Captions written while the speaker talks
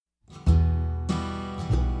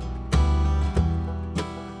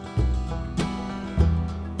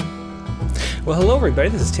Well, hello, everybody.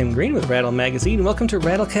 This is Tim Green with Rattle Magazine. Welcome to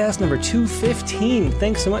Rattlecast number 215.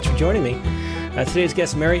 Thanks so much for joining me. Today's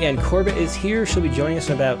guest, Maryann Corbett, is here. She'll be joining us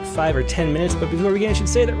in about 5 or 10 minutes. But before we begin, I should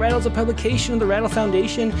say that Rattle is a publication of the Rattle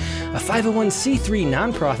Foundation, a 501c3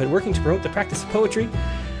 nonprofit working to promote the practice of poetry.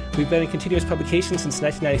 We've been in continuous publication since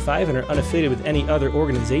 1995 and are unaffiliated with any other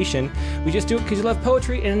organization. We just do it because you love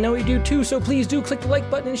poetry, and I know you do too, so please do click the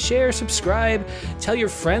like button and share, subscribe, tell your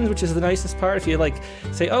friends, which is the nicest part. If you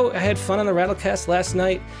say, oh, I had fun on the Rattlecast last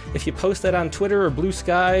night, if you post that on Twitter or Blue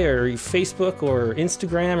Sky or Facebook or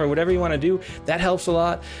Instagram or whatever you want to do, that helps a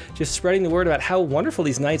lot. Just spreading the word about how wonderful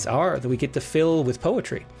these nights are that we get to fill with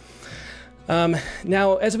poetry.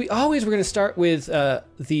 Now, as we always, we're going to start with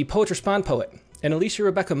the Poet Respond poet. And Alicia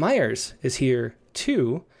Rebecca Myers is here,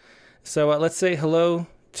 too. So let's say hello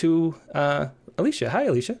to Alicia. Hi,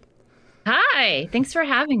 Alicia. Hi. Thanks for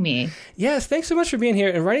having me. Yes, thanks so much for being here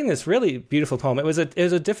and writing this really beautiful poem. It was a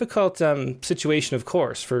difficult situation, of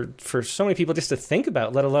course, for so many people just to think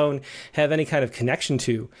about, let alone have any kind of connection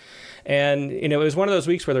to. And, it was one of those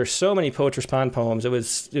weeks where there's so many Poet Respond poems. It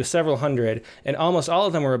was several hundred, and almost all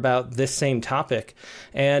of them were about this same topic.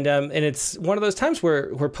 And it's one of those times where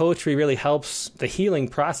poetry really helps the healing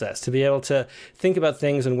process, to be able to think about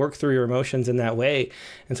things and work through your emotions in that way.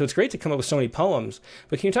 And so it's great to come up with so many poems.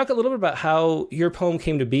 But can you talk a little bit about how your poem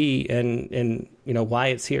came to be and why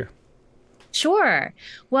it's here? Sure.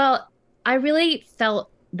 Well, I really felt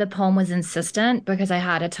the poem was insistent because I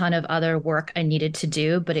had a ton of other work I needed to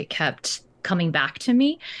do, but it kept coming back to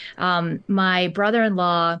me. My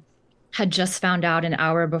brother-in-law had just found out an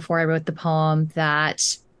hour before I wrote the poem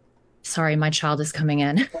that, sorry, my child is coming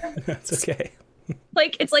in. That's okay.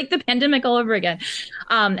 It's like the pandemic all over again.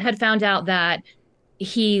 Had found out that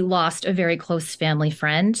he lost a very close family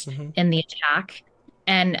friend in the attack.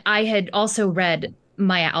 And I had also read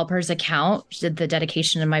Maya Alper's account, the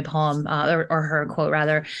dedication in my poem, or her quote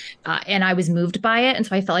rather, and I was moved by it, and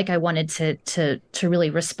so I felt like I wanted to really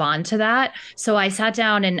respond to that. So I sat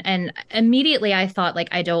down and immediately I thought,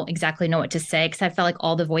 I don't exactly know what to say, because I felt like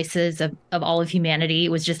all the voices of all of humanity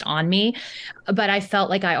was just on me. But I felt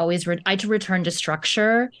like I always I to return to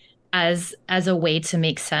structure as a way to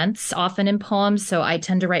make sense, often in poems. So I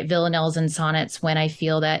tend to write villanelles and sonnets when I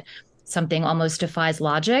feel that something almost defies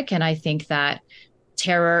logic, and I think that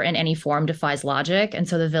terror in any form defies logic. And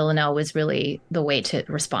so the villanelle was really the way to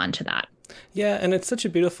respond to that. Yeah, and it's such a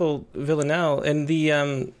beautiful villanelle. And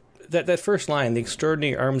the that first line, the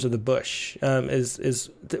extraordinary arms of the bush, was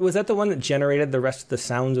that the one that generated the rest of the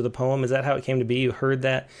sounds of the poem? Is that how it came to be? You heard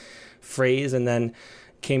that phrase and then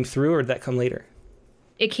came through, or did that come later?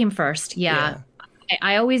 It came first, yeah.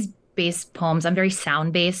 I always base poems. I'm very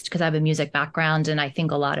sound based because I have a music background, and I think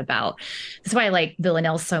a lot about, that's why I like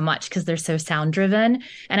villanelles so much, because they're so sound driven.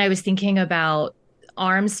 And I was thinking about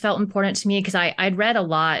arms felt important to me because I'd read a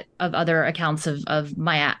lot of other accounts of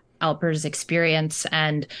Maya Alper's experience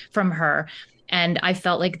and from her. And I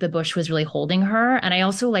felt like the bush was really holding her. And I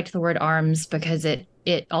also liked the word arms because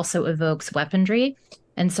it also evokes weaponry.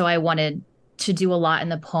 And so I wanted to do a lot in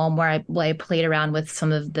the poem where I played around with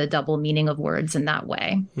some of the double meaning of words in that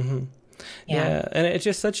way. Mm-hmm. Yeah, and it's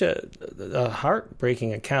just such a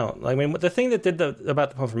heartbreaking account. I mean, the thing that did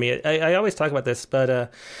about the poem for me, I always talk about this,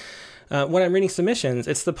 but when I'm reading submissions,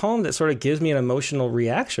 it's the poem that sort of gives me an emotional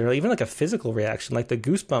reaction, or even like a physical reaction, like the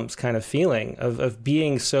goosebumps kind of feeling of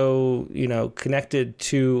being so, connected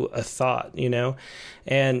to a thought,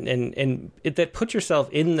 and that puts yourself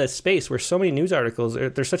in the space where so many news articles,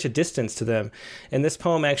 there's such a distance to them. And this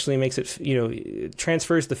poem actually makes it,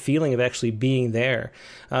 transfers the feeling of actually being there.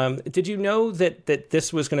 Did you know that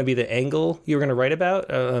this was going to be the angle you were going to write about,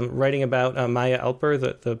 writing about Maya Alper,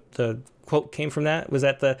 the quote came from that? Was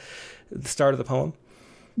that the start of the poem?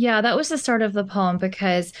 Yeah, that was the start of the poem,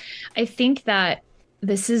 because I think that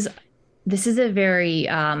this is a very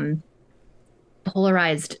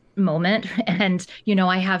polarized moment. And,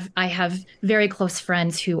 I have very close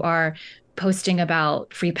friends who are posting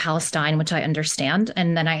about Free Palestine, which I understand.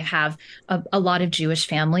 And then I have a lot of Jewish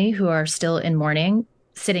family who are still in mourning,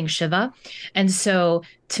 sitting Shiva. And so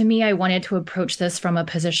to me, I wanted to approach this from a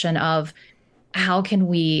position of how can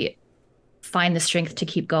we find the strength to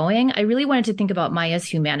keep going. I really wanted to think about Maya's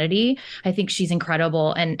humanity. I think she's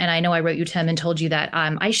incredible. And I know I wrote you, Tim, and told you that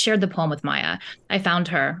I shared the poem with Maya. I found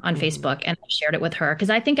her on Facebook and I shared it with her because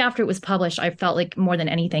I think after it was published, I felt like more than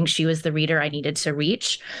anything, she was the reader I needed to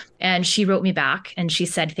reach. And she wrote me back and she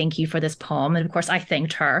said, thank you for this poem. And of course, I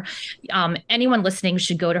thanked her. Anyone listening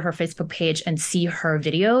should go to her Facebook page and see her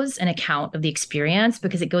videos, an account of the experience,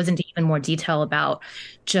 because it goes into even more detail about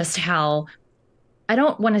just how, I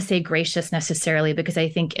don't want to say gracious necessarily, because I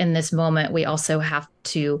think in this moment we also have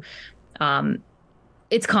to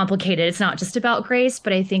It's complicated. It's not just about Grace,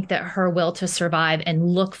 but I think that her will to survive and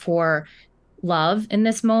look for love in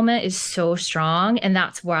this moment is so strong. And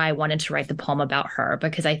that's why I wanted to write the poem about her,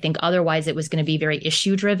 because I think otherwise it was going to be very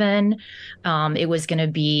issue driven. It was going to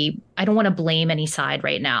be, I don't want to blame any side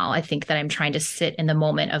right now. I think that I'm trying to sit in the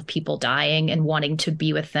moment of people dying and wanting to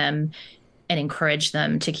be with them and encourage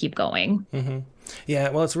them to keep going. Mm-hmm. Yeah,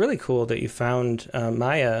 well, it's really cool that you found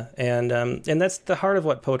Maya, and that's the heart of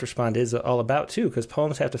what Poet Respond is all about, too, because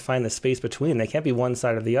poems have to find the space between. They can't be one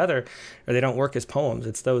side or the other, or they don't work as poems.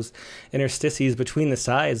 It's those interstices between the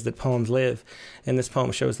sides that poems live, and this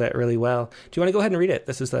poem shows that really well. Do you want to go ahead and read it?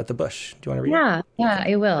 This is The Bush. Do you want to read it? Yeah,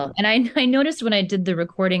 I will. And I noticed when I did the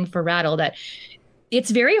recording for Rattle that it's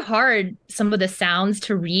very hard, some of the sounds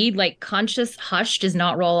to read, like conscious hush does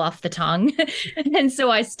not roll off the tongue. And so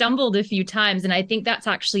I stumbled a few times. And I think that's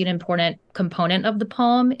actually an important component of the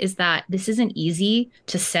poem, is that this isn't easy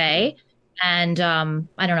to say. And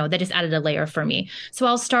I don't know, that just added a layer for me. So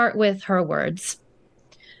I'll start with her words.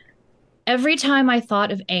 Every time I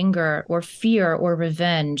thought of anger or fear or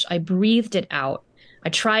revenge, I breathed it out. I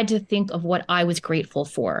tried to think of what I was grateful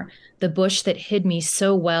for. The bush that hid me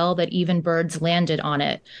so well that even birds landed on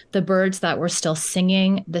it. The birds that were still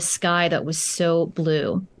singing. The sky that was so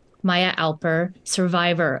blue. Maya Alper,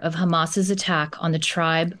 survivor of Hamas's attack on the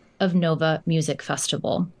tribe of Nova Music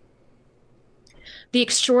Festival. The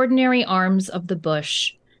extraordinary arms of the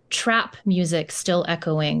bush. Trap music still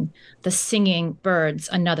echoing. The singing birds,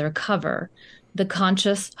 another cover. The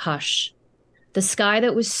conscious hush. The sky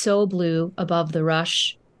that was so blue above the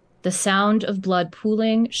rush, the sound of blood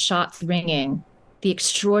pooling, shots ringing, the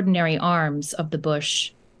extraordinary arms of the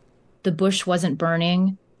bush. The bush wasn't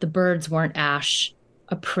burning, the birds weren't ash,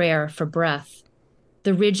 a prayer for breath.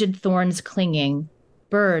 The rigid thorns clinging,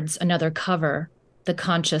 birds another cover, the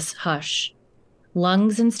conscious hush.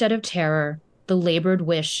 Lungs instead of terror, the labored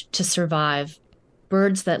wish to survive.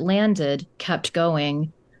 Birds that landed kept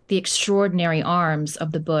going, the extraordinary arms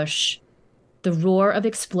of the bush. The roar of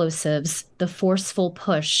explosives, the forceful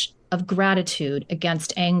push of gratitude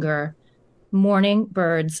against anger. Morning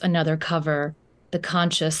birds, another cover, the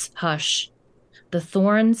conscious hush. The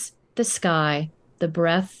thorns, the sky, the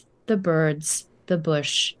breath, the birds, the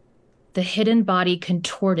bush. The hidden body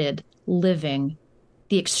contorted, living.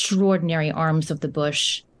 The extraordinary arms of the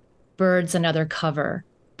bush. Birds, another cover,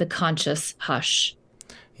 the conscious hush.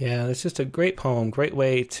 Yeah, it's just a great poem, great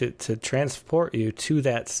way to transport you to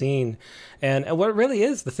that scene. And what it really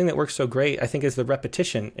is, the thing that works so great, I think, is the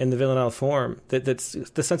repetition in the Villanelle form. That's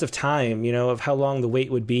the sense of time, of how long the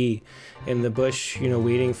wait would be in the bush,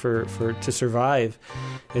 waiting for to survive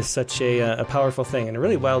is such a powerful thing. And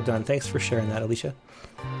really well done. Thanks for sharing that, Alicia.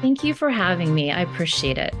 Thank you for having me. I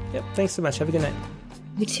appreciate it. Yep, thanks so much. Have a good night.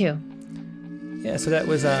 You too. Yeah, so that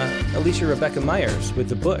was Alicia Rebecca Myers with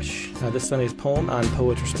The Bush, this Sunday's poem on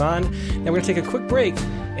Poets Respond. Now we're going to take a quick break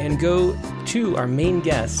and go to our main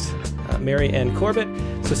guest, Maryann Corbett.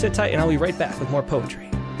 So sit tight and I'll be right back with more poetry.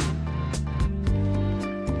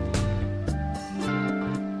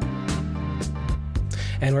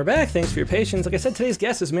 And we're back. Thanks for your patience. Like I said, today's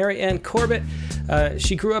guest is Maryann Corbett.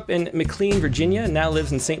 She grew up in McLean, Virginia, and now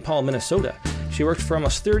lives in St. Paul, Minnesota. She worked for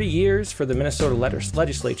almost 30 years for the Minnesota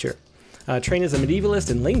legislature. Trained as a medievalist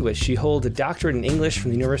and linguist, she holds a doctorate in English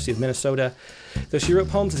from the University of Minnesota. Though she wrote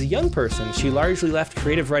poems as a young person, she largely left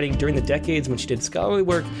creative writing during the decades when she did scholarly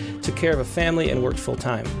work, took care of a family, and worked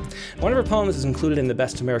full-time. One of her poems is included in the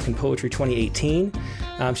Best American Poetry 2018.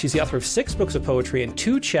 She's the author of 6 books of poetry and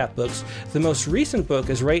 2 chapbooks. The most recent book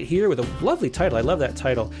is right here with a lovely title. I love that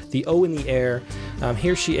title, The O in the Air.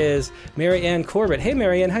 Here she is, Maryann Corbett. Hey,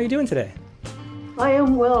 Maryann, how are you doing today? I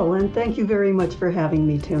am well, and thank you very much for having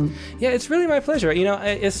me, Tim. Yeah, it's really my pleasure.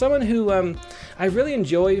 As someone who, I really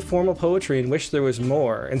enjoy formal poetry and wish there was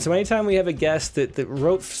more. And so anytime we have a guest that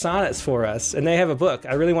wrote sonnets for us, and they have a book,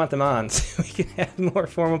 I really want them on so we can have more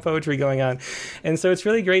formal poetry going on. And so it's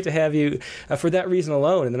really great to have you for that reason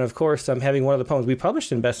alone. And then, of course, having one of the poems we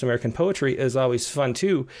published in Best American Poetry is always fun,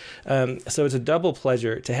 too. So it's a double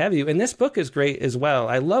pleasure to have you. And this book is great as well.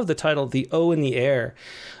 I love the title, The O in the Air.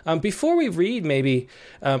 Before we read maybe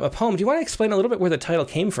a poem, do you want to explain a little bit where the title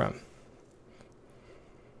came from?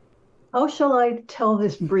 How shall I tell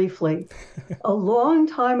this briefly? A long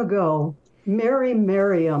time ago, Mary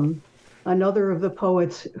Merriam, another of the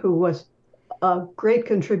poets who was a great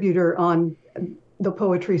contributor on the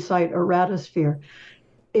poetry site Erratosphere,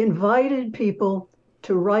 invited people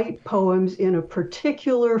to write poems in a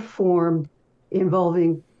particular form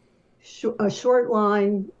involving a short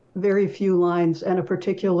line, very few lines, and a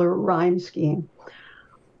particular rhyme scheme.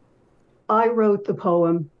 I wrote the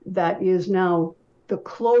poem that is now the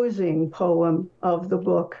closing poem of the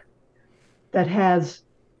book that has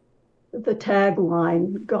the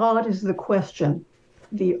tagline, God is the question,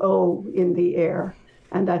 the O in the air.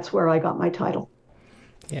 And that's where I got my title.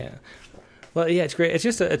 Yeah. Well, yeah, it's great.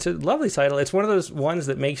 It's a lovely title. It's one of those ones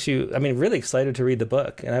that makes you, really excited to read the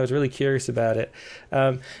book. And I was really curious about it.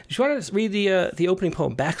 Do you want to read the opening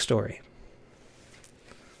poem, Backstory?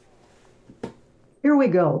 Here we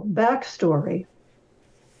go. Backstory.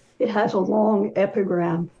 It has a long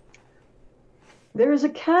epigram. There is a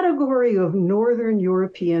category of Northern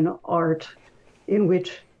European art in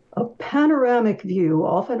which a panoramic view,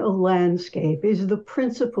 often a landscape, is the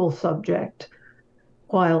principal subject,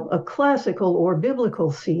 while a classical or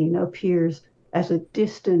biblical scene appears as a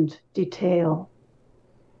distant detail.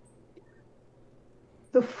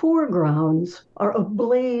 The foregrounds are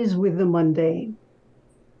ablaze with the mundane,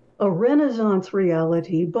 a Renaissance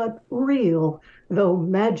reality, but real, though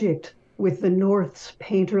magicked with the North's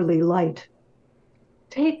painterly light.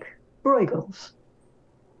 Take Bruegels.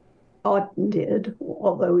 Auden did,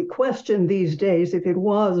 although we question these days if it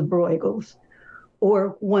was Bruegels,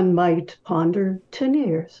 or one might ponder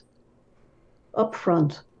Teniers. Up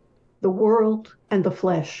front, the world and the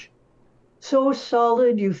flesh, so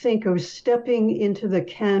solid you think of stepping into the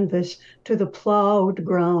canvas to the plowed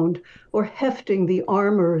ground or hefting the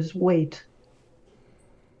armor's weight.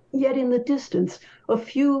 Yet in the distance, a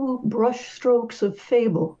few brush strokes of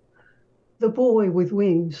fable, the boy with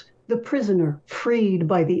wings, the prisoner freed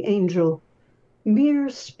by the angel, mere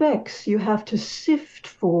specks you have to sift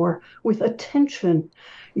for with attention,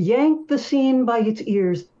 yank the scene by its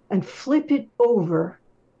ears and flip it over,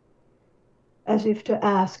 as if to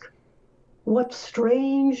ask, what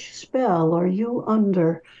strange spell are you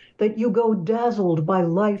under that you go dazzled by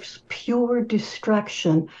life's pure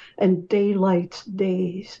distraction and daylight's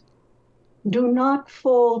days? Do not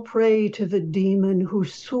fall prey to the demon who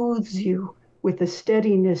soothes you with the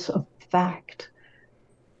steadiness of fact.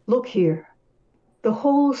 Look here, the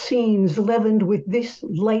whole scene's leavened with this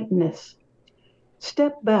lightness.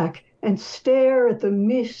 Step back and stare at the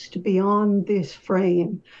mist beyond this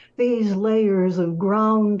frame, these layers of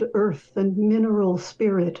ground, earth, and mineral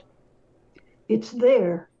spirit. It's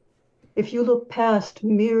there, if you look past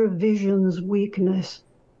mere vision's weakness.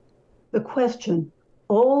 The question,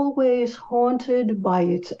 always haunted by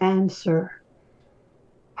its answer.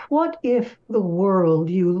 What if the world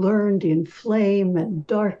you learned in flame and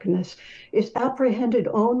darkness is apprehended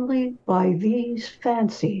only by these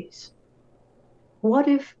fancies? What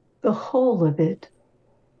if the whole of it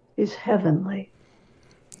is heavenly?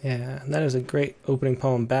 Yeah, and that is a great opening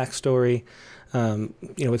poem, Backstory.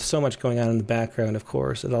 With so much going on in the background, of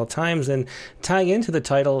course, at all times, and tying into the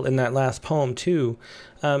title in that last poem too.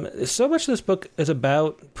 So much of this book is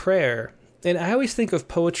about prayer, and I always think of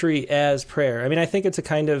poetry as prayer. I think it's a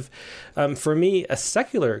kind of, for me, a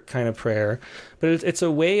secular kind of prayer, but it's a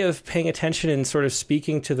way of paying attention and sort of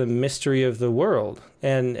speaking to the mystery of the world,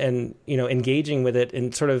 and engaging with it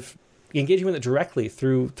and sort of engaging with it directly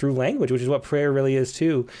through language, which is what prayer really is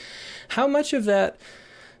too. How much of that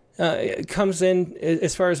comes in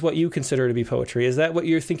as far as what you consider to be poetry? Is that what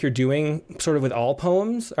you think you're doing sort of with all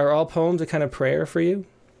poems? Are all poems a kind of prayer for you?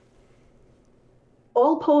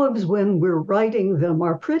 All poems, when we're writing them,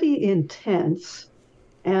 are pretty intense,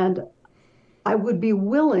 and I would be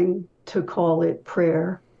willing to call it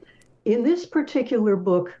prayer. In this particular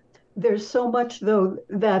book, there's so much, though,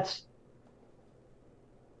 that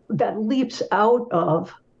leaps out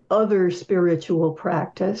of other spiritual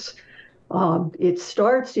practice. It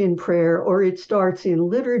starts in prayer, or it starts in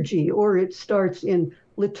liturgy, or it starts in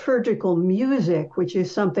liturgical music, which is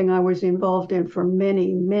something I was involved in for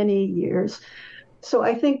many, many years. So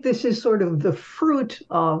I think this is sort of the fruit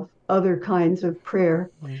of other kinds of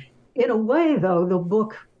prayer. Mm. In a way, though, the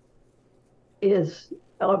book is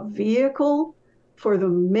a vehicle for the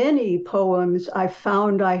many poems I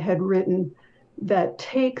found I had written that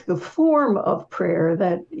take the form of prayer,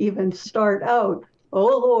 that even start out,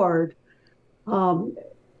 "Oh Lord."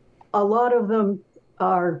 A lot of them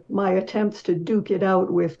are my attempts to duke it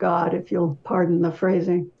out with God, if you'll pardon the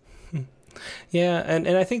phrasing. Yeah, and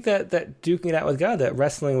I think that duking it out with God, that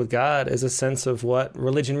wrestling with God, is a sense of what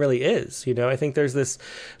religion really is. I think there's this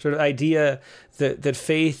sort of idea that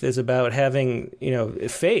faith is about having,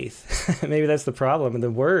 faith. Maybe that's the problem in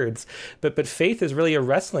the words, but faith is really a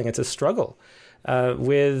wrestling. It's a struggle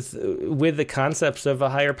with the concepts of a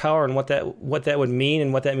higher power and what that would mean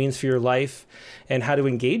and what that means for your life and how to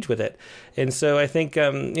engage with it. And so I think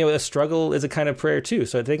a struggle is a kind of prayer too.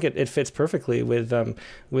 So I think it fits perfectly with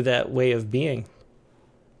that way of being.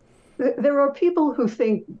 There are people who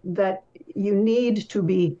think that you need to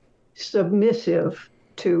be submissive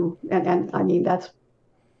to, and I mean, that's,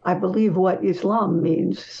 I believe, what Islam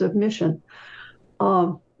means, submission.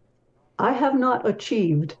 I have not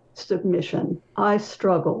achieved submission. I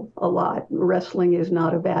struggle a lot. Wrestling is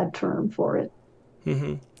not a bad term for it.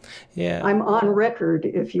 Mm-hmm. Yeah. I'm on record,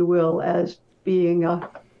 if you will, as being a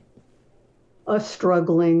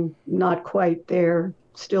struggling, not quite there,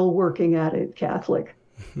 still working at it Catholic.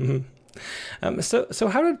 Mm-hmm. So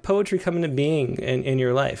how did poetry come into being in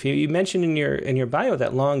your life? You mentioned in your bio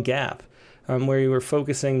that long gap where you were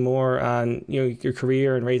focusing more on your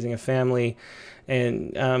career and raising a family,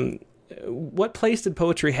 and what place did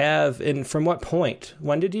poetry have, and from what point?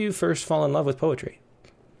 When did you first fall in love with poetry?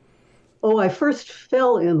 Oh, I first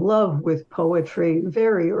fell in love with poetry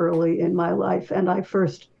very early in my life, and I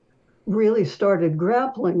first really started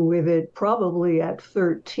grappling with it probably at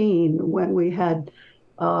 13 when we had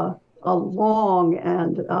a long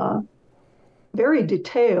and very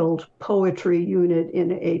detailed poetry unit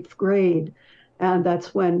in eighth grade. And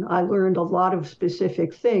that's when I learned a lot of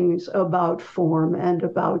specific things about form and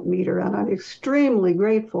about meter. And I'm extremely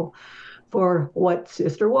grateful for what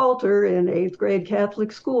Sister Walter in eighth grade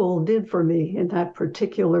Catholic school did for me in that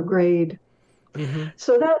particular grade. Mm-hmm.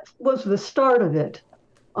 So that was the start of it.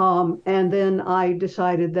 And then I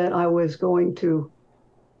decided that I was going to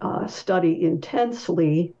study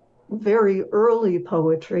intensely very early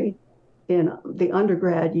poetry in the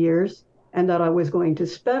undergrad years, and that I was going to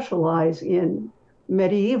specialize in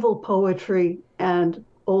medieval poetry and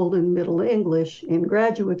Old and Middle English in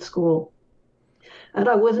graduate school. And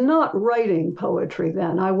I was not writing poetry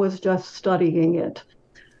then, I was just studying it.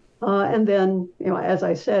 And then, as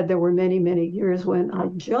I said, there were many, many years when I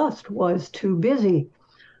just was too busy.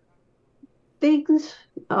 Things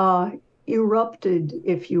erupted,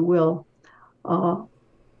 if you will,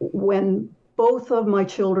 when both of my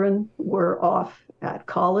children were off at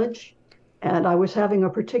college, and I was having a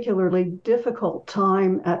particularly difficult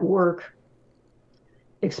time at work,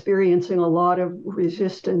 experiencing a lot of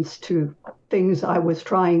resistance to things I was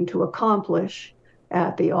trying to accomplish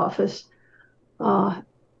at the office.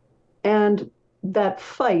 And that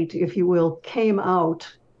fight, if you will, came out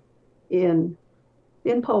in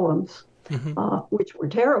poems, mm-hmm. Which were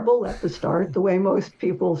terrible at the start, the way most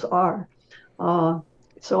people's are.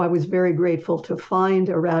 So I was very grateful to find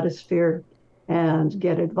Eratosphere and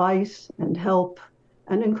get advice and help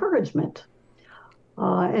and encouragement.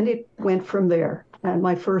 And it went from there. And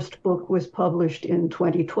my first book was published in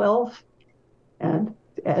 2012. And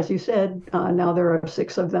as you said, now there are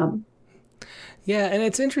 6 of them. Yeah, and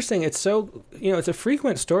it's interesting. It's so, it's a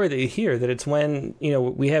frequent story that you hear, that it's when,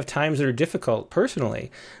 we have times that are difficult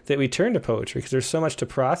personally that we turn to poetry because there's so much to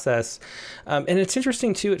process. And it's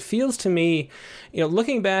interesting, too. It feels to me,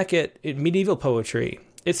 looking back at medieval poetry,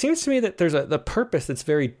 it seems to me that there's the purpose that's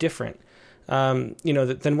very different,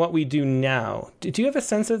 than what we do now. Do you have a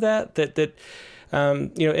sense of that? That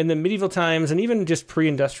in the medieval times and even just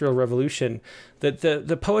pre-industrial revolution, that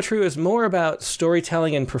the poetry was more about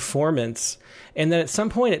storytelling and performance, and then at some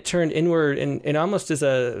point it turned inward and almost as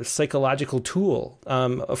a psychological tool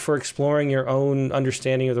for exploring your own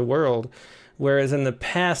understanding of the world. Whereas in the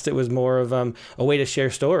past, it was more of a way to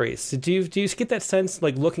share stories. So do you get that sense,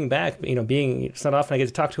 like looking back, it's not often I get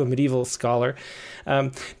to talk to a medieval scholar.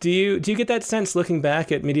 Do you get that sense looking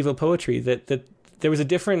back at medieval poetry that there was a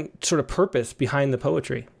different sort of purpose behind the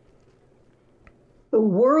poetry? The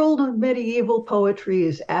world of medieval poetry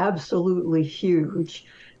is absolutely huge.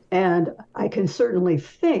 And I can certainly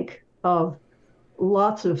think of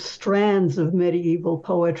lots of strands of medieval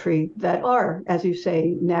poetry that are, as you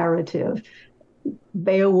say, narrative.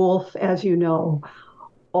 Beowulf, as you know,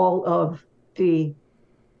 all of the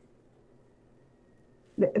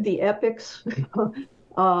epics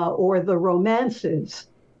or the romances,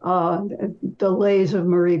 the Lays of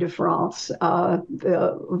Marie de France,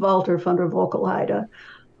 the Walter von der Vogelheide,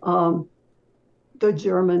 the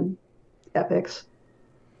German epics,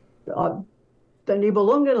 the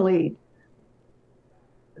Nibelungenlied.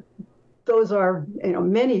 Those are,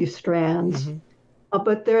 many strands, mm-hmm.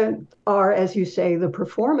 But there are, as you say, the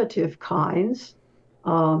performative kinds,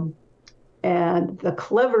 and the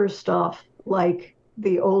clever stuff like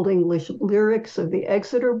the Old English lyrics of the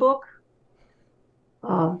Exeter book.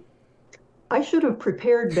 I should have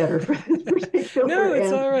prepared better for this particular No, it's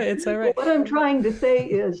answer. all right. It's all right. What I'm trying to say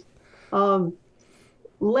is,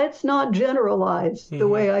 let's not generalize the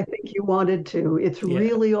way I think you wanted to. It's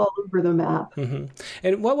really all over the map. Mm-hmm.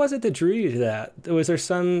 And what was it that drew you to that? Was there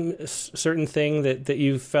some certain thing that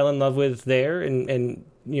you fell in love with there and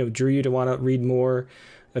drew you to want to read more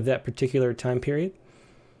of that particular time period?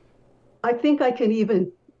 I think I can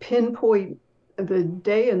even pinpoint the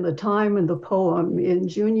day and the time and the poem in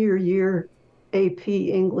junior year AP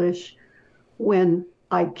English when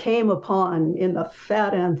I came upon in the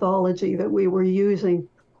fat anthology that we were using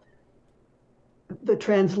the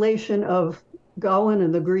translation of Gawain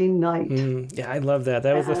and the Green Knight. Yeah, I love that.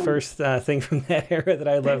 That was the first thing from that era that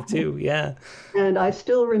I love too. Yeah. And I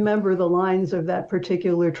still remember the lines of that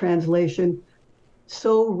particular translation.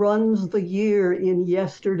 So runs the year in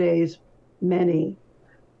yesterday's many.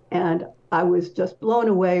 And I was just blown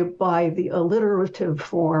away by the alliterative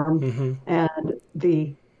form and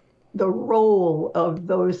the role of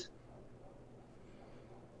those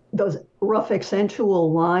rough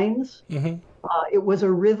accentual lines. It was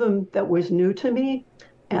a rhythm that was new to me,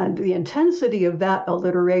 and the intensity of that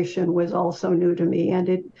alliteration was also new to me, and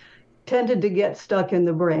it tended to get stuck in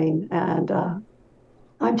the brain. And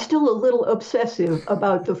I'm still a little obsessive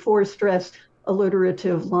about the four-stress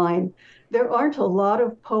alliterative line. There aren't a lot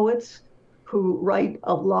of poets who write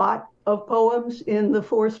a lot of poems in the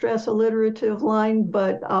four-stress alliterative line,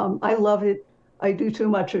 but I love it. I do too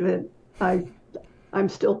much of it. I'm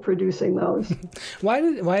still producing those. Why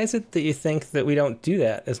is it that you think that we don't do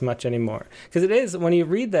that as much anymore? Because it is, when you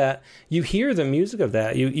read that, you hear the music of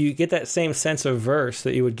that. You get that same sense of verse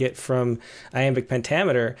that you would get from iambic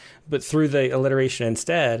pentameter, but through the alliteration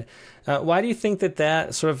instead. Why do you think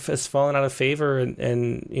that sort of has fallen out of favor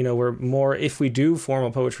and we're more, if we do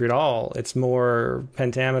formal poetry at all, it's more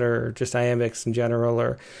pentameter or just iambics in general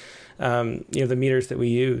or, the meters that we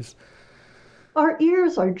use? Our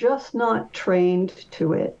ears are just not trained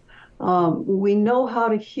to it. We know how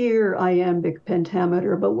to hear iambic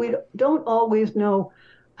pentameter, but we don't always know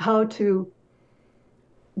how to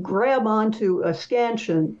grab onto a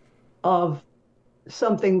scansion of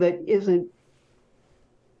something that isn't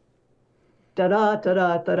da-da,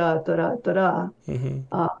 da-da, da-da, da-da,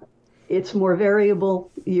 da-da. It's more variable.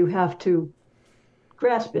 You have to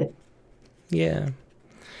grasp it. Yeah.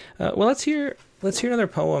 Well, let's hear another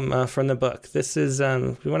poem from the book. This is,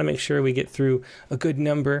 we want to make sure we get through a good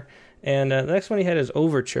number. And the next one he had is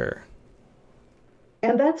Overture.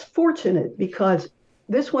 And that's fortunate because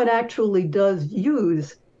this one actually does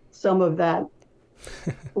use some of that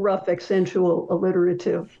rough accentual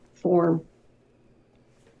alliterative form.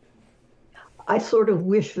 I sort of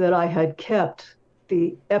wish that I had kept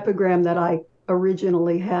the epigram that I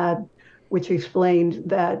originally had, which explained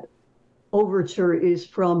that overture is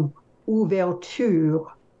from ouverture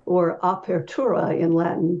or apertura in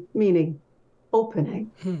Latin, meaning opening.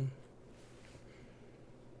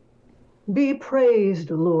 Be praised,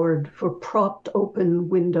 Lord, for propped open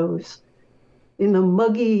windows. In the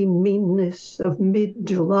muggy meanness of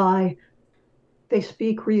mid-July, they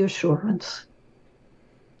speak reassurance.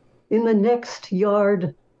 In the next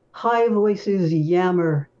yard, high voices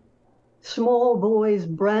yammer, small boys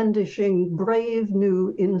brandishing brave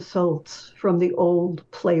new insults from the old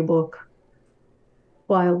playbook,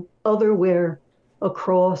 while otherwhere,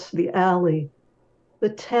 across the alley, the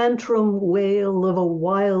tantrum wail of a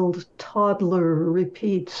wild toddler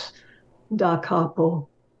repeats da capo.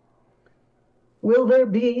 Will there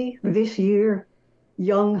be this year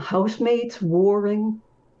young housemates warring,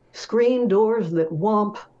 screen doors that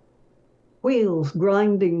whomp, wheels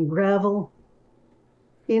grinding gravel?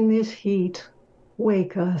 In this heat,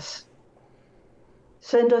 wake us.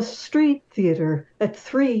 Send us street theater at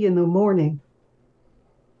 3 a.m.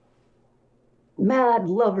 Mad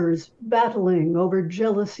lovers battling over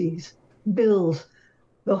jealousies, bills,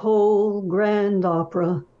 the whole grand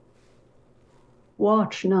opera.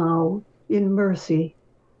 Watch now, in mercy,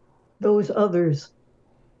 those others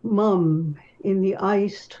mum in the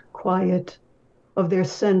iced quiet of their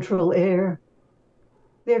central air,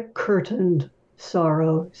 their curtained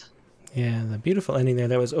sorrows. Yeah, the beautiful ending there.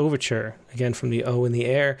 That was Overture, again from the O in the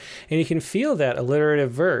air. And you can feel that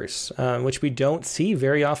alliterative verse, which we don't see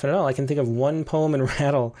very often at all. I can think of one poem in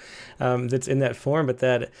Rattle that's in that form, but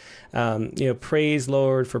that, praise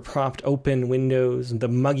Lord for propped open windows, the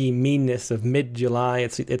muggy meanness of mid-July.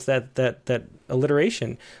 It's that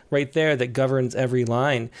alliteration right there that governs every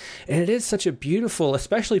line. And it is such a beautiful,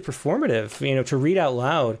 especially performative, to read out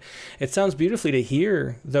loud. It sounds beautifully to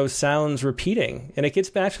hear those sounds repeating. And it gets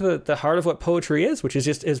back to the heart of what poetry is, which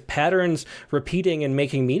is patterns repeating and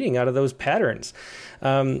making meaning out of those patterns.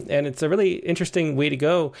 And it's a really interesting way to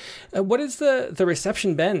go. What has the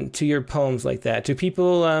reception been to your poems like that? Do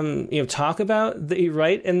people, talk about that you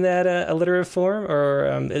write in that alliterative form, or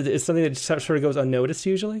is it something that sort of goes unnoticed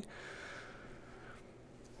usually?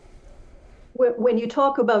 When you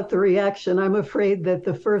talk about the reaction, I'm afraid that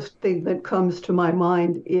the first thing that comes to my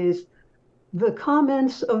mind is the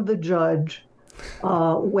comments of the judge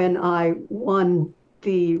when I won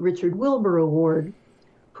the Richard Wilbur Award,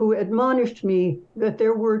 who admonished me that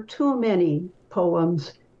there were too many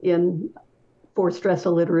poems in four-stress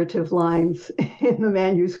alliterative lines in the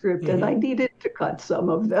manuscript, and I needed to cut some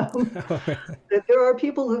of them. That there are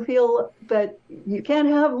people who feel that you can't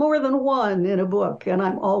have more than one in a book, and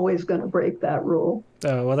I'm always going to break that rule.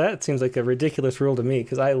 Oh, well, that seems like a ridiculous rule to me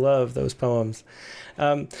because I love those poems.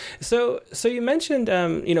 So you mentioned,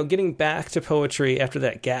 getting back to poetry after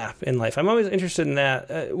that gap in life. I'm always interested in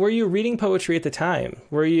that. Were you reading poetry at the time?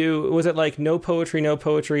 Was it like no poetry,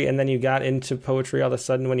 and then you got into poetry all of a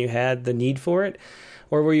sudden when you had the need for it?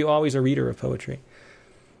 Or were you always a reader of poetry?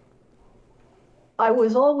 I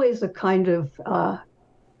was always a kind of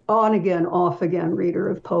on again, off again reader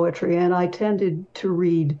of poetry, and I tended to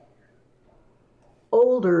read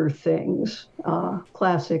older things,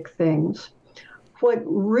 classic things. What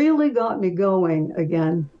really got me going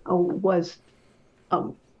again was a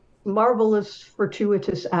marvelous,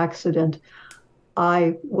 fortuitous accident.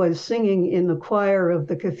 I was singing in the choir of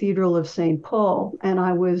the Cathedral of St. Paul, and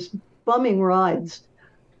I was bumming rides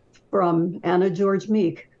from Anna George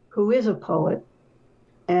Meek, who is a poet.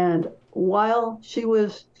 And while she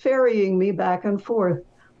was ferrying me back and forth,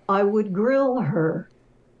 I would grill her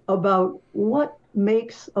about what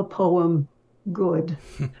makes a poem good.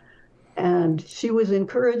 And she was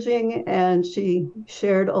encouraging, and she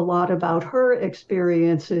shared a lot about her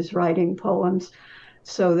experiences writing poems,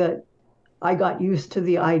 so that I got used to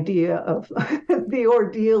the idea of the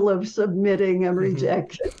ordeal of submitting and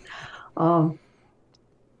rejection, so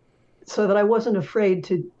that I wasn't afraid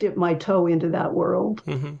to dip my toe into that world.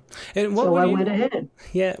 And so I went ahead.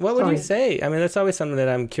 Yeah. What would you say? I mean, that's always something that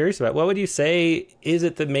I'm curious about. What would you say is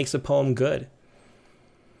it that makes a poem good?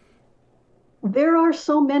 There are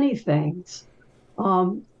so many things.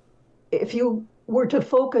 If you were to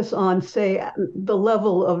focus on, say, the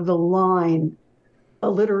level of the line,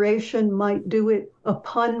 alliteration might do it, a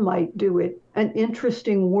pun might do it, an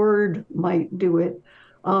interesting word might do it,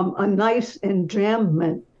 a nice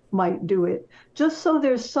enjambment might do it, just so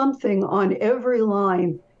there's something on every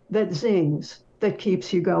line that zings, that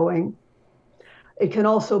keeps you going. It can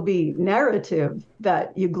also be narrative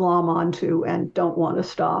that you glom onto and don't want to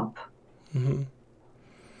stop.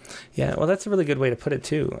 Yeah, well, that's a really good way to put it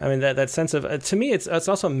too. I mean, that sense of, to me, it's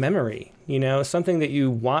also memory, something that you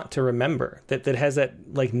want to remember, that has that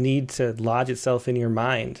like need to lodge itself in your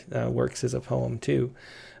mind, works as a poem too.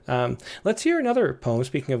 Let's hear another poem,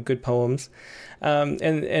 speaking of good poems. And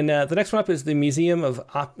the next one up is The Museum of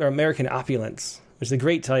American Opulence, which is a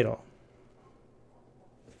great title.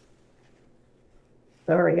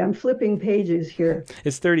 Sorry, I'm flipping pages here.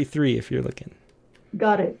 It's 33 if you're looking.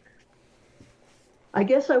 Got it. I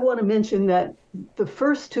guess I want to mention that the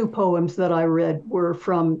first two poems that I read were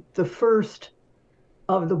from the first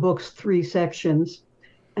of the book's three sections.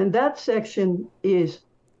 And that section is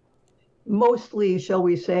mostly, shall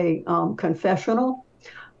we say, confessional,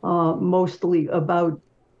 mostly about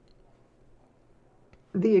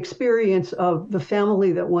the experience of the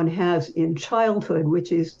family that one has in childhood,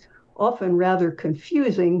 which is often rather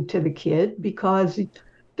confusing to the kid because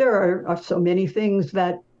there are so many things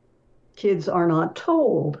that kids are not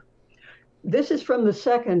told. This is from the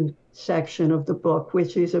second section of the book,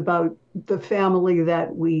 which is about the family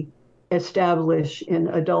that we establish in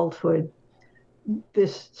adulthood.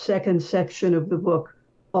 This second section of the book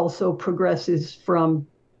also progresses from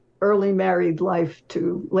early married life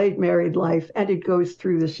to late married life, and it goes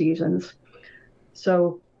through the seasons.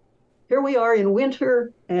 So here we are in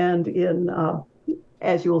winter and in,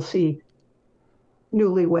 as you'll see,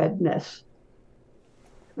 newlywedness.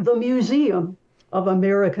 The Museum of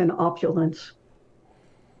American Opulence.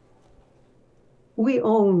 We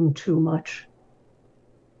own too much.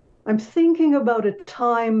 I'm thinking about a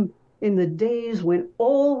time in the days when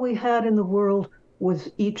all we had in the world was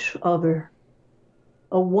each other.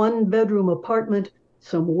 A one-bedroom apartment,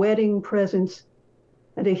 some wedding presents,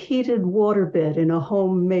 and a heated waterbed in a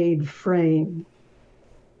homemade frame.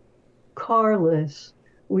 Carless,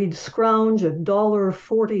 we'd scrounge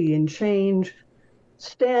 $1.40 in change,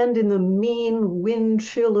 stand in the mean wind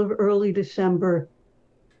chill of early December,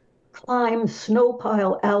 climb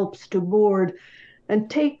snow-pile Alps to board, and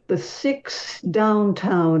take the 6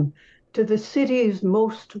 downtown to the city's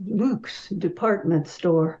most luxe department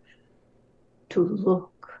store. To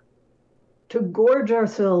look, to gorge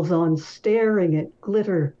ourselves on staring at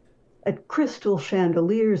glitter, at crystal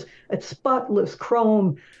chandeliers, at spotless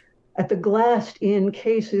chrome, at the glassed-in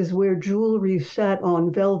cases where jewelry sat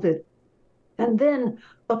on velvet, and then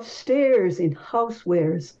upstairs in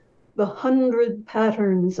housewares, the 100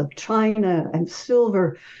 patterns of china and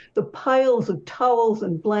silver, the piles of towels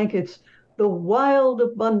and blankets, the wild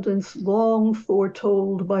abundance long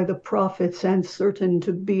foretold by the prophets and certain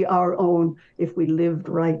to be our own if we lived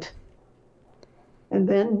right. And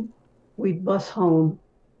then we'd bus home,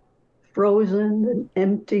 frozen and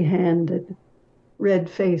empty-handed,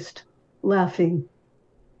 red-faced, laughing,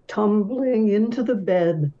 tumbling into the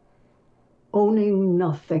bed, owning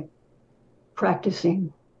nothing,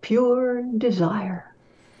 practicing pure desire.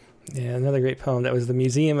 Yeah, another great poem. That was The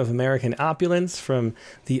Museum of American Opulence from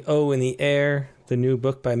The O in the Air, the new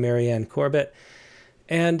book by Maryann Corbett.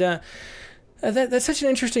 And that's such an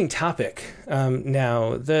interesting topic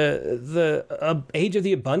now, the age of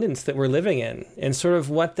the abundance that we're living in, and sort of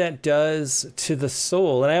what that does to the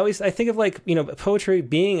soul. And I think of, like, poetry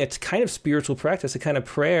being a kind of spiritual practice, a kind of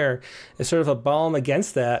prayer, is sort of a balm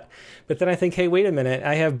against that. But then I think, hey, wait a minute,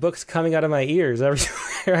 I have books coming out of my ears everywhere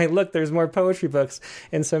I look. There's more poetry books,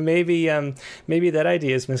 and so maybe that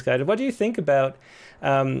idea is misguided. What do you think about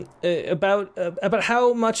how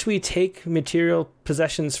much we take material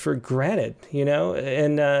possessions for granted,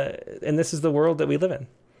 and this is the world that we live in?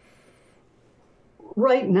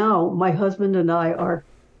 Right now, my husband and I are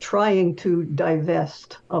trying to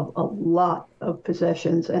divest of a lot of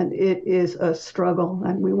possessions, and it is a struggle.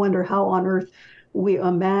 And we wonder how on earth we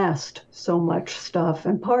amassed so much stuff.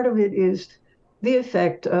 And part of it is the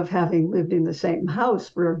effect of having lived in the same house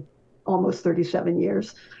for almost 37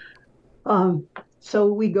 years.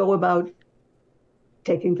 So we go about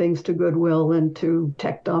taking things to Goodwill and to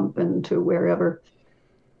Tech Dump and to wherever.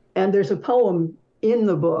 And there's a poem in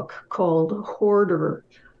the book called Hoarder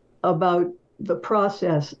about the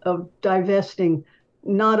process of divesting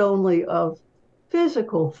not only of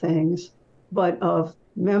physical things, but of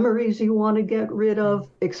memories you want to get rid of,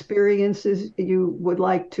 experiences you would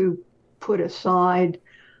like to put aside.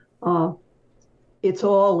 It's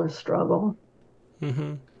all a struggle.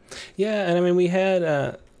 Mm-hmm. Yeah, and I mean, we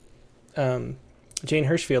had Jane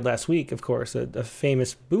Hirschfield last week, of course, a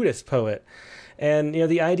famous Buddhist poet. And,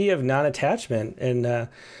 the idea of non-attachment and,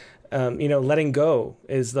 letting go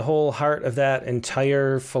is the whole heart of that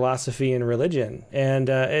entire philosophy and religion. And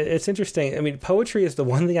it's interesting. I mean, poetry is the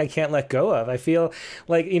one thing I can't let go of. I feel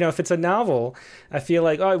like, if it's a novel, I feel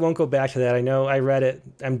like, I won't go back to that. I know I read it.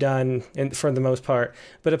 I'm done for the most part.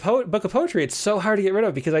 But a book of poetry, it's so hard to get rid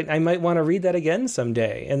of because I might want to read that again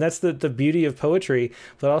someday. And that's the beauty of poetry,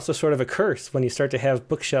 but also sort of a curse when you start to have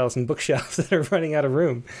bookshelves and bookshelves that are running out of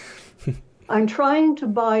room. I'm trying to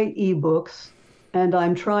buy ebooks, and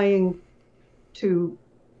I'm trying to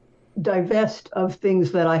divest of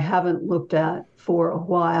things that I haven't looked at for a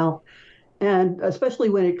while. And especially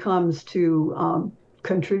when it comes to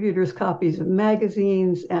contributors' copies of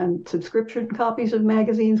magazines and subscription copies of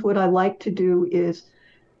magazines, what I like to do is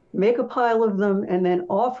make a pile of them and then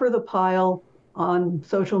offer the pile on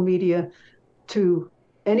social media to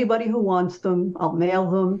anybody who wants them. I'll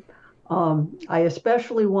mail them. I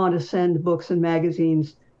especially want to send books and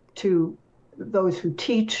magazines to those who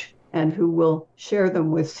teach and who will share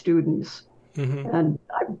them with students. Mm-hmm. And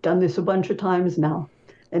I've done this a bunch of times now.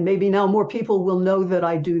 And maybe now more people will know that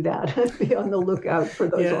I do that. Be on the lookout for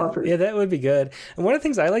those offers. Yeah, that would be good. And one of the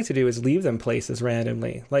things I like to do is leave them places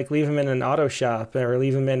randomly, like leave them in an auto shop or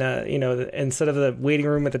leave them in instead of the waiting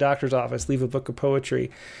room at the doctor's office, leave a book of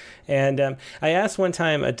poetry. And I asked one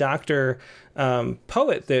time a doctor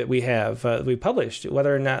poet that we published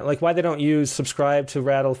whether or not, like, why they don't subscribe to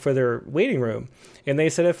Rattle for their waiting room. And they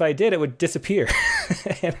said if I did, it would disappear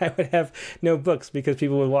and I would have no books because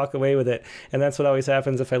people would walk away with it. And that's what always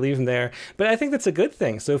happens if I leave them there. But I think that's a good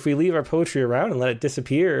thing. So if we leave our poetry around and let it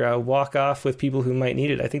disappear, walk off with people who might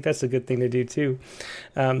need it, I think that's a good thing to do too.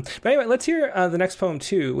 But anyway, let's hear the next poem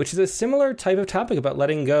too, which is a similar type of topic about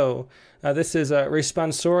letting go. This is a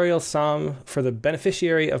responsorial psalm for the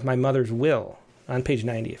beneficiary of my mother's will on page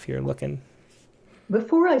 90, if you're looking.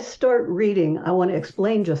 Before I start reading, I want to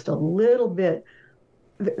explain just a little bit.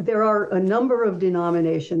 There are a number of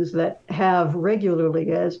denominations that have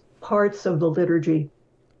regularly as parts of the liturgy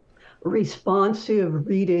responsive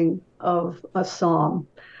reading of a psalm.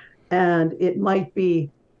 And it might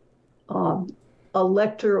be a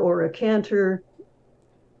lector or a cantor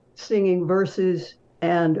singing verses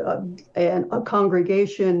and a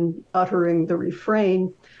congregation uttering the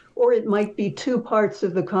refrain, or it might be two parts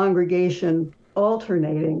of the congregation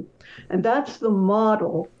alternating. And that's the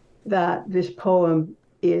model that this poem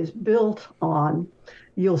is built on.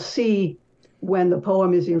 You'll see when the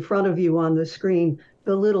poem is in front of you on the screen,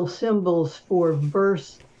 the little symbols for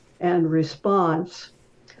verse and response.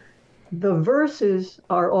 The verses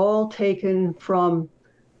are all taken from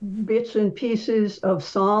bits and pieces of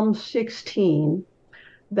Psalm 16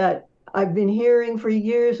 that I've been hearing for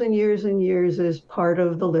years and years and years as part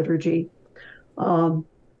of the liturgy.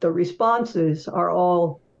 The responses are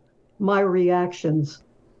all my reactions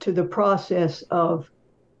to the process of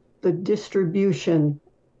the distribution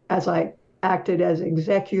as I acted as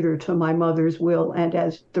executor to my mother's will and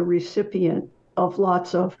as the recipient of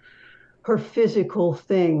lots of her physical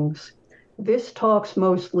things. This talks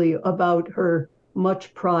mostly about her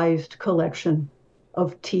much prized collection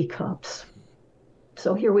of teacups.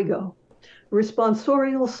 So here we go.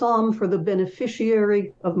 Responsorial psalm for the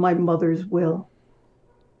beneficiary of my mother's will.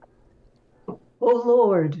 O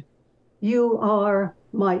Lord, you are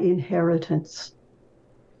my inheritance.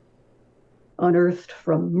 Unearthed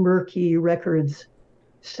from murky records,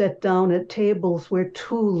 set down at tables where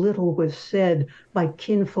too little was said by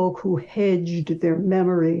kinfolk who hedged their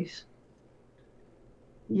memories.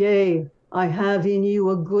 Yea, I have in you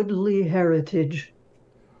a goodly heritage.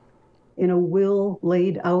 In a will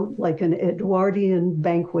laid out like an Edwardian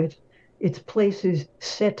banquet, its places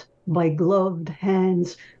set by gloved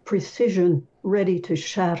hands, precision ready to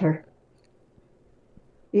shatter.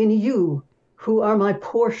 In you, who are my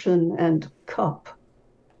portion and cup,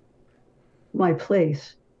 my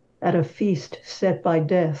place at a feast set by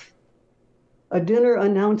death, a dinner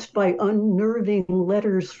announced by unnerving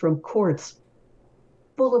letters from courts,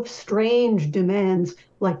 full of strange demands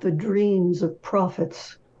like the dreams of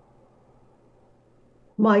prophets.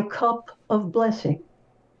 My cup of blessing,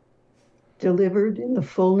 delivered in the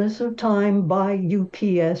fullness of time by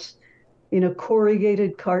UPS in a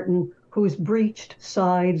corrugated carton whose breached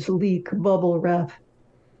sides leak bubble wrap,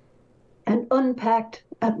 and unpacked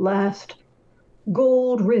at last,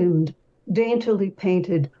 gold-rimmed, daintily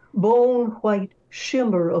painted, bone-white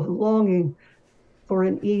shimmer of longing for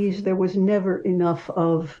an ease there was never enough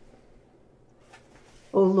of.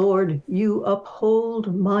 O Lord, you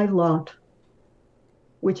uphold my lot,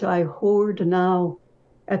 which I hoard now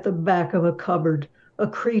at the back of a cupboard,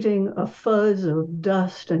 accreting a fuzz of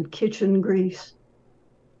dust and kitchen grease,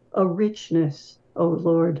 a richness, O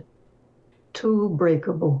Lord, too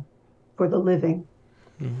breakable for the living.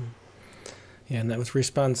 Mm-hmm. Yeah, and that was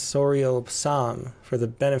responsorial psalm for the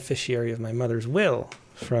beneficiary of my mother's will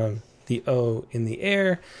from the O in the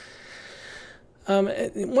air. One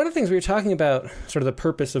of the things we were talking about, sort of the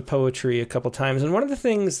purpose of poetry a couple times, and one of the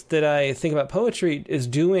things that I think about poetry is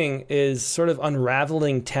doing is sort of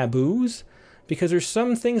unraveling taboos, because there's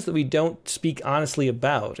some things that we don't speak honestly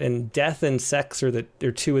about, and death and sex are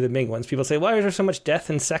two of the big ones. People say, why is there so much death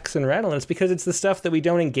and sex and rattle? And it's because it's the stuff that we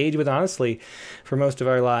don't engage with honestly for most of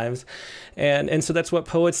our lives. And so that's what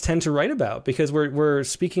poets tend to write about, because we're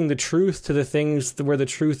speaking the truth to the things where the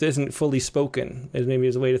truth isn't fully spoken, is maybe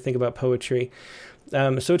a way to think about poetry.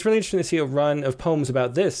 So it's really interesting to see a run of poems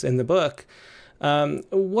about this in the book.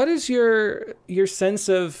 What is your sense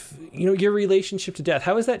of, your relationship to death?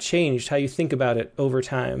 How has that changed how you think about it over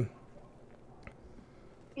time?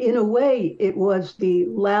 In a way, it was the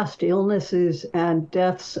last illnesses and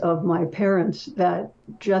deaths of my parents that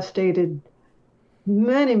gestated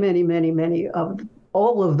many, many, many, many of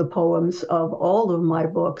all of the poems of all of my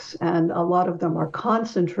books, and a lot of them are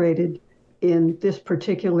concentrated in this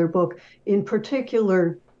particular book. In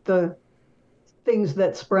particular, the things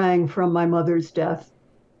that sprang from my mother's death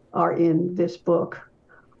are in this book.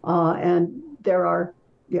 And there are,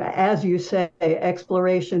 as you say,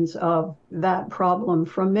 explorations of that problem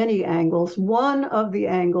from many angles. One of the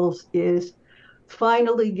angles is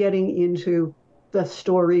finally getting into the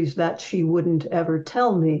stories that she wouldn't ever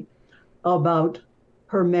tell me about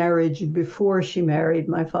her marriage before she married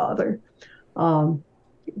my father.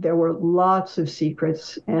 There were lots of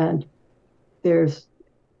secrets, and there's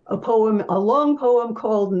a long poem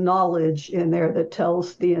called Knowledge in there that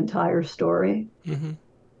tells the entire story. Mm-hmm.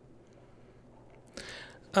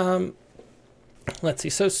 Let's see.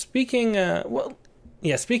 So speaking of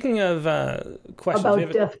questions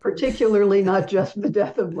about death, particularly not just the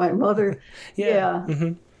death of my mother. Yeah.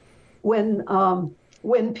 Mm-hmm.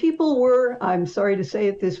 When people were, I'm sorry to say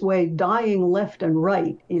it this way, dying left and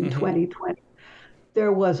right in 2020,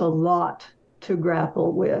 there was a lot to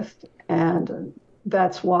grapple with, and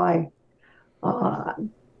that's why the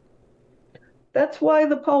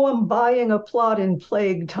poem Buying a Plot in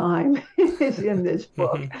Plague Time is in this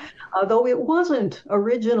book. Mm-hmm. Although it wasn't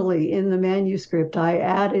originally in the manuscript, I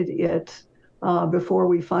added it before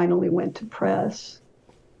we finally went to press.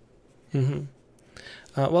 Mm-hmm.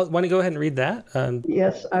 Well, want to go ahead and read that?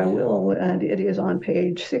 Yes, I will, and it is on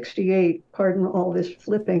page 68. Pardon all this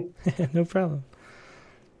flipping. No problem.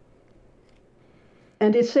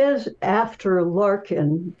 And it says after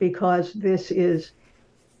Larkin, because this is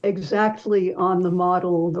exactly on the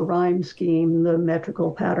model, the rhyme scheme, the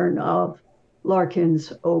metrical pattern of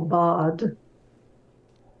Larkin's Obad.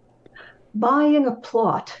 buying a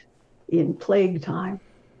plot in plague time.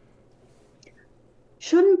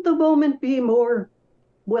 Shouldn't the moment be more,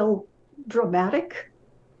 well, dramatic?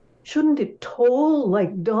 Shouldn't it toll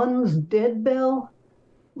like Donne's dead bell?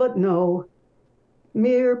 But no,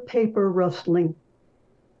 mere paper rustling.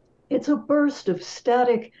 It's a burst of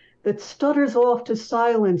static that stutters off to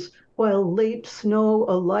silence while late snow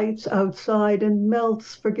alights outside and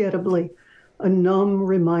melts forgettably, a numb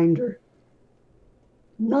reminder.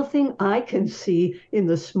 Nothing I can see in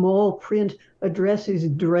the small print addresses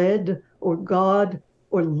dread or God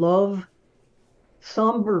or love.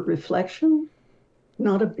 Somber reflection?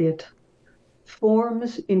 Not a bit.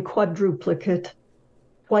 Forms in quadruplicate,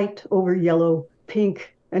 white over yellow,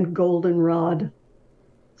 pink and goldenrod,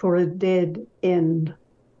 for a dead end.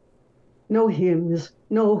 No hymns,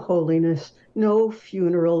 no holiness, no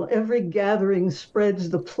funeral. Every gathering spreads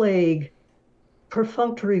the plague.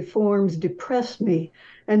 Perfunctory forms depress me,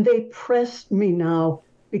 and they press me now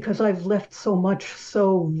because I've left so much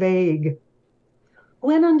so vague.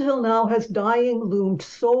 When until now has dying loomed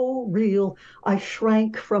so real I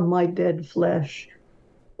shrank from my dead flesh?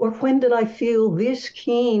 Or when did I feel this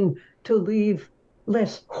keen to leave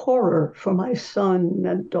less horror for my son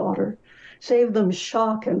and daughter, save them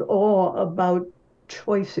shock and awe about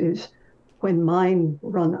choices when mine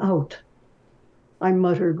run out? I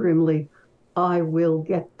mutter grimly, I will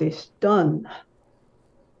get this done.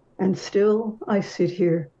 And still I sit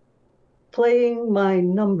here, playing my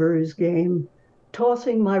numbers game,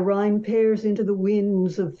 tossing my rhyme pairs into the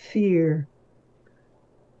winds of fear.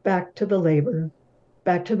 Back to the labor,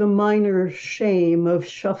 back to the minor shame of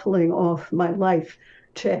shuffling off my life.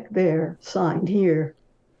 Check there, signed here.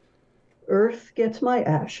 Earth gets my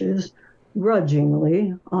ashes,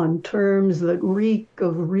 grudgingly, on terms that reek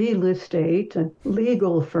of real estate and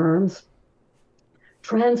legal firms.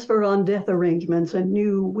 Transfer on death arrangements and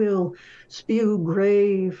new will spew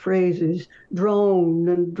gray phrases, drone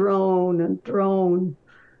and drone and drone,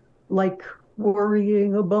 like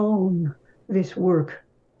worrying a bone, this work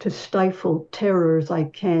to stifle terrors I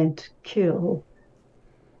can't kill.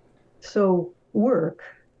 So work,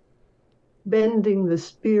 bending the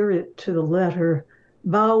spirit to the letter,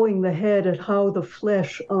 bowing the head at how the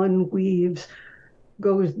flesh unweaves,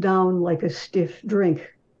 goes down like a stiff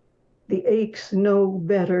drink. The aches no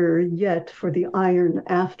better yet for the iron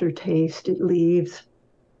aftertaste it leaves.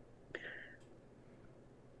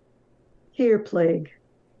 Here, plague,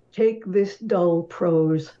 take this dull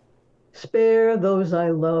prose, spare those I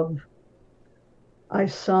love. I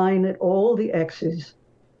sign at all the X's,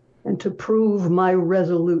 and to prove my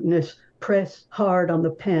resoluteness, press hard on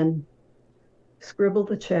the pen, scribble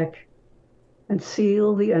the check, and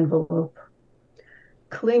seal the envelope.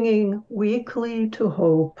 Clinging weakly to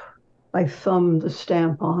hope, I thumb the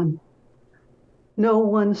stamp on. No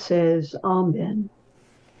one says amen.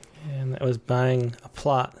 And that was buying a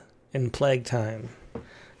plot in plague time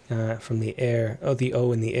from the air. Oh, the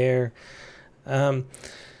O in the air.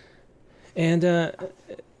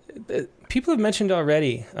 People have mentioned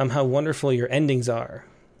already how wonderful your endings are.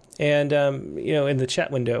 And, in the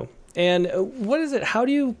chat window. And what is it? How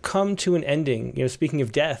do you come to an ending? Speaking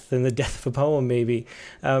of death and the death of a poem, maybe.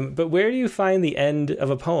 But where do you find the end of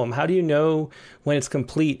a poem? How do you know when it's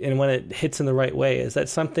complete and when it hits in the right way? Is that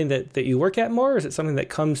something that you work at more, or is it something that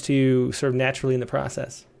comes to you sort of naturally in the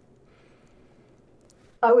process?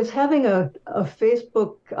 I was having a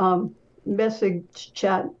Facebook message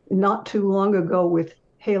chat not too long ago with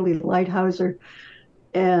Haley Lighthouser,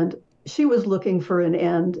 and she was looking for an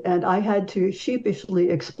end, and I had to sheepishly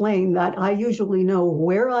explain that I usually know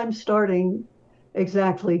where I'm starting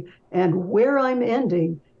exactly and where I'm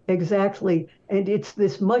ending exactly, and it's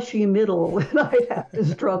this mushy middle that I have to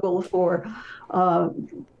struggle for.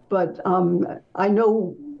 But I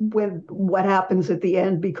know what happens at the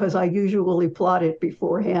end because I usually plot it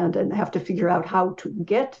beforehand and have to figure out how to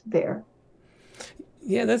get there.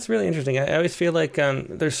 Yeah, that's really interesting. I always feel like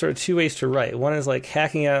there's sort of two ways to write. One is like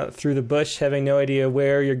hacking out through the bush, having no idea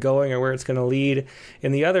where you're going or where it's going to lead.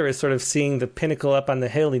 And the other is sort of seeing the pinnacle up on the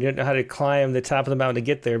hill. You don't know how to climb the top of the mountain to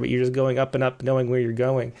get there, but you're just going up and up, knowing where you're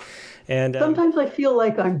going. And sometimes I feel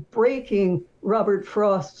like I'm breaking Robert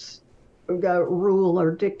Frost's rule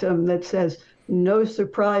or dictum that says no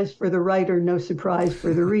surprise for the writer, no surprise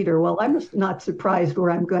for the reader. Well, I'm not surprised where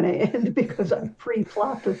I'm going to end because I've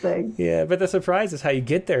pre-plotted the thing. Yeah, but the surprise is how you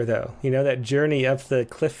get there, though. You know, that journey up the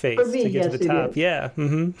cliff face for me, to get yes, to the top. Yeah.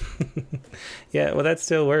 Mm-hmm. Yeah, well, that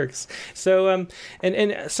still works. So,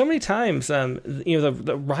 and so many times, you know,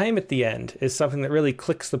 the rhyme at the end is something that really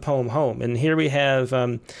clicks the poem home. And here we have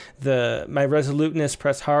my resoluteness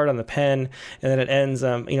press hard on the pen, and then it ends,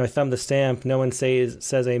 you know, I thumb the stamp, no one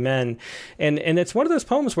says amen. And it's one of those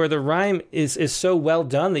poems where the rhyme is so well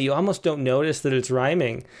done that you almost don't notice that it's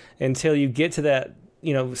rhyming until you get to that,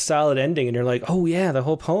 you know, solid ending, and you're like, oh yeah, the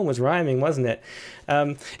whole poem was rhyming, wasn't it?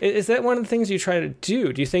 Is that one of the things you try to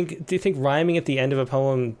do? Do you think rhyming at the end of a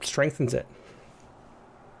poem strengthens it?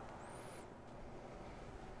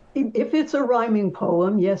 If it's a rhyming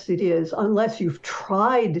poem, yes, it is, unless you've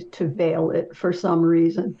tried to veil it for some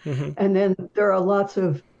reason. Mm-hmm. And then there are lots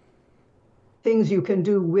of things you can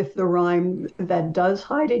do with the rhyme that does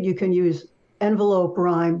hide it. You can use envelope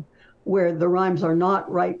rhyme, where the rhymes are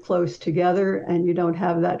not right close together and you don't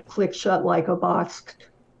have that click shut like a box,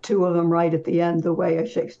 two of them right at the end, the way a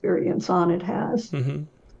Shakespearean sonnet has. Mm-hmm.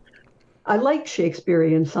 I like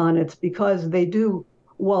Shakespearean sonnets because they do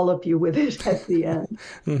wallop you with it at the end.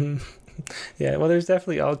 Mm-hmm. Yeah, well, there's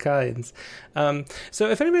definitely all kinds. So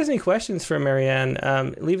if anybody has any questions for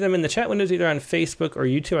Maryann, leave them in the chat windows either on Facebook or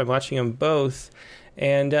YouTube. I'm watching them both.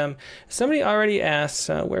 And somebody already asked,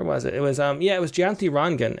 where was it? It was, it was Janthi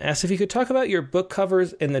Rangan, asked if you could talk about your book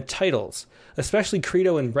covers and the titles, especially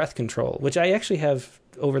Credo and Breath Control, which I actually have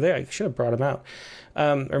over there. I should have brought them out,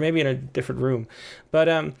 or maybe in a different room.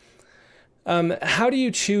 But how do you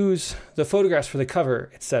choose the photographs for the cover,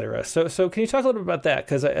 etc.? So can you talk a little bit about that?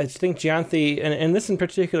 Because I think Janthi, and this in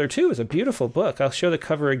particular too, is a beautiful book. I'll show the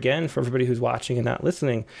cover again for everybody who's watching and not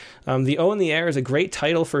listening. The O in the Air is a great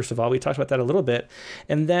title, first of all. We talked about that a little bit.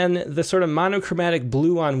 And then the sort of monochromatic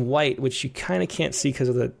blue on white, which you kind of can't see because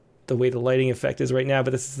of the way the lighting effect is right now,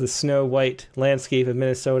 but this is the snow white landscape of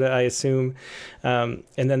Minnesota, I assume. And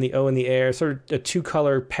then the O in the Air, sort of a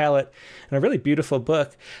two-color palette, and a really beautiful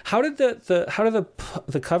book. How did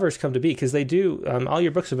the covers come to be? Because they do, all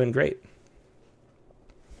your books have been great.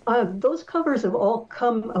 Those covers have all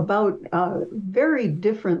come about very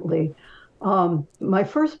differently. My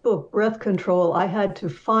first book, Breath Control, I had to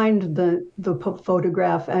find the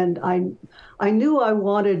photograph, and I knew I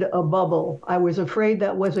wanted a bubble. I was afraid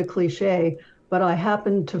that was a cliche, but I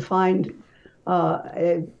happened to find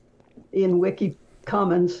in Wiki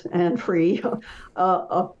Commons and free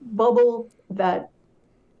a bubble that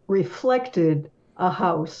reflected a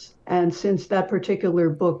house. And since that particular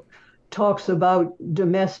book talks about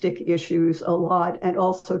domestic issues a lot, and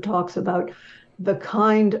also talks about the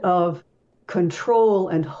kind of control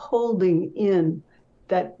and holding in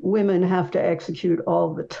that women have to execute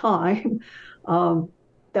all the time,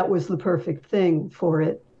 that was the perfect thing for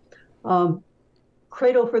it.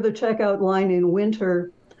 Cradle for the Checkout Line in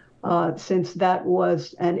Winter, since that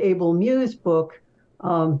was an Able Muse book,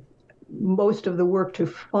 most of the work to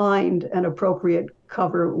find an appropriate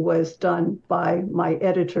cover was done by my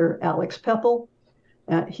editor, Alex Pepple.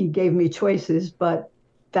 He gave me choices, but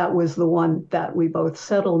that was the one that we both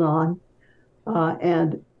settled on.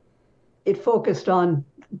 And it focused on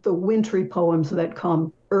the wintry poems that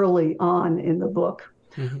come early on in the book.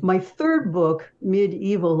 Mm-hmm. My third book,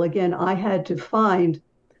 Medieval, again, I had to find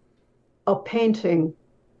a painting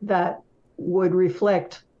that would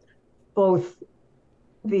reflect both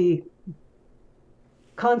the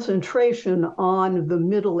concentration on the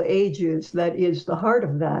Middle Ages that is the heart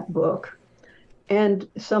of that book, and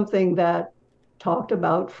something that talked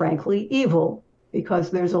about, frankly, evil,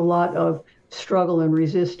 because there's a lot of struggle and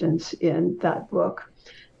resistance in that book.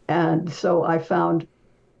 And so I found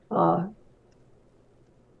a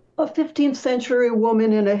 15th century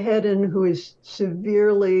woman in a headin who is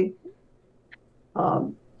severely,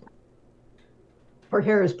 her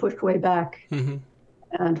hair is pushed way back, mm-hmm.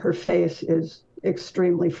 and her face is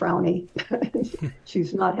extremely frowny.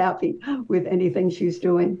 She's not happy with anything she's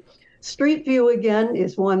doing. Street View, again,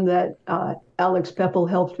 is one that Alex Pepple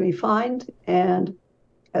helped me find. And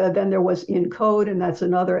then there was In Code, and that's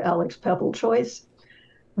another Alex Pepple choice.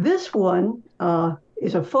 This one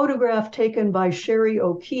is a photograph taken by Sherry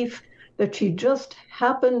O'Keefe that she just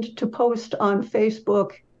happened to post on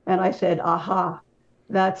Facebook. And I said, aha,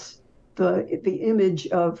 that's the image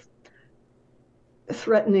of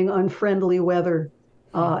threatening, unfriendly weather,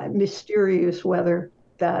 mysterious weather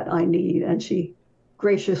that I need. And she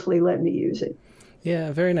graciously let me use it.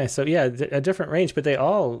 Yeah, very nice. So yeah, a different range, but they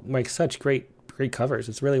all make such great covers.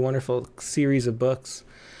 It's a really wonderful series of books.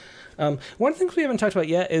 One of the things we haven't talked about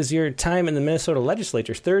yet is your time in the Minnesota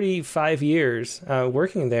legislature, 35 years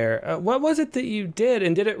working there. What was it that you did,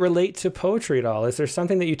 and did it relate to poetry at all? Is there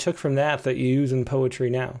something that you took from that you use in poetry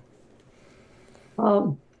now?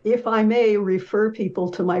 If I may refer people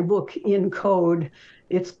to my book, In Code,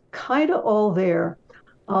 it's kind of all there.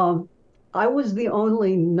 I was the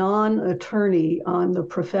only non-attorney on the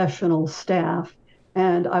professional staff,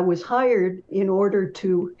 and I was hired in order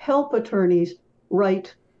to help attorneys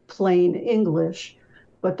write plain English,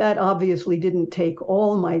 but that obviously didn't take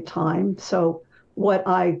all my time. So what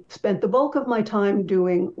I spent the bulk of my time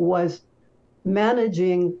doing was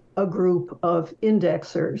managing a group of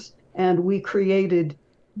indexers, and we created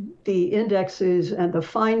the indexes and the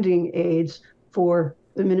finding aids for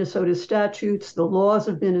the Minnesota statutes, the laws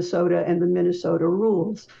of Minnesota, and the Minnesota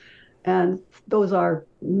rules. And those are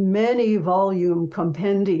many volume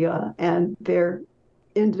compendia, and their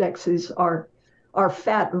indexes are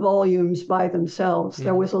fat volumes by themselves.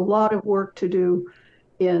 There was a lot of work to do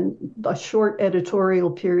in a short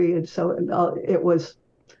editorial period, so it was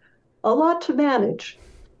a lot to manage.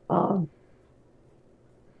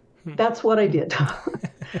 That's what I did.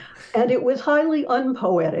 And it was highly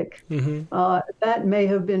unpoetic. That may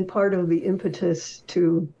have been part of the impetus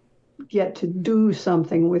to get to do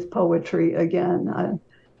something with poetry again.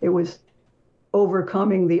 It was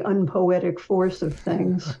overcoming the unpoetic force of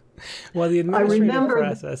things. Well, the administrative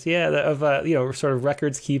process, of sort of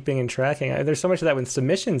records keeping and tracking. There's so much of that with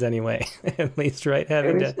submissions, anyway. At least, right?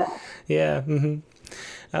 Having to, that. Yeah.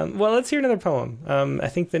 Well, let's hear another poem. I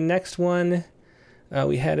think the next one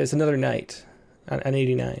we had is Another Night on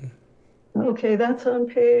 89. Okay, that's on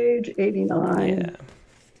page 89. Yeah.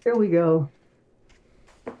 Here we go.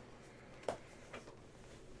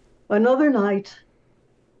 Another night,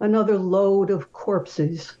 another load of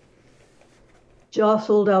corpses,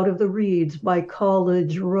 jostled out of the reeds by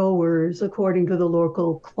college rowers, according to the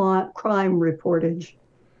local crime reportage,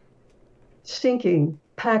 sinking,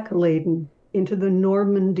 pack-laden, into the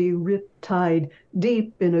Normandy riptide,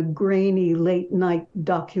 deep in a grainy late-night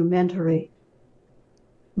documentary.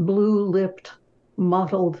 Blue-lipped,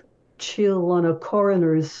 mottled chill on a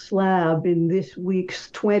coroner's slab in this week's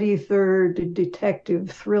 23rd detective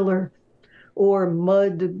thriller, or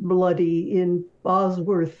mud-bloody in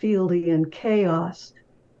Bosworthian chaos.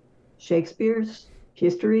 Shakespeare's,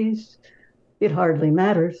 histories, it hardly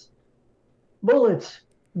matters. Bullets,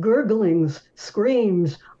 gurglings,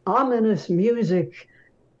 screams, ominous music.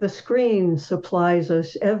 The screen supplies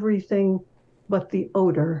us everything but the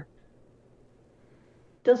odor.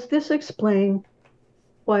 Does this explain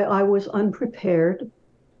why I was unprepared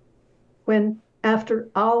when, after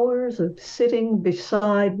hours of sitting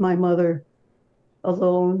beside my mother,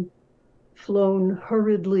 alone, flown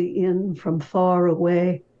hurriedly in from far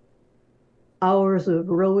away, hours of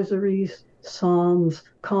rosaries, psalms,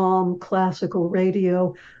 calm classical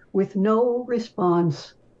radio, with no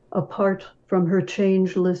response apart from her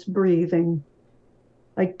changeless breathing,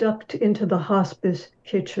 I ducked into the hospice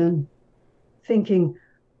kitchen, thinking,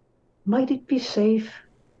 might it be safe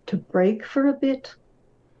to break for a bit?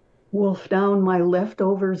 Wolf down my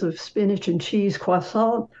leftovers of spinach and cheese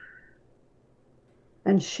croissant.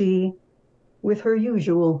 And she, with her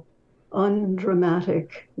usual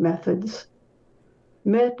undramatic methods,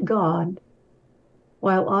 met God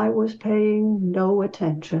while I was paying no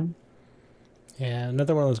attention. Yeah,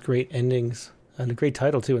 another one of those great endings. And a great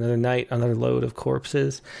title, too, Another Night, Another Load of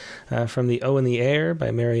Corpses, from the O in the Air by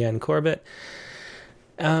Maryann Corbett.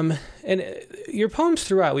 And your poems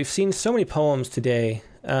throughout, we've seen so many poems today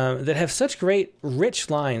that have such great, rich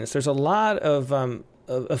lines. There's a lot of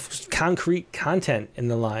concrete content in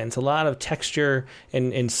the lines, a lot of texture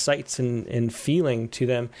and sights and feeling to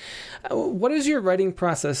them. What is your writing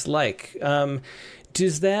process like?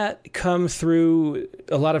 Does that come through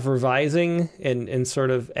a lot of revising and sort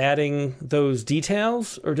of adding those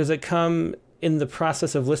details, or does it come in the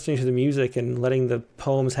process of listening to the music and letting the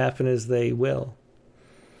poems happen as they will?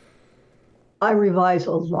 I revise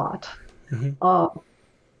a lot.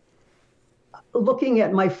 Looking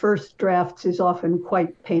at my first drafts is often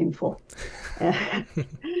quite painful. And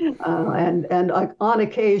on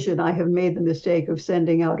occasion, I have made the mistake of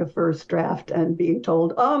sending out a first draft and being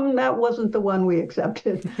told, that wasn't the one we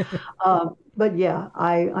accepted. But yeah,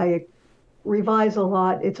 I revise a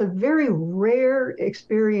lot. It's a very rare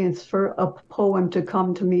experience for a poem to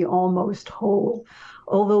come to me almost whole.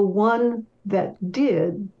 Although one that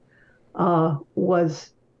did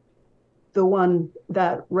was the one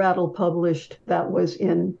that Rattle published that was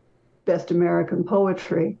in Best American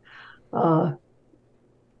Poetry.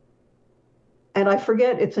 and I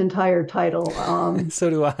forget its entire title. So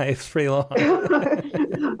do I. It's pretty long.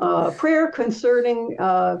 Prayer concerning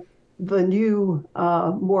the new,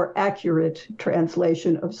 more accurate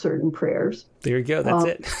translation of certain prayers. There you go. That's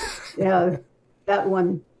it. Yeah, that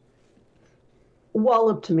one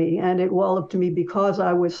walloped me, and it walloped me because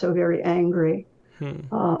I was so very angry.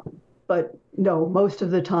 But no, most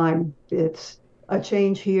of the time it's a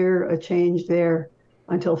change here, a change there,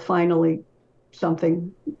 until finally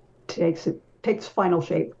something takes final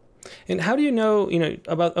shape. And how do you know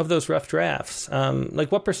about of those rough drafts?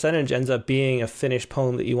 Like what percentage ends up being a finished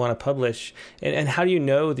poem that you want to publish? And how do you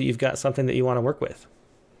know that you've got something that you want to work with?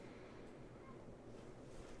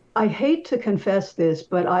 I hate to confess this,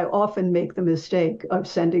 but I often make the mistake of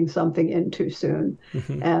sending something in too soon.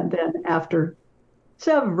 And then after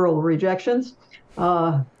several rejections,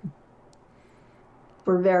 for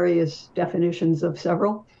various definitions of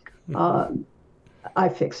several, I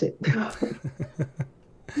fix it.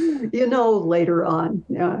 Later on.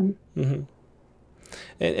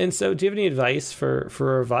 And so, do you have any advice for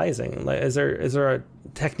revising? Like, is there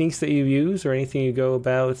techniques that you use, or anything you go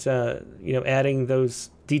about, adding those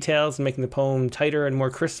details and making the poem tighter and more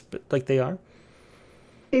crisp, like they are?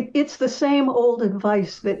 It's the same old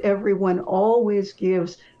advice that everyone always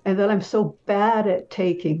gives, and that I'm so bad at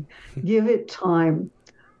taking. Give it time.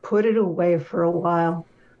 Put it away for a while.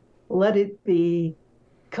 Let it be.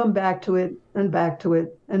 Come back to it, and back to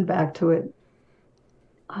it, and back to it.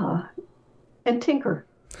 And tinker.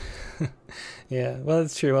 Yeah, well,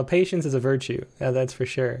 that's true. Well, patience is a virtue. That's for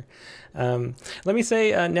sure. Let me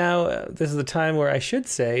say now, this is the time where I should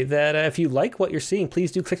say that if you like what you're seeing,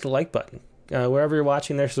 please do click the like button. Wherever you're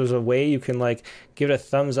watching this, there's a way you can give it a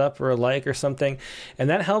thumbs up or a like or something, and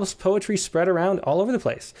that helps poetry spread around all over the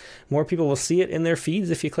place. More people will see it in their feeds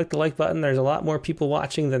if you click the like button. There's a lot more people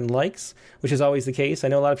watching than likes, which is always the case. I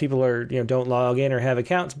know a lot of people don't log in or have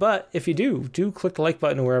accounts, but if you do click the like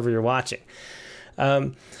button wherever you're watching.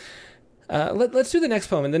 Let's do the next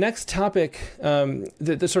poem. And the next topic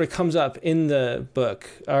that sort of comes up in the book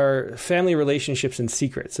are family relationships and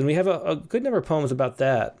secrets. And we have a good number of poems about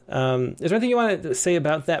that. Is there anything you want to say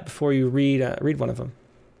about that before you read one of them?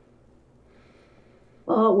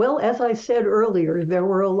 Well, as I said earlier, there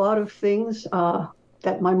were a lot of things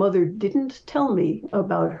that my mother didn't tell me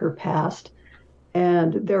about her past.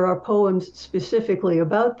 And there are poems specifically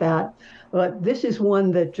about that. But this is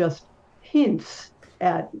one that just hints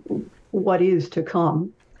at what is to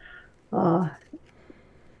come. And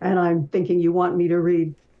I'm thinking you want me to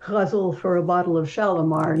read Ghazal for a Bottle of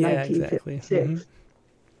Shalimar, 1956. Exactly.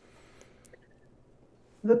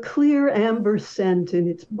 The clear amber scent in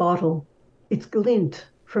its bottle, its glint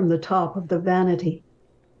from the top of the vanity.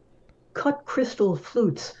 Cut crystal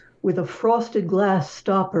flutes with a frosted glass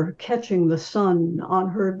stopper catching the sun on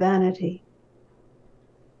her vanity.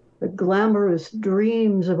 The glamorous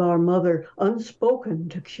dreams of our mother, unspoken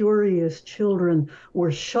to curious children,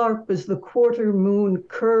 were sharp as the quarter moon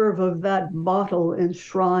curve of that bottle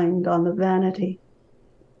enshrined on the vanity.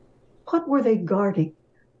 What were they guarding?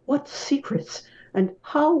 What secrets? And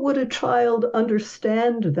how would a child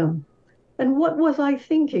understand them? And what was I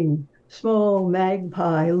thinking, small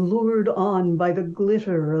magpie lured on by the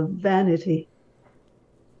glitter of vanity?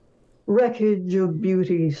 Wreckage of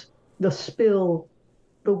beauties, the spill,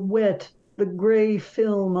 the wet, the gray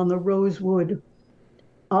film on the rosewood.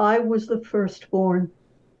 I was the firstborn,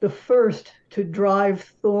 the first to drive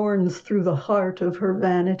thorns through the heart of her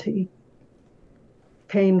vanity.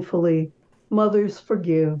 Painfully, mothers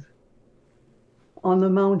forgive. On the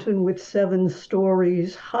mountain with 7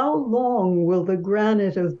 stories, how long will the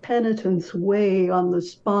granite of penitence weigh on the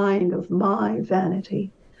spine of my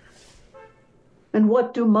vanity? And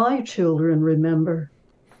what do my children remember?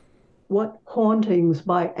 What hauntings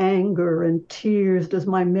by anger and tears does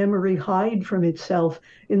my memory hide from itself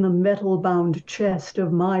in the metal-bound chest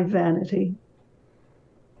of my vanity?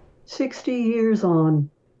 60 years on,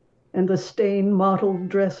 and the stain-mottled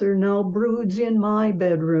dresser now broods in my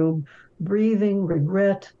bedroom, breathing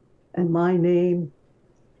regret and my name,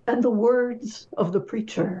 and the words of the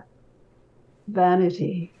preacher,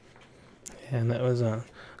 vanity. And that was a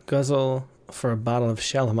Ghazal for a Bottle of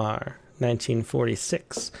Shalimar,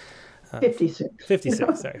 1946. 56.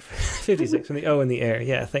 56, sorry. 56, from the O in the air.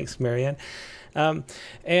 Yeah, thanks, Maryann. So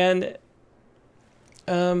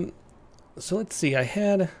let's see. I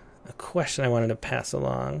had a question I wanted to pass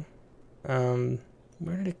along.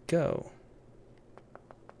 Where did it go?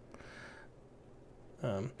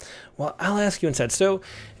 Well, I'll ask you instead. So,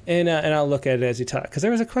 and I'll look at it as you talk, because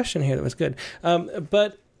there was a question here that was good.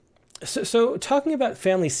 So talking about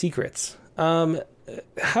family secrets,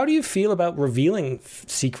 how do you feel about revealing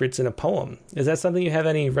secrets in a poem? Is that something you have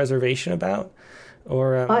any reservation about?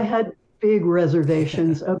 Or I had big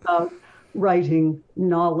reservations about writing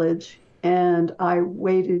knowledge, and I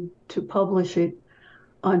waited to publish it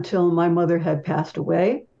until my mother had passed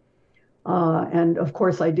away. And of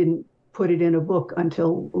course, I didn't put it in a book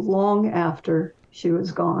until long after she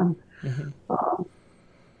was gone.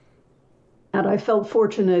 And I felt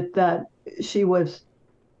fortunate that she was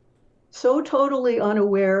so totally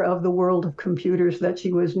unaware of the world of computers that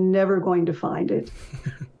she was never going to find it.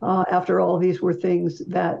 After all, these were things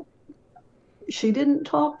that she didn't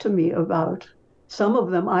talk to me about. Some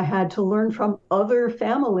of them I had to learn from other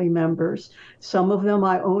family members. Some of them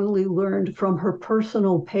I only learned from her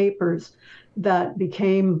personal papers that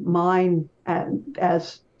became mine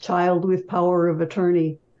as child with power of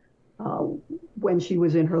attorney when she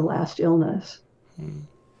was in her last illness.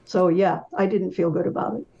 So, yeah, I didn't feel good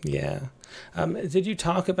about it. Yeah. Did you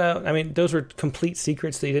talk about, I mean, those were complete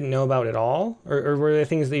secrets that you didn't know about at all? Or were there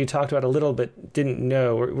things that you talked about a little but didn't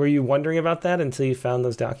know? Were you wondering about that until you found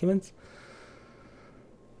those documents?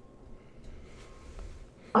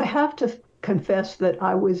 I have to confess that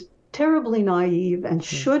I was terribly naive and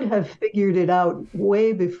should have figured it out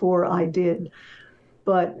way before I did.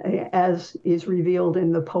 But as is revealed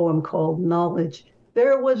in the poem called Knowledge,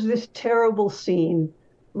 there was this terrible scene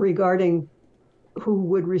regarding who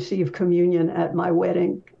would receive communion at my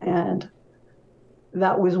wedding. And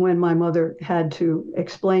that was when my mother had to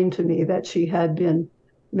explain to me that she had been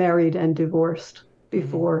married and divorced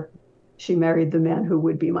before she married the man who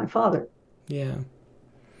would be my father. Yeah.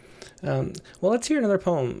 Well, let's hear another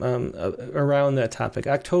poem around that topic.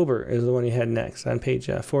 October is the one you had next on page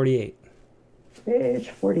 48. Page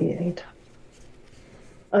 48.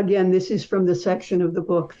 Again, this is from the section of the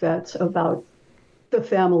book that's about the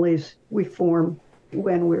families we form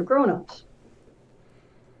when we're grown-ups.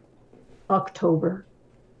 October.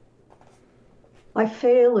 I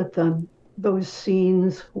fail at them, those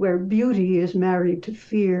scenes where beauty is married to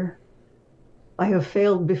fear. I have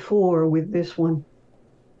failed before with this one.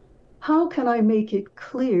 How can I make it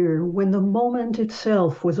clear when the moment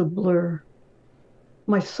itself was a blur?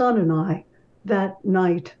 My son and I, that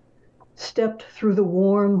night, stepped through the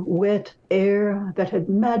warm, wet air that had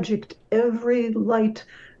magicked every light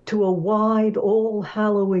to a wide,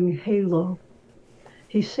 all-hallowing halo.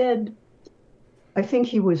 He said, I think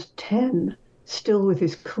he was 10, still with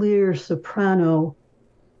his clear soprano,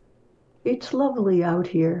 "It's lovely out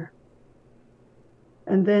here."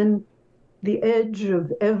 And then the edge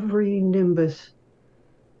of every nimbus,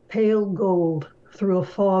 pale gold through a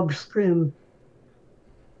fog scrim,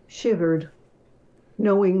 shivered,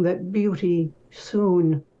 knowing that beauty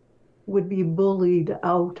soon would be bullied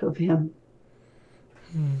out of him.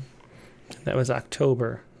 That was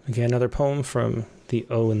October. Again, another poem from the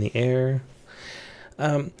O in the Air.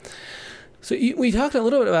 So we talked a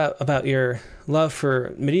little bit about your love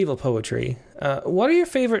for medieval poetry. What are your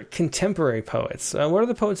favorite contemporary poets? What are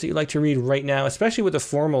the poets that you like to read right now, especially with a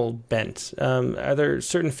formal bent? Are there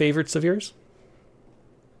certain favorites of yours?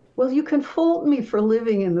 Well, you can fault me for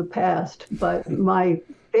living in the past, but my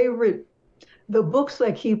favorite, the books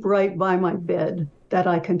I keep right by my bed that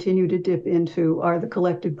I continue to dip into are the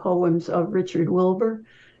collected poems of Richard Wilbur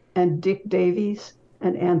and Dick Davies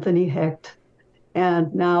and Anthony Hecht,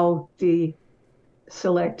 and now the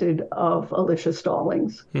selected of Alicia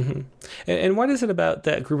Stallings. Mm-hmm. And what is it about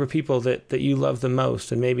that group of people that you love the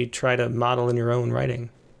most and maybe try to model in your own writing?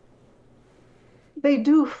 They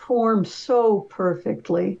do form so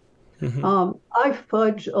perfectly. Mm-hmm. I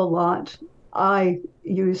fudge a lot. I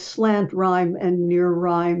use slant rhyme and near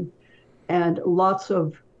rhyme and lots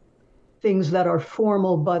of things that are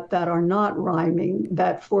formal but that are not rhyming,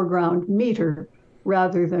 that foreground meter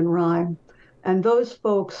rather than rhyme. And those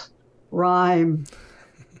folks rhyme.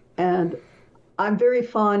 And I'm very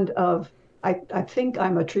fond of, I think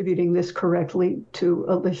I'm attributing this correctly to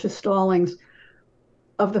Alicia Stallings,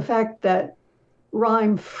 of the fact that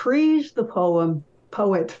rhyme frees the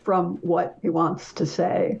poet from what he wants to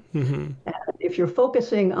say. Mm-hmm. And if you're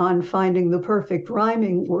focusing on finding the perfect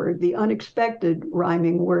rhyming word, the unexpected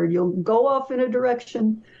rhyming word, you'll go off in a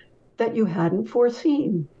direction that you hadn't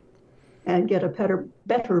foreseen and get a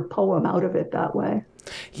better poem out of it that way.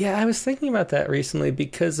 Yeah, I was thinking about that recently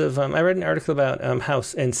because of, I read an article about how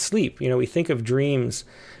and sleep. You know, we think of dreams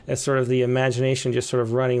as sort of the imagination just sort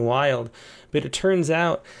of running wild, but it turns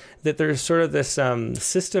out that there's sort of this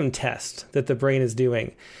system test that the brain is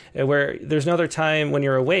doing, where there's another time when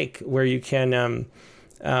you're awake where you can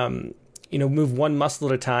move one muscle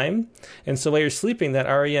at a time. And so while you're sleeping, that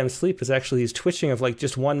REM sleep is actually these twitching of like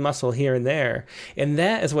just one muscle here and there. And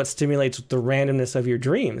that is what stimulates the randomness of your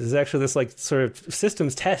dreams. It's actually this like sort of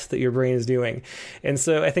systems test that your brain is doing. And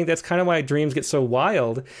so I think that's kind of why dreams get so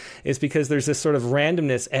wild, is because there's this sort of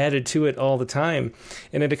randomness added to it all the time.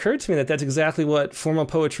 And it occurred to me that that's exactly what formal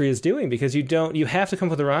poetry is doing, because you have to come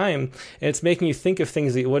up with a rhyme, and it's making you think of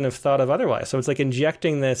things that you wouldn't have thought of otherwise. So it's like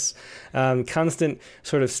injecting this constant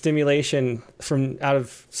sort of stimulation from out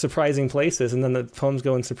of surprising places, and then the poems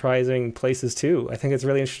go in surprising places too. I think it's a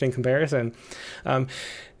really interesting comparison.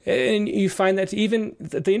 And you find that even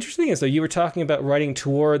the interesting thing is, though, you were talking about writing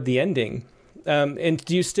toward the ending. And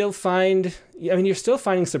do you still find, you're still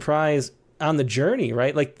finding surprise on the journey,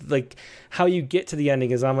 right? Like how you get to the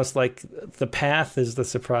ending is almost like the path is the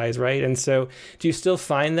surprise, right? And so do you still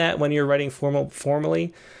find that when you're writing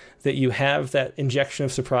formally, that you have that injection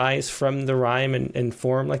of surprise from the rhyme and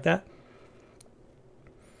form like that?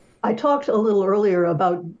 I talked a little earlier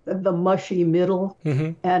about the mushy middle,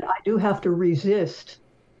 and I do have to resist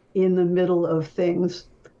in the middle of things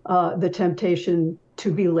the temptation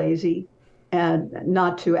to be lazy and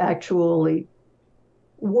not to actually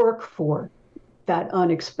work for that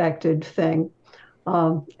unexpected thing.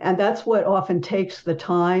 And that's what often takes the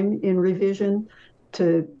time in revision,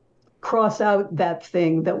 to cross out that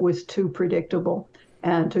thing that was too predictable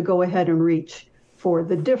and to go ahead and reach for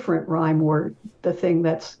the different rhyme word, the thing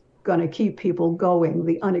that's going to keep people going,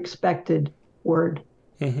 the unexpected word.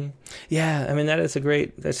 Mm-hmm. Yeah,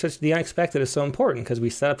 the unexpected is so important, because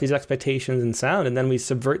we set up these expectations in sound and then we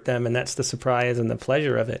subvert them, and that's the surprise and the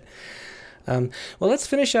pleasure of it. Well, let's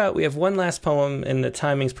finish out. We have one last poem and the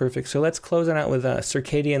timing's perfect. So let's close it out with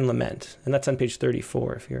Circadian Lament. And that's on page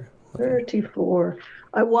 34 if you're looking. 34.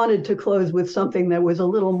 I wanted to close with something that was a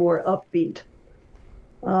little more upbeat.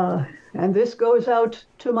 And this goes out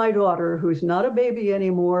to my daughter, who's not a baby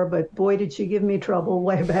anymore, but boy, did she give me trouble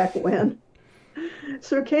way back when.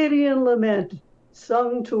 Circadian Lament,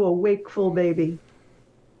 sung to a wakeful baby.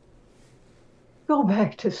 Go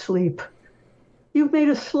back to sleep. You've made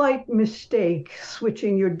a slight mistake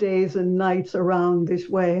switching your days and nights around this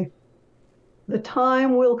way. The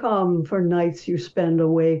time will come for nights you spend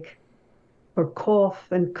awake, for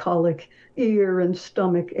cough and colic, ear and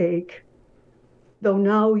stomach ache. Though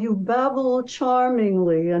now you babble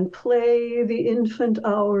charmingly and play the infant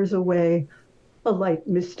hours away, a light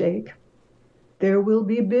mistake. There will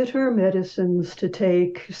be bitter medicines to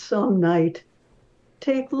take some night.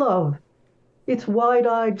 Take love. Its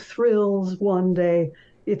wide-eyed thrills one day,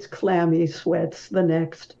 its clammy sweats the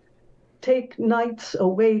next. Take nights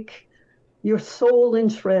awake, your soul in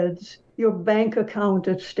shreds, your bank account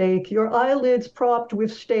at stake, your eyelids propped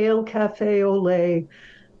with stale cafe au lait,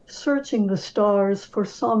 searching the stars for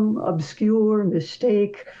some obscure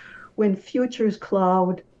mistake, when futures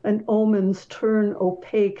cloud and omens turn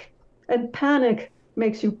opaque, and panic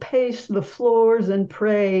makes you pace the floors and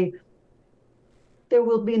pray. There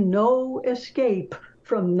will be no escape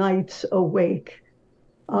from nights awake.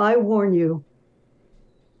 I warn you,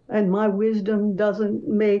 and my wisdom doesn't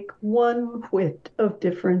make one whit of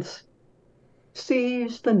difference.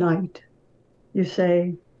 Seize the night, you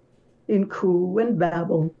say, in coo and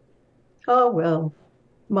babble. Ah, well,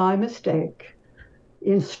 my mistake.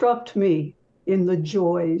 Instruct me in the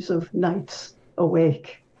joys of nights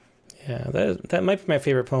awake. Yeah, that might be my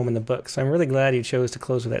favorite poem in the book, so I'm really glad you chose to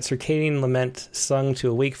close with that. Circadian Lament, sung to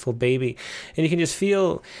a wakeful baby. And you can just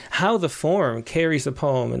feel how the form carries the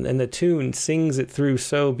poem, and the tune sings it through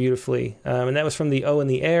so beautifully. And that was from the O in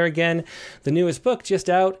the Air again, the newest book just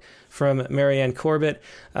out from Maryann Corbett.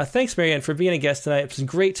 Thanks, Maryann, for being a guest tonight. It was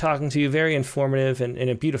great talking to you, very informative, and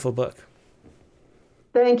a beautiful book.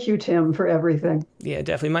 Thank you, Tim, for everything. Yeah,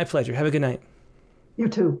 definitely. My pleasure. Have a good night. You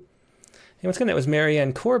too. And once again, that was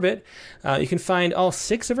Maryann Corbett. You can find all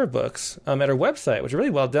 6 of her books at her website, which is really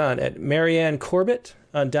well done, at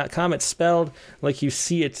MaryannCorbett.com. It's spelled like you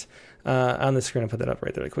see it on the screen. I'll put that up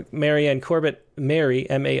right there really quick. Maryann Corbett, Mary,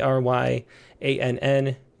 MarYann,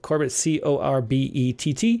 Corbett,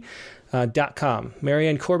 CORBETT.com.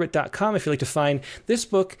 MaryannCorbett.com if you'd like to find this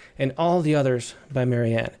book and all the others by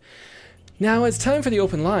Maryann. Now it's time for the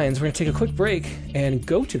open lines. We're going to take a quick break and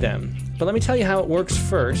go to them. But let me tell you how it works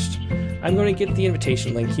first. I'm going to get the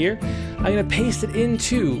invitation link here. I'm going to paste it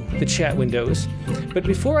into the chat windows. But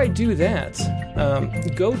before I do that,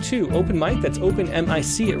 go to Open Mic, that's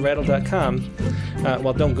openmic at rattle.com.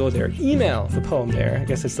 Well, don't go there. Email the poem there. I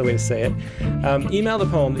guess that's the way to say it. Email the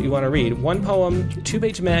poem that you want to read. One poem,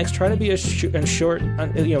 2-page max. Try to be a short.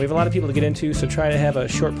 We have a lot of people to get into, so try to have a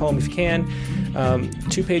short poem if you can.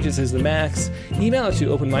 2 pages is the max. Email it to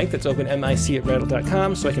openmic, that's openmic at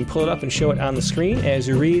rattle.com, so I can pull it up and show it on the screen as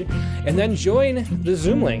you read. And then join the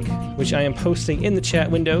Zoom link, which I am posting in the chat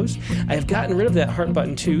windows. I have gotten rid of that heart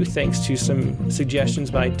button too, thanks to some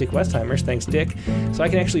suggestions by Dick Westheimers. Thanks, Dick. So I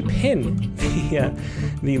can actually pin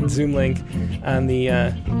the Zoom link on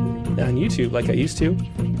YouTube like I used to.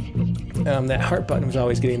 That heart button was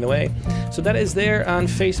always getting in the way. So that is there on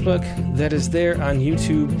Facebook. That is there on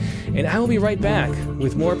YouTube. And I will be right back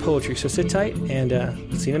with more poetry. So sit tight and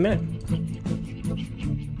see you in a minute.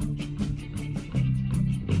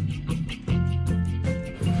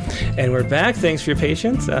 And we're back. Thanks for your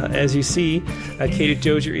patience. As you see, Katie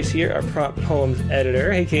Dozier is here, our prompt poems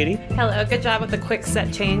editor. Hey, Katie. Hello. Good job with the quick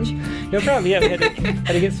set change. No problem. Yeah, we had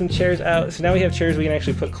to get some chairs out. So now we have chairs we can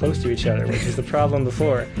actually put close to each other, which was the problem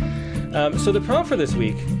before. So the prompt for this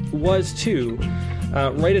week was to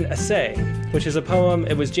write an essay, which is a poem.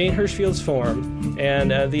 It was Jane Hirshfield's form,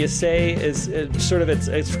 and the essay is it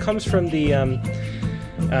comes from the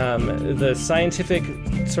scientific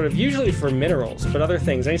sort of, usually for minerals, but other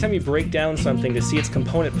things. Anytime you break down something to see its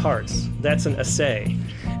component parts, that's an essay.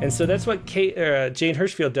 And so that's what Jane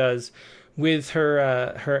Hirshfield does with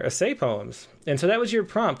her essay poems. And so that was your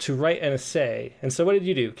prompt, to write an essay. And so what did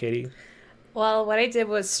you do, Katie? Well, what I did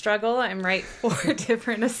was struggle and write 4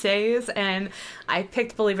 different essays, and I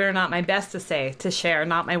picked, believe it or not, my best essay to share,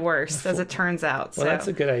 not my worst, as it turns out. Well, that's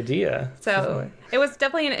a good idea. So it was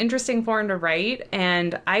definitely an interesting form to write,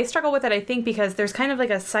 and I struggle with it, I think, because there's kind of like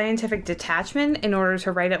a scientific detachment in order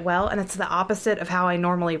to write it well, and it's the opposite of how I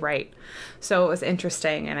normally write. So it was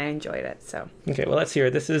interesting, and I enjoyed it. So okay, well, let's hear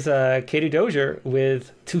it. This is Katie Dozier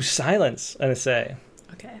with To Silence an Essay.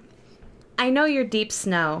 Okay. I know your deep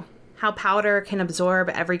snow, how powder can absorb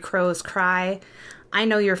every crow's cry. I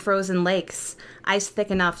know your frozen lakes, ice thick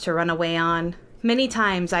enough to run away on. Many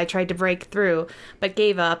times I tried to break through, but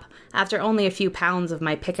gave up after only a few pounds of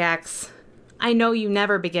my pickaxe. I know you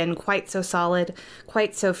never begin quite so solid,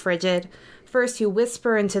 quite so frigid. First you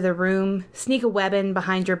whisper into the room, sneak a web in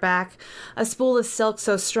behind your back, a spool of silk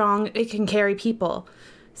so strong it can carry people.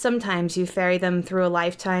 Sometimes you ferry them through a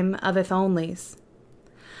lifetime of if-onlys.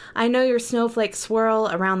 I know your snowflakes swirl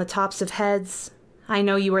around the tops of heads. I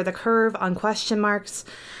know you are the curve on question marks,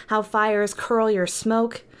 how fires curl your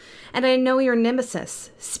smoke. And I know your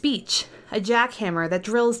nemesis, speech, a jackhammer that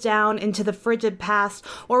drills down into the frigid past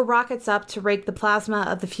or rockets up to rake the plasma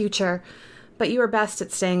of the future. But you are best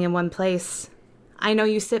at staying in one place. I know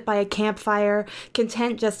you sit by a campfire,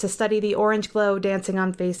 content just to study the orange glow dancing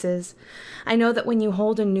on faces. I know that when you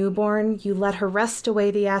hold a newborn, you let her rest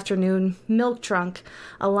away the afternoon, milk drunk,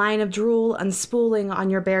 a line of drool unspooling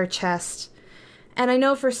on your bare chest. And I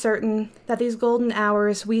know for certain that these golden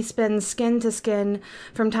hours we spend skin to skin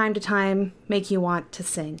from time to time make you want to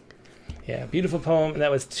sing. Yeah, beautiful poem. And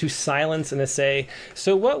that was To Silence an Essay.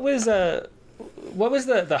 So what was the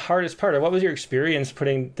hardest part, or what was your experience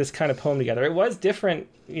putting this kind of poem together? It was different,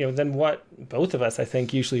 than what both of us, I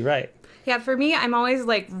think, usually write. Yeah, for me, I'm always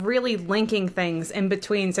really linking things in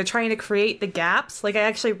between. So trying to create the gaps. I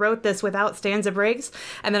actually wrote this without stanza breaks.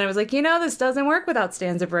 And then I was like, this doesn't work without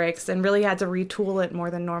stanza breaks, and really had to retool it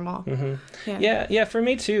more than normal. Mm-hmm. Yeah, for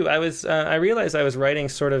me too. I realized I was writing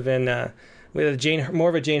sort of in with more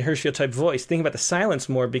of a Jane Hirshfield type voice, thinking about the silence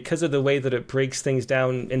more because of the way that it breaks things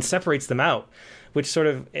down and separates them out, which sort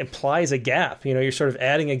of implies a gap. You're sort of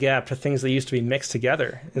adding a gap to things that used to be mixed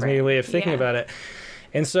together, is maybe a way of thinking about it.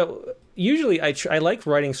 And so usually I like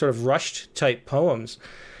writing sort of rushed type poems.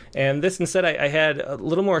 And this instead, I had a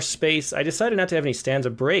little more space. I decided not to have any stanza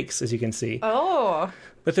breaks, as you can see. Oh.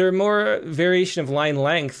 But there were more variation of line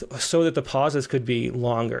length so that the pauses could be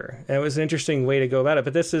longer. And it was an interesting way to go about it.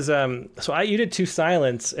 But this is, you did To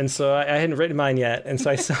Silence, and so I hadn't written mine yet. And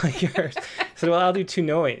so I saw yours. I said, well, I'll do To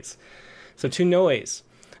Noise. So To Noise,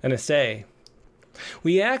 an essay.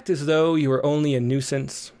 We act as though you are only a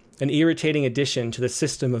nuisance, an irritating addition to the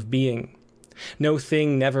system of being. No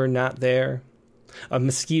thing never not there. A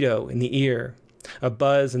mosquito in the ear, a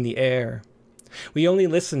buzz in the air. We only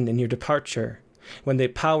listen in your departure, when the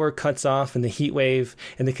power cuts off in the heat wave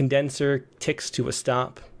and the condenser ticks to a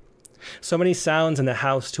stop. So many sounds in the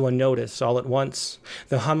house to unnotice all at once.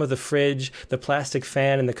 The hum of the fridge, the plastic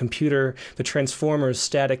fan in the computer, the transformer's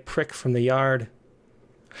static prick from the yard.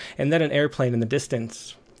 And then an airplane in the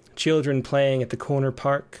distance. children playing at the corner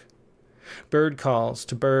park. Bird calls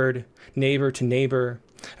to bird, neighbor to neighbor.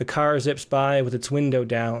 A car zips by with its window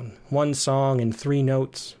down, one song in 3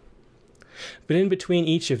 notes. But in between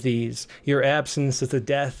each of these, your absence is the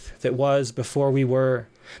death that was before we were,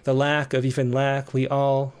 the lack of even lack we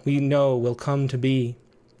know will come to be.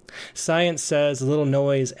 Science says a little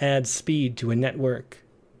noise adds speed to a network.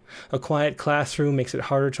 A quiet classroom makes it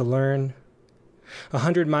harder to learn.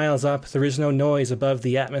 100 miles up, there is no noise above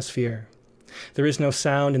the atmosphere. There is no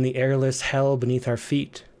sound in the airless hell beneath our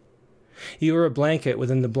feet. You are a blanket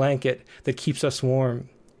within the blanket that keeps us warm.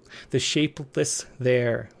 The shapeless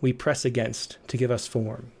there we press against to give us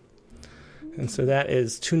form. And so that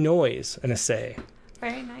is To Noise, an essay.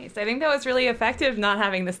 Very nice. I think that was really effective, not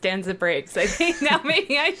having the stanza breaks. I think now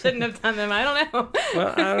maybe I shouldn't have done them. I don't know.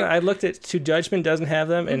 Well, I don't know. I looked at To Judgment doesn't have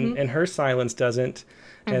them, and Her Silence doesn't.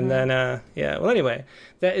 And then, well, anyway,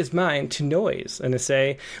 that is mine, To Noise, an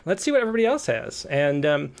essay. Let's see what everybody else has.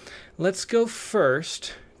 And let's go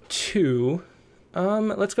first to...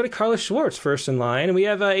 let's go to Carla Schwartz first in line. And we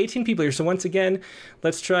have 18 people here. So once again,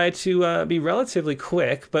 let's try to be relatively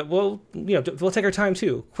quick, but we'll take our time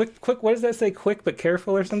too. Quick. What does that say? Quick but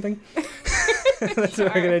careful or something? That's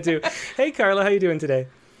what we're gonna do. Hey, Carla, how you doing today?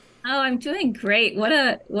 Oh, I'm doing great. What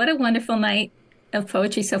a wonderful night of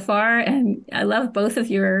poetry so far, and I love both of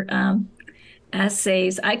your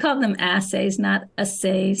essays. I call them assays, not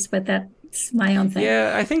essays, but that's my own thing.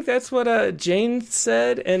 Yeah, I think that's what Jane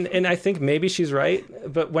said, and I think maybe she's right.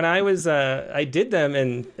 But when I was, I did them,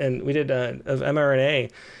 and we did of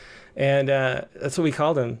mRNA, and that's what we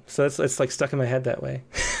called them. So it's like stuck in my head that way.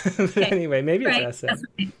 But okay. Anyway, maybe it's essay.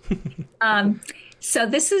 Right. So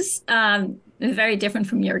this is very different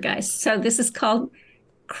from your guys. So this is called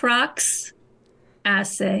Croc's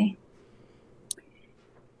Assay.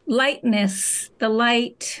 Lightness, the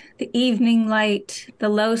light, the evening light, the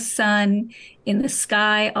low sun in the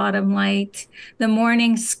sky, autumn light, the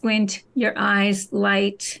morning squint, your eyes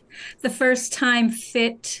light, the first time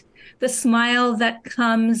fit, the smile that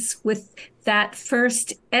comes with that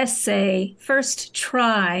first essay, first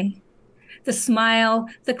try, the smile,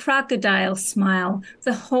 the crocodile smile,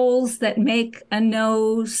 the holes that make a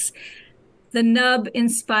nose, the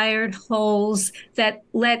nub-inspired holes that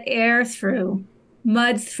let air through,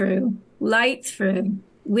 mud through, light through,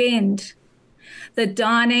 wind. The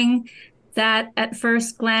dawning that at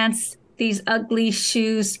first glance these ugly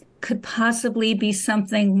shoes could possibly be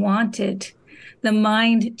something wanted. The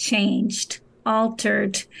mind changed,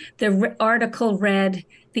 altered, the article read,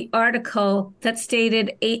 the article that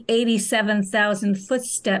stated 87,000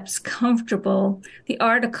 footsteps comfortable, the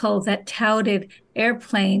article that touted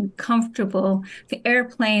airplane comfortable, the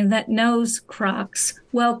airplane that knows Crocs,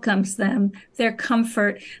 welcomes them, their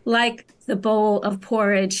comfort, like the bowl of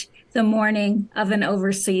porridge, the morning of an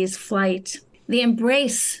overseas flight. The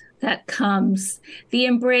embrace that comes, the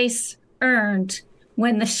embrace earned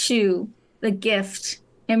when the shoe, the gift,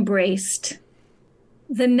 embraced.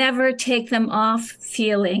 The never take them off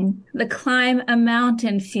feeling, the climb a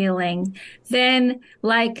mountain feeling, then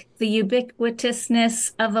like the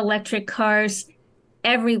ubiquitousness of electric cars,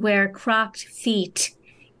 everywhere croxed feet,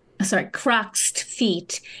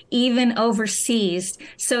 even overseas.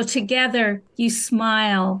 So together you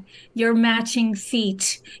smile, your matching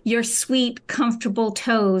feet, your sweet, comfortable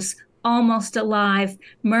toes, almost alive,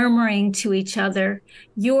 murmuring to each other,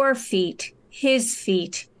 your feet, his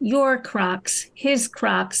feet, your Crocs, his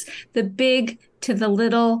Crocs, the big to the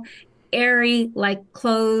little, airy like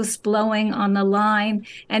clothes blowing on the line.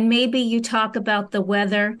 And maybe you talk about the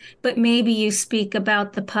weather, but maybe you speak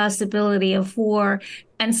about the possibility of war.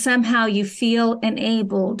 And somehow you feel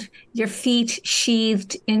enabled, your feet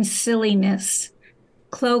sheathed in silliness,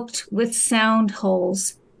 cloaked with sound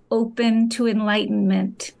holes, open to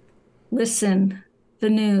enlightenment. Listen, the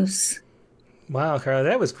news. Wow, Carla,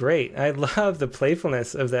 that was great. I love the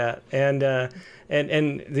playfulness of that, and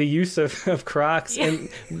the use of Crocs, and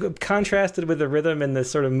contrasted with the rhythm and the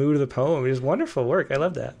sort of mood of the poem. It was wonderful work. I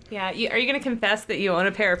love that. Yeah, are you going to confess that you own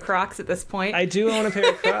a pair of Crocs at this point? I do own a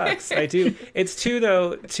pair of Crocs. I do. It's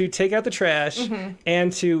to take out the trash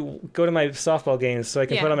and to go to my softball games so I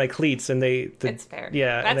can put on my cleats and It's fair.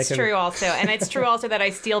 Yeah, that's true also, and it's true also that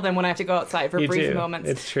I steal them when I have to go outside for brief moments.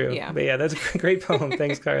 It's true. Yeah. But yeah, that's a great poem.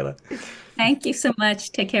 Thanks, Carla. Thank you so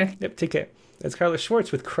much. Take care. Yep, take care. That's Carla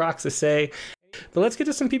Schwartz with Croc's Essay. But let's get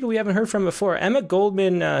to some people we haven't heard from before. Emma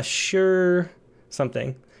Goldman, Sherman.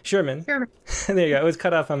 There you go. It was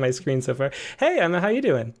cut off on my screen so far. Hey, Emma, how you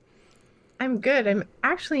doing? I'm good. I'm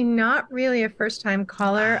actually not really a first-time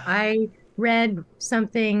caller. I read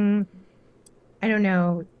something, I don't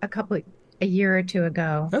know, a year or two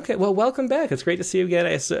ago. Okay, well, welcome back. It's great to see you again.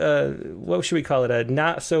 It's, what should we call it? A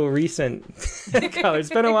not so recent caller. It's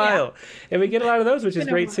been a while. And we get a lot of those, which is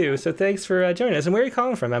great too. So thanks for joining us. And where are you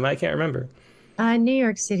calling from, Emma? I can't remember. New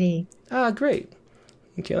York City. Ah, great.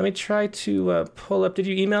 Okay, let me try to pull up. Did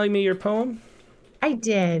you email me your poem? I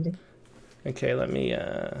did. Okay, let me...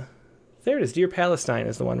 There it is. Dear Palestine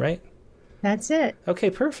is the one, right? That's it. Okay,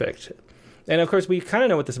 perfect. And of course, we kind of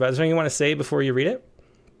know what this is about. Is there anything you want to say before you read it?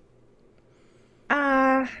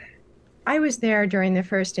 I was there during the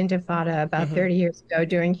first Intifada about 30 years ago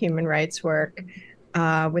doing human rights work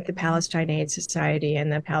with the Palestine Aid Society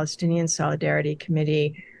and the Palestinian Solidarity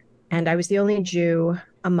Committee. And I was the only Jew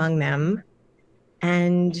among them.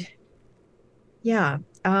 And yeah,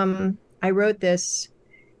 I wrote this,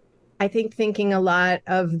 I think, thinking a lot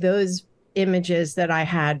of those images that I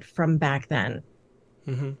had from back then.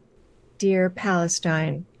 Mm-hmm. Dear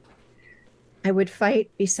Palestine, I would fight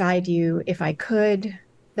beside you if I could,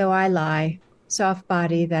 though I lie, soft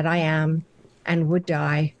body that I am, and would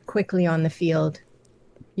die quickly on the field.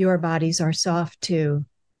 Your bodies are soft too.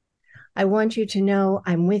 I want you to know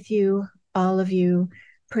I'm with you, all of you,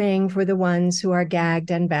 praying for the ones who are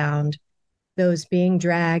gagged and bound, those being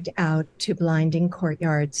dragged out to blinding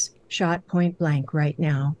courtyards, shot point blank right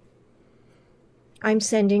now. I'm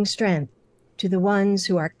sending strength to the ones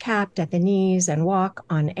who are capped at the knees and walk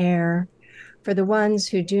on air, for the ones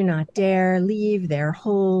who do not dare leave their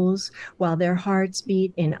holes while their hearts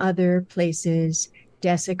beat in other places,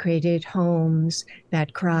 desecrated homes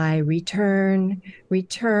that cry, return,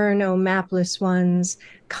 return, O mapless ones,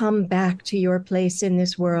 come back to your place in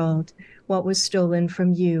this world, what was stolen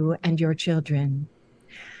from you and your children.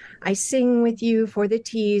 I sing with you for the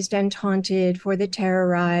teased and taunted, for the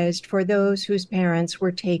terrorized, for those whose parents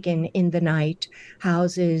were taken in the night,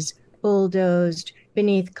 houses bulldozed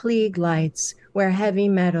beneath Klieg lights, where heavy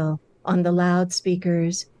metal on the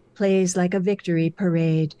loudspeakers plays like a victory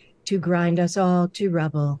parade to grind us all to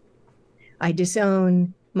rubble. I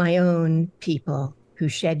disown my own people who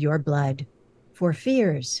shed your blood, for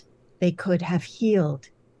fears they could have healed.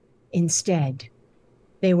 Instead,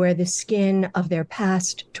 they wear the skin of their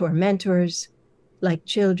past tormentors, like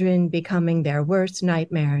children becoming their worst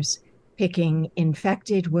nightmares, picking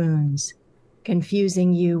infected wounds,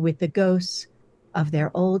 confusing you with the ghosts of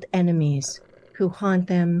their old enemies who haunt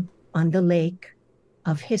them on the lake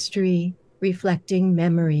of history, reflecting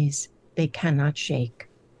memories they cannot shake.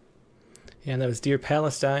 Yeah, and that was Dear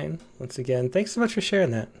Palestine. Once again, thanks so much for sharing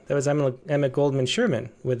that. That was Emma Goldman Sherman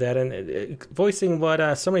with that, and voicing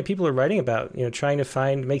what so many people are writing about, trying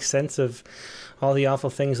to make sense of all the awful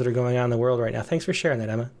things that are going on in the world right now. Thanks for sharing that,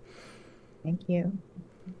 Emma. Thank you.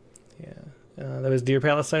 Yeah, that was Dear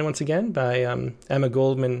Palestine once again by Emma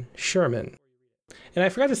Goldman Sherman. And I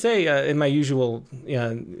forgot to say in my usual,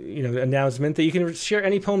 announcement that you can share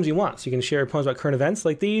any poems you want. So you can share poems about current events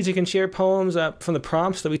like these. You can share poems from the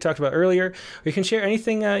prompts that we talked about earlier. Or you can share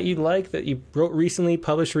anything you'd like that you wrote recently,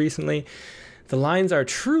 published recently. The lines are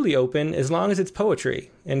truly open as long as it's poetry.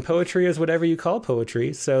 And poetry is whatever you call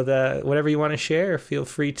poetry. So whatever you want to share, feel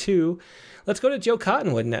free to. Let's go to Joe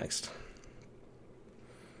Cottonwood next.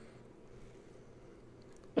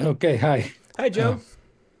 Okay, hi. Hi, Joe.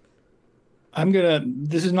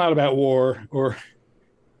 This is not about war or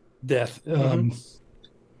death. I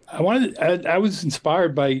was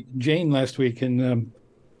inspired by Jane last week and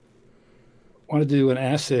wanted to do an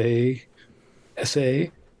essay.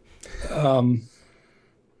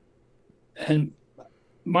 And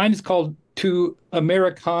mine is called To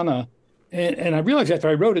Americana. And I realized after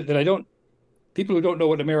I wrote it that people who don't know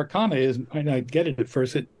what Americana is might not get it at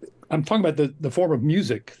first. I'm talking about the form of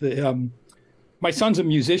music. My son's a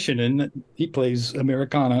musician and he plays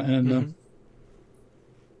Americana, and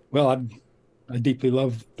I deeply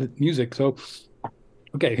love the music. So,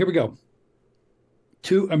 okay, here we go.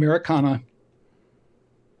 To Americana.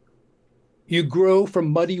 You grow from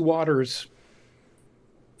muddy waters.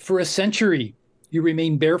 For a century, you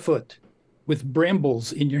remain barefoot with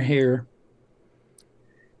brambles in your hair.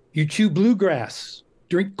 You chew bluegrass,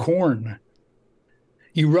 drink corn.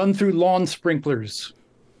 You run through lawn sprinklers.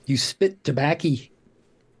 You spit tobacco.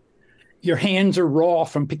 Your hands are raw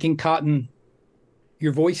from picking cotton.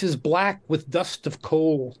 Your voice is black with dust of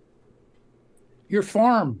coal. Your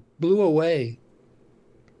farm blew away.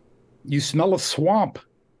 You smell of swamp.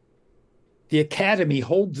 The academy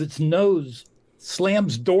holds its nose,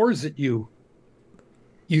 slams doors at you.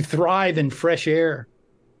 You thrive in fresh air.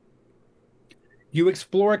 You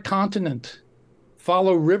explore a continent,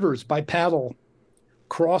 follow rivers by paddle,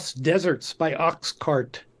 cross deserts by ox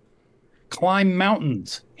cart, climb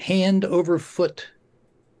mountains hand over foot.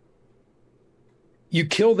 You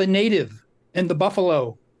kill the native And the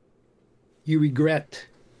buffalo, you regret.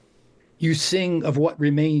 You sing of what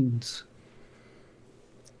remains.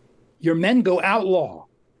 Your men go outlaw.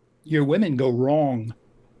 Your women go wrong.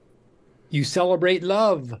 You celebrate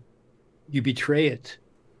love. You betray it.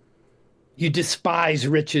 You despise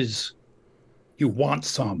riches. You want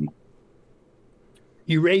some.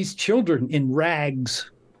 You raise children in rags.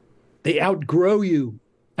 They outgrow you,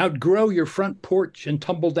 outgrow your front porch and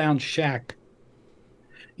tumble-down shack.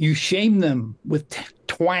 You shame them with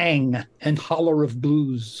twang and holler of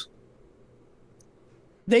blues.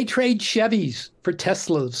 They trade Chevys for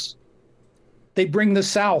Teslas. They bring the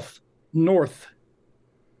South north.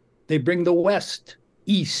 They bring the West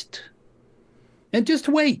east. And just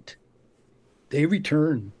wait. They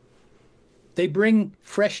return. They bring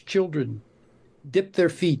fresh children, dip their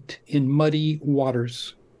feet in muddy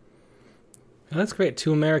waters. Oh, that's great.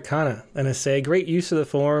 To Americana, an essay. Great use of the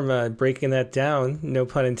form, breaking that down, no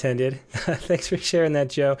pun intended. Thanks for sharing that,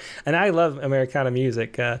 Joe. And I love Americana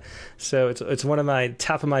music, so it's one of my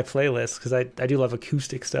top of my playlists because I do love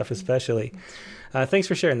acoustic stuff especially. Thanks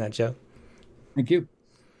for sharing that, Joe. Thank you.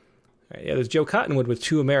 All right, yeah, there's Joe Cottonwood with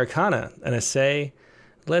To Americana, an essay.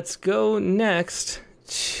 Let's go next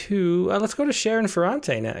to Sharon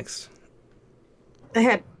Ferrante next.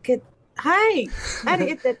 Hi. I had to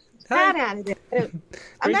get that chat out of there.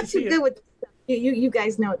 I'm not too good with stuff. You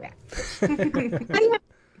guys know that.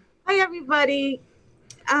 Hi, everybody.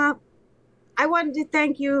 I wanted to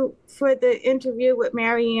thank you for the interview with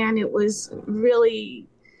Maryann. It was really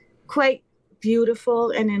quite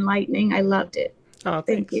beautiful and enlightening. I loved it. Oh,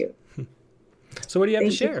 thank you. So what do you have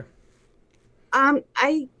to share?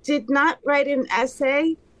 I did not write an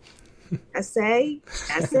essay.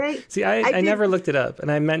 See, I never looked it up,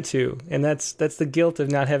 and I meant to, and that's the guilt of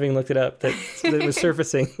not having looked it up that was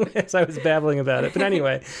surfacing as I was babbling about it. But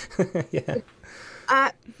anyway, yeah.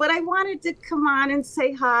 But I wanted to come on and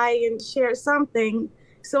say hi and share something,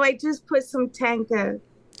 so I just put some tanka.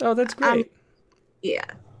 Oh, that's great. Yeah,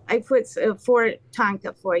 I put for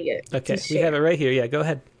tanka for you. Okay, we have it right here. Yeah, go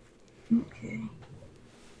ahead. Okay.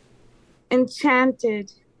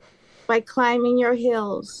 Enchanted by climbing your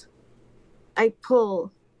hills, I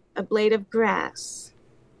pull a blade of grass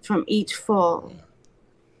from each fall.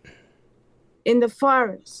 In the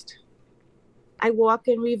forest, I walk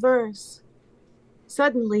in reverse.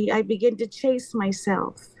 Suddenly, I begin to chase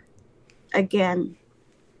myself again.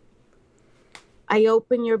 I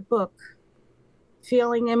open your book,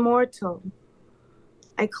 feeling immortal.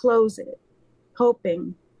 I close it,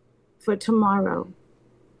 hoping for tomorrow.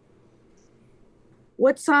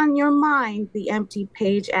 What's on your mind? The empty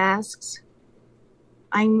page asks.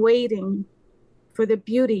 I'm waiting for the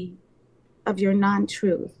beauty of your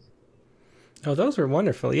non-truth. Oh, those were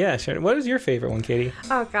wonderful. Yeah, Sharon. What is your favorite one, Katie?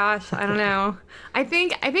 Oh gosh, I don't know. I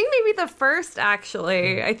think maybe the first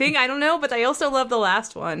actually. I don't know, but I also love the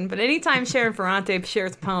last one. But anytime Sharon Ferrante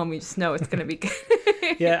shares a poem, you just know it's going to be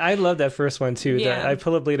good. Yeah, I love that first one too. Yeah. I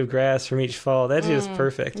pull a blade of grass from each fall. That's just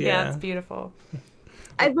perfect. Yeah, it's beautiful.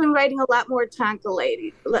 I've been writing a lot more tanka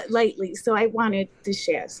lately, so I wanted to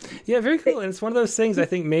share some. Yeah, very cool. And it's one of those things I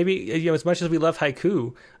think maybe, as much as we love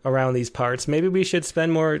haiku around these parts, maybe we should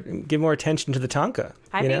give more attention to the tanka.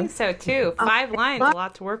 I think so too. 5 lines, a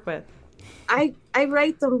lot to work with. I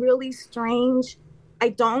write them really strange. I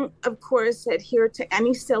don't, of course, adhere to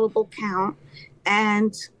any syllable count,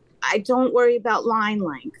 and I don't worry about line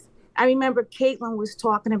length. I remember Caitlin was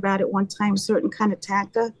talking about it one time, certain kind of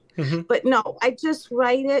tanka. Mm-hmm. But no, I just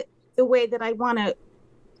write it the way that I want to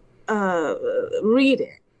read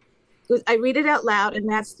it. Because I read it out loud, and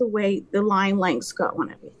that's the way the line lengths go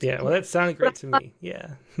and everything. Yeah, well, that sounded great to me.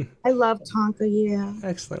 Yeah. I love tanka, yeah.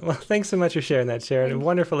 Excellent. Well, thanks so much for sharing that, Sharon.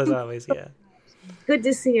 Wonderful as always, yeah. Good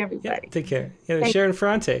to see everybody. Yeah, take care. Yeah, Sharon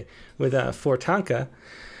Ferrante with For Tanka.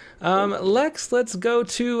 Let's go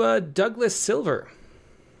to Douglas Silver.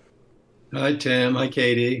 Hi, Tim. Hi,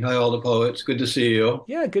 Katie. Hi, all the poets. Good to see you.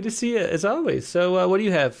 Yeah, good to see you as always. So what do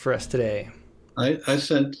you have for us today? I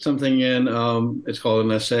sent something in. It's called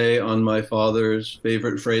an essay on my father's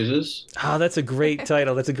favorite phrases. Oh, that's a great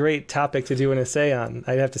title. That's a great topic to do an essay on,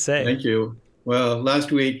 I have to say. Thank you. Well,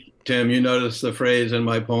 last week, Tim, you noticed the phrase in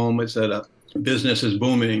my poem. It said, business is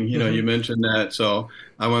booming. You mentioned that. So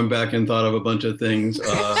I went back and thought of a bunch of things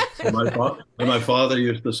my father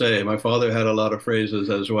used to say. My father had a lot of phrases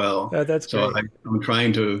as well. Oh, that's great. So I'm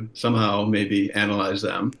trying to somehow maybe analyze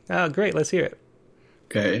them. Oh, great. Let's hear it.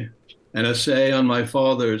 Okay. An essay on my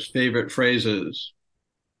father's favorite phrases.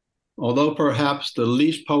 Although perhaps the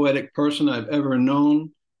least poetic person I've ever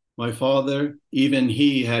known, my father, even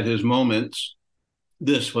he had his moments.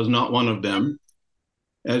 This was not one of them.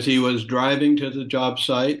 As he was driving to the job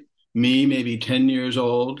site, Me, maybe 10 years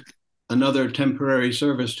old, another temporary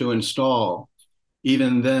service to install.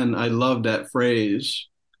 Even then, I loved that phrase.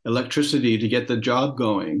 Electricity to get the job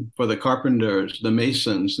going for the carpenters, the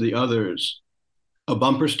masons, the others. A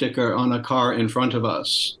bumper sticker on a car in front of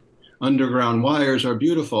us. Underground wires are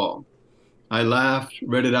beautiful. I laughed,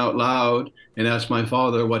 read it out loud, and asked my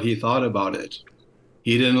father what he thought about it.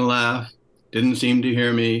 He didn't laugh, didn't seem to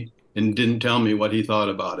hear me, and didn't tell me what he thought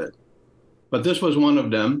about it. But this was one of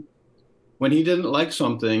them. When he didn't like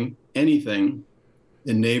something, anything,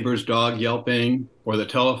 the neighbor's dog yelping or the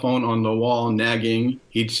telephone on the wall nagging,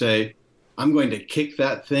 he'd say, I'm going to kick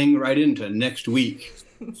that thing right into next week.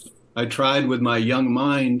 I tried with my young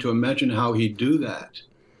mind to imagine how he'd do that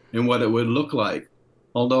and what it would look like.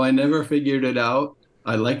 Although I never figured it out,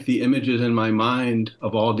 I like the images in my mind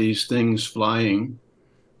of all these things flying.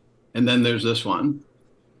 And then there's this one.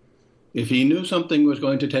 If he knew something was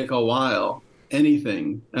going to take a while,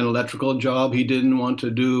 anything, an electrical job he didn't want to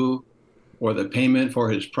do, or the payment for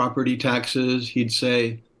his property taxes, he'd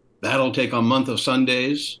say, that'll take a month of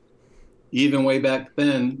Sundays. Even way back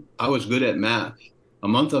then, I was good at math. A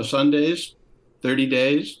month of Sundays, 30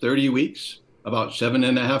 days, 30 weeks, about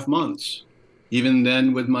 7.5 months. Even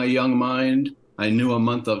then, with my young mind, I knew a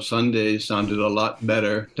month of Sundays sounded a lot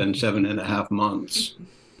better than 7.5 months.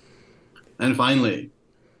 And finally,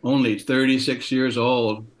 only 36 years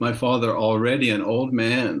old, my father already an old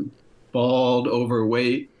man, bald,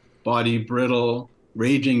 overweight, body brittle,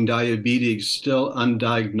 raging diabetes, still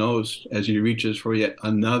undiagnosed as he reaches for yet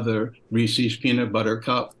another Reese's peanut butter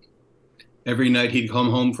cup. Every night he'd come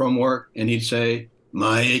home from work and he'd say,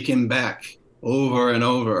 my aching back, over and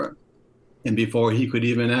over. And before he could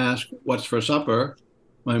even ask, what's for supper,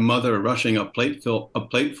 my mother rushing a plateful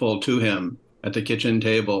to him at the kitchen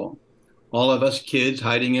table. All of us kids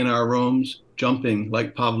hiding in our rooms, jumping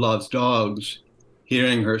like Pavlov's dogs,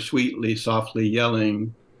 hearing her sweetly, softly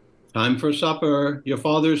yelling, time for supper, your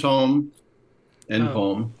father's home. End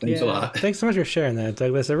poem. Thanks a lot. Thanks so much for sharing that,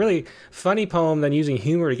 Douglas. A really funny poem, then using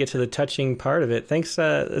humor to get to the touching part of it. Thanks.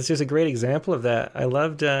 It's just a great example of that. I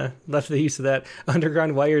loved the use of that.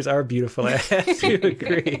 Underground wires are beautiful. I have to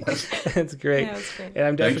agree. That's great. Yeah, that's great. And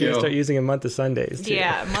I'm definitely going to start using a month of Sundays, too.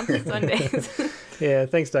 Yeah, a month of Sundays. Yeah,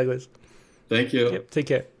 thanks, Douglas. Thank you. Yep, take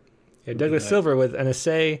care. Yeah, Douglas Silver with an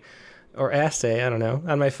essay or assay, I don't know,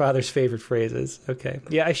 on my father's favorite phrases. Okay.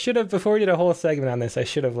 Yeah, I should have, before we did a whole segment on this, I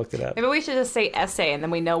should have looked it up. Maybe we should just say essay and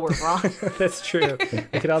then we know we're wrong. That's true.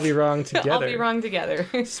 We could all be wrong together. All be wrong together.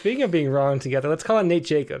 Speaking of being wrong together, let's call on Nate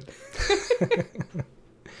Jacob.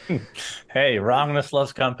 Hey, wrongness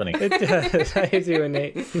loves company. It does. How you doing,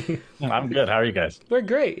 Nate? I'm good. How are you guys? We're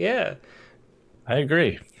great, yeah. I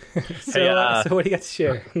agree. So what do you got to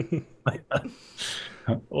share?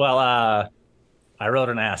 Well, I wrote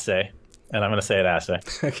an essay, and I'm going to say it essay.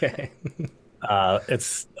 Okay.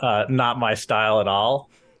 It's not my style at all,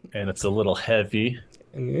 and it's a little heavy.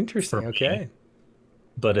 Interesting. Okay.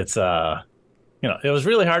 But it's it was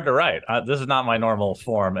really hard to write. This is not my normal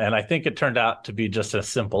form, and I think it turned out to be just a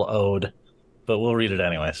simple ode. But we'll read it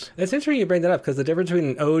anyways. It's interesting you bring that up because the difference between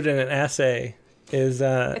an ode and an essay is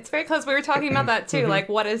it's very close. We were talking about that too. Like,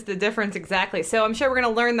 what is the difference exactly? So I'm sure we're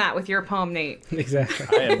going to learn that with your poem, Nate. Exactly.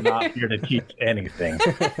 I am not here to teach anything.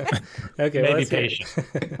 Okay, maybe patient.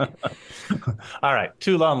 All right.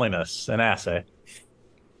 To loneliness, an essay.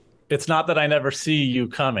 It's not that I never see you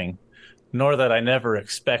coming, nor that I never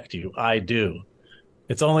expect you. I do.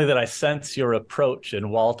 It's only that I sense your approach in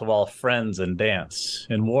wall-to-wall friends and dance,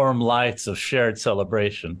 in warm lights of shared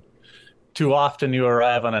celebration. Too often you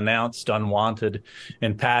arrive unannounced, unwanted,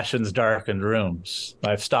 in passion's darkened rooms.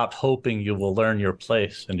 I've stopped hoping you will learn your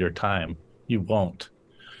place and your time. You won't.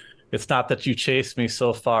 It's not that you chase me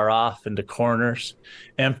so far off into corners,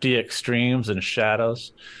 empty extremes and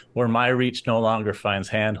shadows, where my reach no longer finds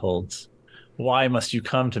handholds. Why must you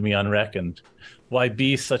come to me unreckoned? Why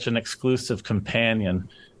be such an exclusive companion,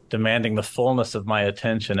 demanding the fullness of my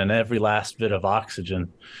attention and every last bit of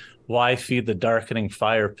oxygen? Why feed the darkening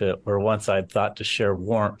fire pit where once I'd thought to share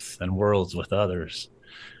warmth and worlds with others?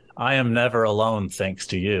 I am never alone thanks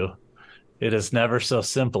to you. It is never so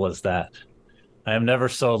simple as that. I am never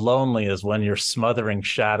so lonely as when your smothering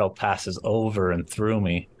shadow passes over and through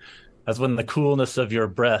me, as when the coolness of your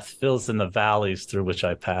breath fills in the valleys through which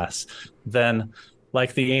I pass. Then,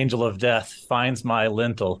 like the angel of death, finds my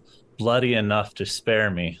lintel bloody enough to spare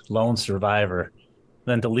me, lone survivor,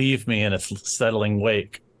 then to leave me in its settling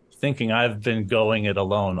wake, thinking I've been going it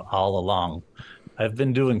alone all along. I've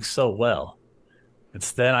been doing so well.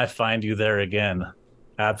 It's then I find you there again,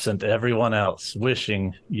 absent everyone else,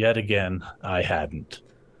 wishing yet again I hadn't.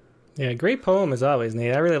 Yeah, great poem as always,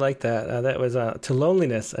 Nate. I really like that. That was To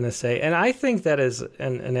Loneliness, an essay. And I think that is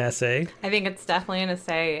an essay. I think it's definitely an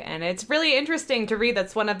essay, and it's really interesting to read.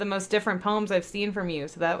 That's one of the most different poems I've seen from you,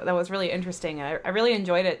 so that was really interesting. I really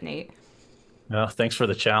enjoyed it, Nate. Well, thanks for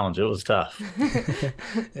the challenge. It was tough. It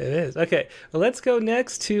is. Okay, well, let's go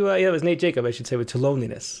next to, it was Nate Jacob, I should say, with To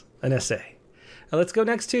Loneliness, an essay. Let's go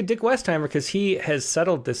next to Dick Westheimer, because he has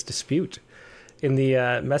settled this dispute in the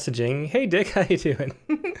messaging. Hey, Dick, how you doing?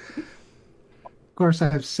 Of course,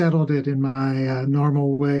 I've settled it in my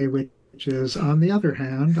normal way, which is on the other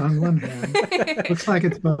hand, on one hand. Looks like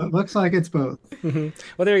it's both. Mm-hmm.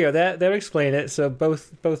 Well, there you go. That would explain it. So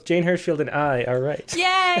both Jane Hirschfield and I are right.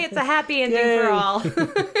 Yay! It's a happy ending for all.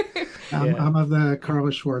 I'm of the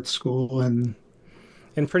Carla Schwartz school, and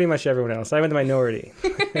pretty much everyone else. I'm in the minority,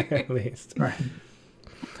 at least. Right.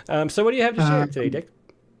 So what do you have to share today, Dick?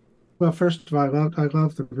 Well, first of all, I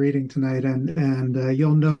love the reading tonight, and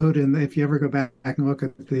you'll note if you ever go back and look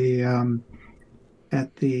at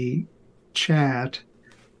the chat,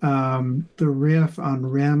 the riff on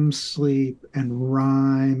REM sleep and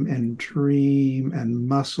rhyme and dream and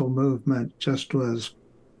muscle movement just was.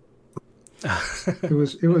 It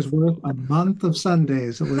was worth a month of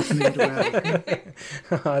Sundays of listening to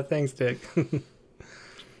it. Thanks, Dick.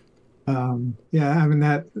 Yeah, I mean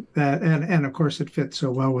that and of course it fits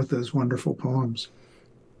so well with those wonderful poems.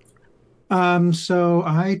 So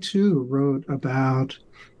I too wrote about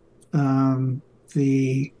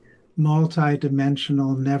the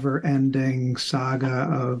multi-dimensional, never-ending saga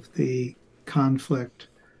of the conflict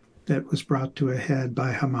that was brought to a head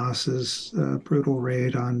by Hamas's brutal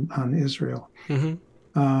raid on Israel.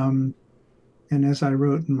 Mm-hmm. And as I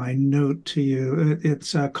wrote in my note to you,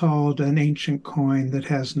 it's called An Ancient Coin That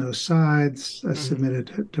Has No Sides,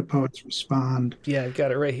 submitted to Poets Respond. Yeah, I've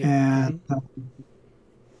got it right here. And,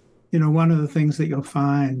 one of the things that you'll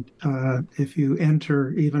find if you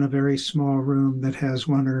enter even a very small room that has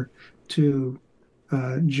one or two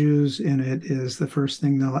Jews in it is the first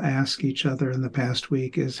thing they'll ask each other in the past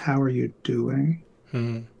week is, how are you doing?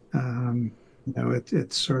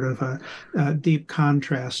 It's sort of a deep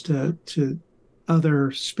contrast to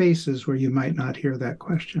other spaces where you might not hear that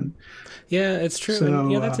question. Yeah, it's true. So,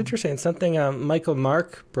 and, that's interesting. It's something Michael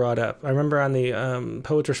Mark brought up. I remember on the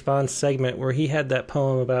Poets Response segment where he had that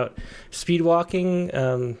poem about speed walking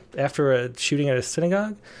after a shooting at a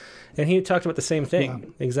synagogue, and he talked about the same thing.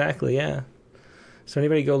 Yeah. Exactly, yeah. So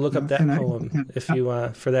anybody go look up that poem if you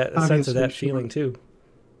for that a sense of that feeling too.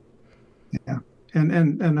 Yeah, and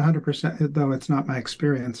 100%. Though it's not my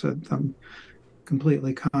experience, I'm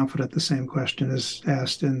completely confident the same question is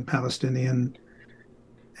asked in Palestinian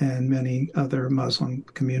and many other Muslim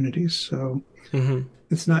communities. So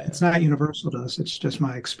it's not universal to us. It's just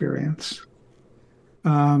my experience.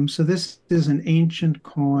 So this is an ancient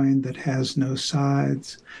coin that has no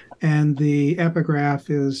sides. And the epigraph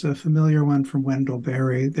is a familiar one from Wendell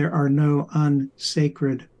Berry. There are no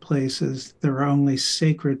unsacred places. There are only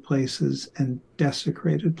sacred places and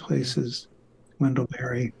desecrated places. Wendell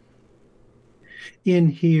Berry. In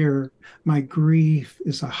here, my grief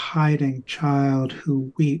is a hiding child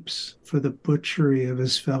who weeps for the butchery of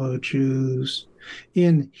his fellow Jews.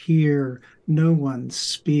 In here, no one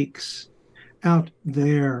speaks. Out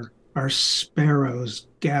there are sparrows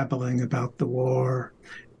gabbling about the war.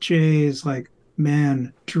 Jays like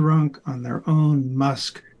men drunk on their own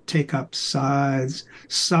musk take up sides.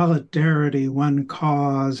 Solidarity, one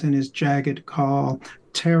cause in his jagged call.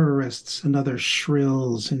 Terrorists, another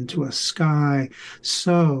shrills into a sky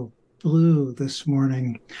so blue this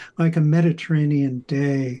morning, like a Mediterranean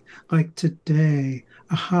day, like today,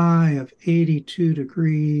 a high of 82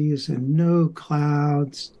 degrees and no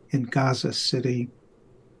clouds in Gaza City.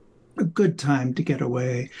 A good time to get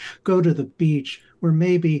away, go to the beach where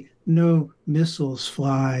maybe no missiles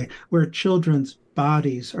fly, where children's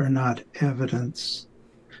bodies are not evidence.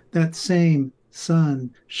 That same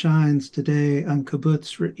sun shines today on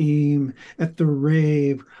Kibbutz Re'im at the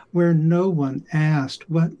rave where no one asked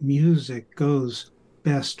what music goes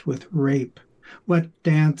best with rape, what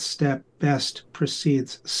dance step best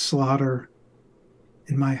precedes slaughter.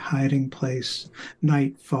 In my hiding place,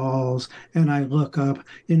 night falls, and I look up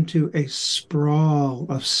into a sprawl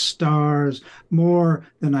of stars, more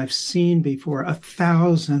than I've seen before,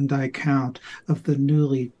 1,000 I count of the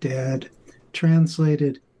newly dead,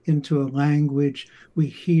 translated into a language we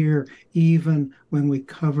hear even when we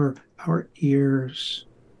cover our ears.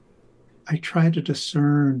 I try to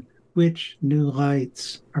discern which new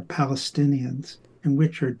lights are Palestinians and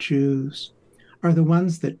which are Jews. are the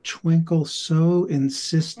ones that twinkle so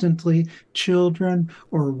insistently, children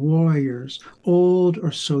or warriors, old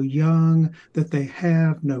or so young that they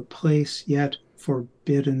have no place yet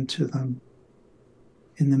forbidden to them.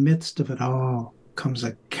 In the midst of it all comes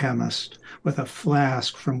a chemist with a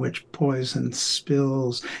flask from which poison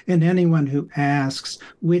spills, and anyone who asks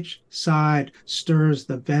which side stirs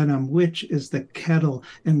the venom, which is the kettle,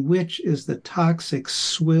 and which is the toxic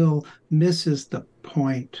swill, misses the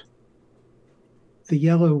point. The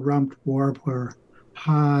yellow-rumped warbler,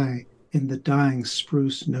 high in the dying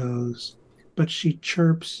spruce knows, but she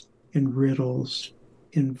chirps in riddles,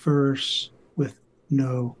 in verse with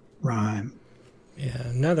no rhyme. Yeah,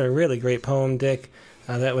 another really great poem, Dick.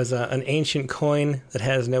 That was an ancient coin that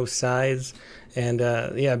has no sides. And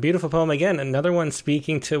yeah, beautiful poem. Again, another one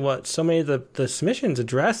speaking to what so many of the submissions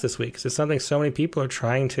address this week. 'Cause it's something so many people are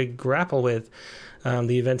trying to grapple with,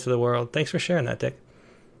 the events of the world. Thanks for sharing that, Dick.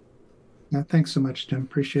 Thanks so much, Tim.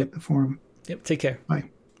 Appreciate the forum. Yep, take care. Bye.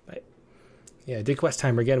 Bye. Yeah, Dick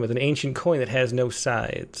Westheimer again with an ancient coin that has no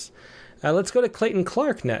sides. Let's go to Clayton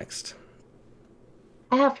Clark next.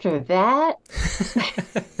 After that?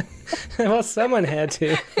 Well, someone had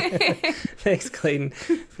to. Thanks, Clayton,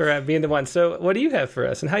 for being the one. So what do you have for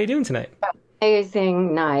us, and how are you doing tonight?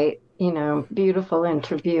 Amazing night. Beautiful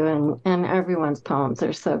interview, and everyone's poems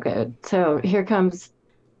are so good. So here comes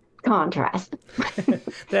contrast.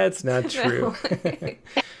 That's not true.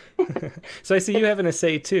 So I see you have an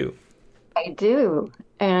essay, too. I do,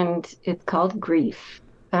 and it's called Grief.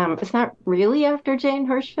 It's not really after Jane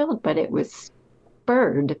Hirschfield, but it was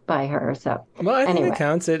spurred by her. So, well, I think anyway. it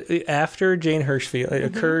counts. It after Jane Hirschfield. It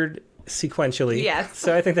occurred sequentially. Yes.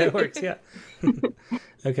 So I think that works. Yeah.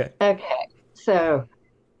 Okay. Okay. So,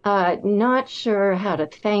 not sure how to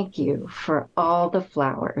thank you for all the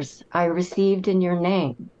flowers I received in your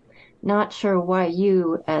name. Not sure why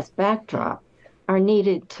you, as backdrop, are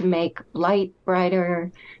needed to make light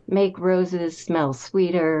brighter, make roses smell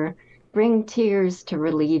sweeter, bring tears to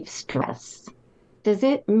relieve stress. Does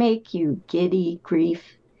it make you giddy, grief,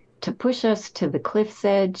 to push us to the cliff's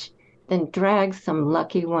edge, then drag some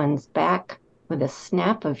lucky ones back with a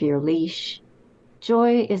snap of your leash?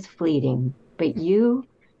 Joy is fleeting, but you,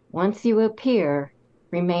 once you appear,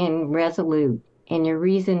 remain resolute in your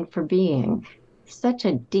reason for being. Such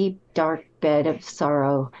a deep, dark bed of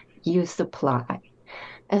sorrow you supply.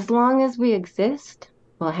 As long as we exist,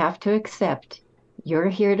 we'll have to accept you're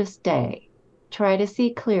here to stay. Try to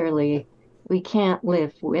see clearly we can't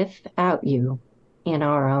live without you in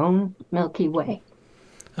our own Milky Way.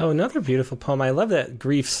 Oh, another beautiful poem. I love that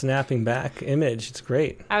grief snapping back image. It's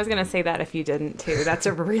great. I was going to say that if you didn't, too. That's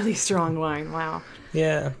a really strong line. Wow.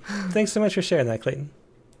 Yeah. Thanks so much for sharing that, Clayton.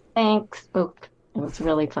 Thanks. Oh, it was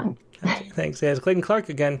really fun. Okay, thanks. Yeah, it's Clayton Clark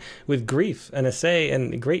again with Grief, an essay,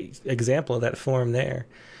 and a great example of that form there.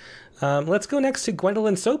 Let's go next to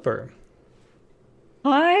Gwendolyn Soper.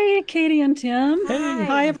 Hi, Katie and Tim. Hey.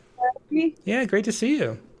 Hi, everybody. Yeah, great to see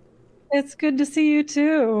you. It's good to see you,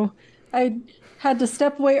 too. I had to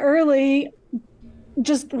step away early,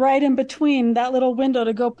 just right in between that little window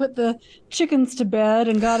to go put the chickens to bed,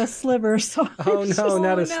 and got a sliver. So oh, no,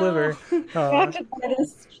 not a sliver. Got a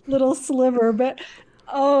little sliver, but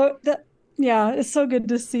yeah, it's so good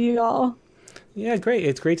to see you all. Yeah, great.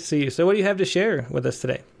 It's great to see you. So what do you have to share with us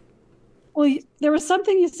today? Well, there was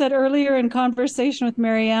something you said earlier in conversation with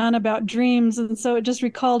Maryann about dreams, and so it just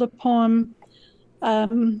recalled a poem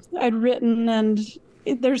I'd written, and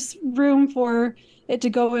there's room for it to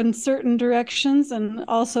go in certain directions and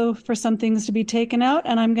also for some things to be taken out,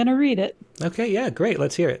 and I'm going to read it. Okay, yeah, great.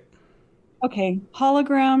 Let's hear it. Okay,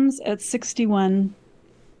 holograms at 61.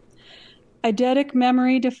 Eidetic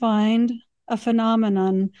memory defined, a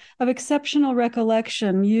phenomenon of exceptional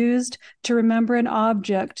recollection used to remember an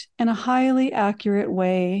object in a highly accurate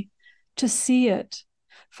way, to see it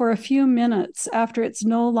for a few minutes after it's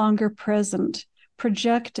no longer present,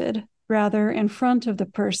 projected rather in front of the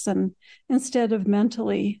person instead of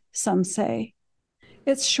mentally, some say.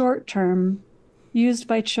 It's short term, used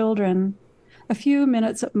by children, a few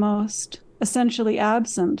minutes at most, essentially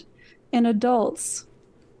absent. In adults,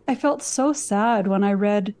 I felt so sad when I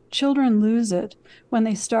read children lose it when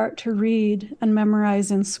they start to read and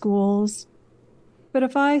memorize in schools. But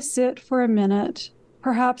if I sit for a minute,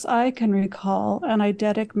 perhaps I can recall an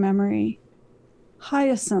eidetic memory.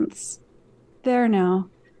 Hyacinths. There now.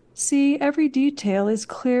 See, every detail is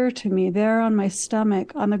clear to me there on my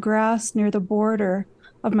stomach, on the grass near the border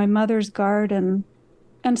of my mother's garden,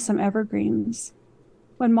 and some evergreens.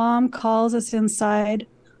 When Mom calls us inside,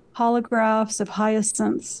 holographs of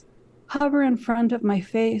hyacinths hover in front of my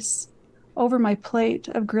face, over my plate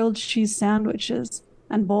of grilled cheese sandwiches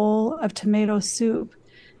and bowl of tomato soup,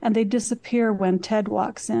 and they disappear when Ted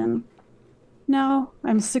walks in. Now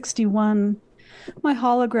I'm 61. My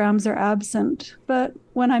holograms are absent, but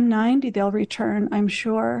when I'm 90, they'll return, I'm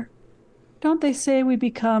sure. Don't they say we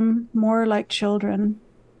become more like children?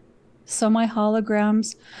 So my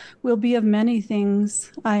holograms will be of many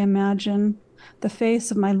things, I imagine. The face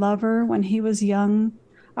of my lover when he was young,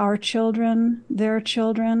 our children, their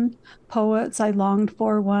children, poets I longed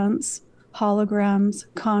for once, holograms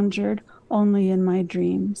conjured only in my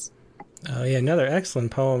dreams. Oh, yeah, another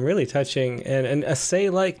excellent poem, really touching, and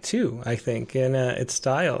essay-like, too, I think, in its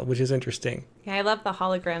style, which is interesting. Yeah, I love the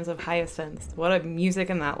holograms of hyacinths. What a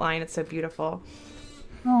music in that line. It's so beautiful.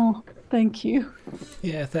 Oh, thank you.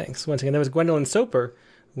 Yeah, thanks. Once again, that was Gwendolyn Soper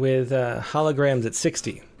with Holograms at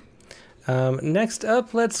 60. Next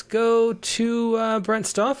up, let's go to Brent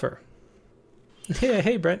Stauffer. Yeah,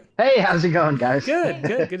 hey, Brent. Hey, how's it going, guys? Good,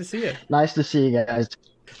 good. Good to see you. Nice to see you guys.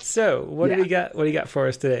 So, what do we got? What do you got for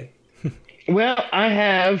us today? Well, I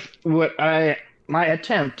have my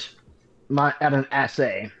attempt at an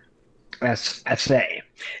essay.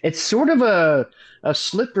 It's sort of a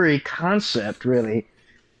slippery concept, really.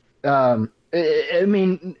 I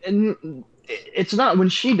mean, it's not when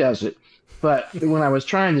she does it, but when I was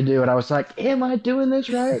trying to do it, I was like, "Am I doing this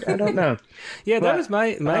right? I don't know." Yeah, that was my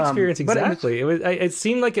experience exactly. It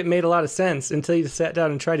seemed like it made a lot of sense until you sat down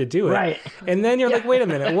and tried to do it, right? And then you're like, "Wait a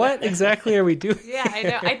minute, what exactly are we doing?" Yeah, I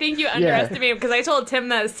know. I think you underestimated because I told Tim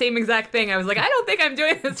that same exact thing. I was like, "I don't think I'm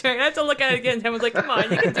doing this right." I have to look at it again. Tim was like, "Come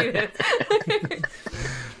on, you can do this."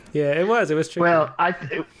 Yeah, it was tricky.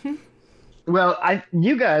 Well,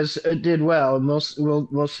 you guys did well, and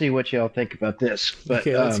we'll see what y'all think about this. But,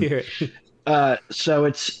 okay, let's hear it. So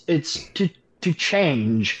it's to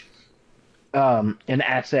change an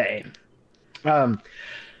essay.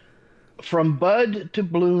 From bud to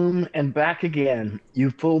bloom and back again,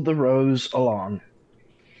 you pulled the rose along.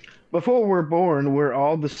 Before we're born, we're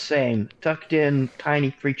all the same, tucked in tiny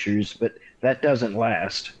creatures, but that doesn't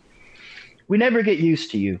last. We never get used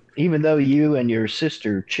to you, even though you and your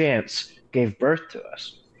sister, Chance, gave birth to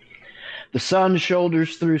us. The sun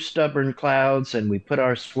shoulders through stubborn clouds, and we put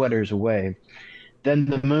our sweaters away. Then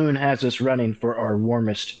the moon has us running for our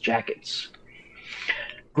warmest jackets.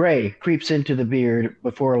 Gray creeps into the beard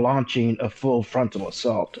before launching a full frontal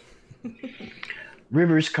assault.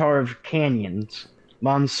 Rivers carve canyons.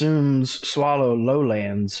 Monsoons swallow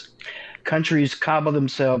lowlands. Countries cobble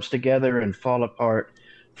themselves together and fall apart,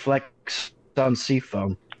 flecks on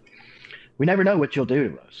seafoam. We never know what you'll do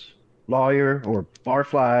to us. Lawyer or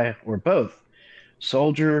barfly or both,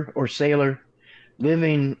 soldier or sailor,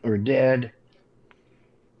 living or dead.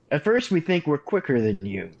 At first we think we're quicker than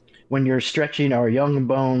you when you're stretching our young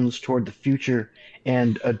bones toward the future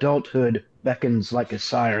and adulthood beckons like a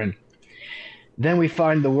siren. Then we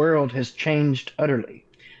find the world has changed utterly.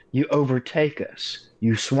 You overtake us,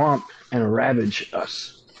 you swamp and ravage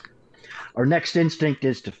us. Our next instinct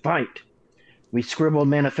is to fight. We scribble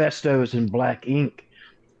manifestos in black ink,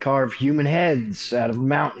 carve human heads out of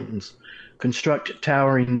mountains, construct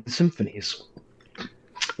towering symphonies.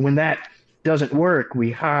 When that doesn't work, we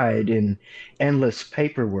hide in endless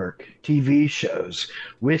paperwork, TV shows,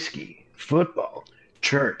 whiskey, football,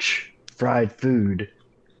 church, fried food.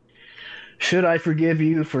 Should I forgive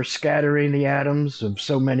you for scattering the atoms of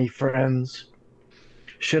so many friends?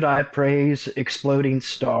 Should I praise exploding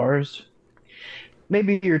stars?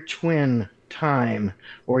 Maybe your twin, time,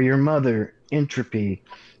 or your mother, entropy,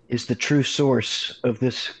 is the true source of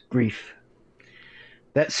this grief.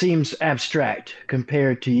 That seems abstract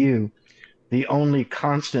compared to you, the only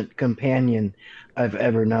constant companion I've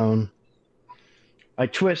ever known. I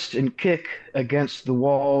twist and kick against the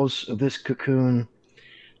walls of this cocoon,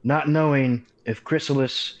 not knowing if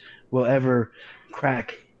chrysalis will ever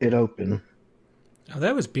crack it open. Oh,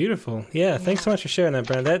 that was beautiful. Yeah, thanks so much for sharing that,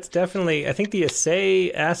 Brent. That's definitely, I think the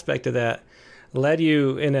essay aspect of that led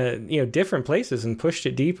you in different places and pushed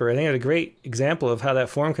it deeper. I think it's a great example of how that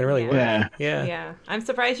form can really work. Yeah. I'm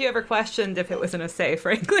surprised you ever questioned if it was an essay,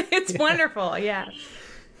 frankly. It's wonderful. Yeah.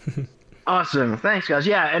 Awesome. Thanks, guys.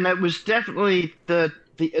 Yeah, and it was definitely the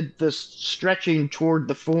stretching toward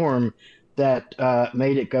the form that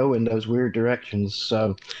made it go in those weird directions.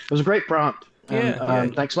 So it was a great prompt.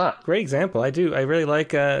 Thanks a lot. Great example. I really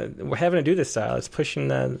like having to do this style. It's pushing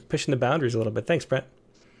the boundaries a little bit. Thanks, Brent.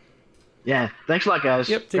 Yeah, thanks a lot, guys.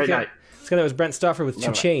 Yep, Great night. That was Brent Stauffer with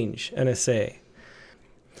To Change, an essay.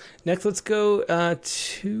 Next, let's go to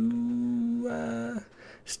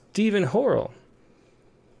Stephen Horrell.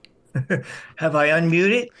 Have I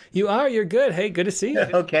unmuted? You are. You're good. Hey, good to see you.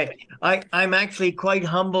 Okay. I'm actually quite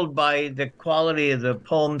humbled by the quality of the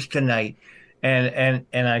poems tonight. and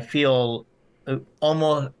I feel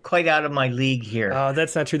almost quite out of my league here. Oh,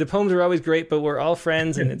 that's not true. The poems are always great, but we're all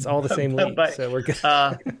friends, and it's all the same league, so we're good.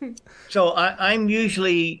 So I'm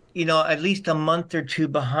usually, at least a month or two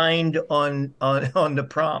behind on the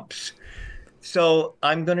prompts. So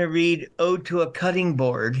I'm going to read Ode to a Cutting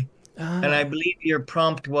Board, and I believe your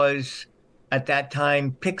prompt was, at that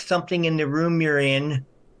time, pick something in the room you're in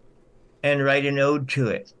and write an ode to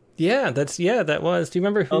it. Yeah, that was. Do you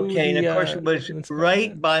remember who? Okay, and of course it was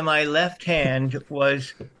right by my left hand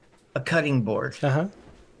was a cutting board. Uh-huh.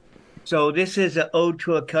 So this is an ode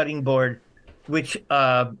to a cutting board, which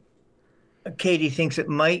Katie thinks it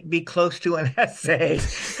might be close to an essay,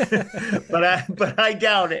 but I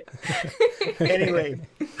doubt it. Anyway,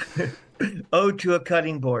 ode to a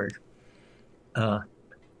cutting board.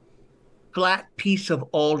 Flat piece of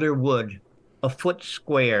alder wood, a foot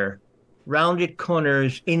square, rounded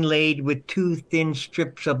corners inlaid with 2 thin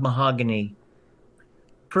strips of mahogany.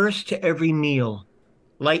 First to every meal,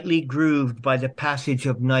 lightly grooved by the passage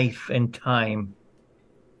of knife and time.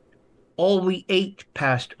 All we ate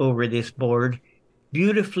passed over this board,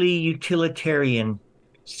 beautifully utilitarian,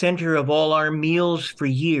 center of all our meals for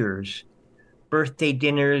years. Birthday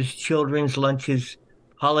dinners, children's lunches,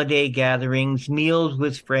 holiday gatherings, meals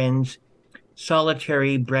with friends,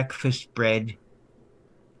 solitary breakfast bread.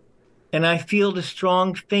 And I feel the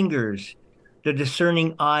strong fingers, the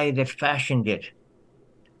discerning eye that fashioned it.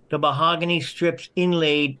 The mahogany strips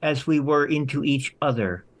inlaid as we were into each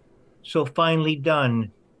other, so finely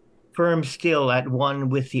done, firm still at one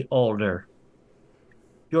with the alder.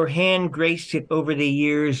 Your hand graced it over the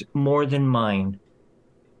years more than mine.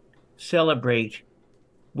 Celebrate,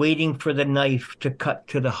 waiting for the knife to cut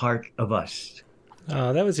to the heart of us.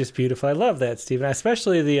 Oh, that was just beautiful. I love that, Stephen.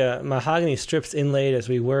 Especially the mahogany strips inlaid as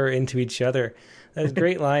we were into each other. That's a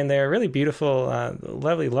great line there. Really beautiful,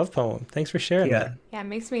 lovely love poem. Thanks for sharing that. Yeah, it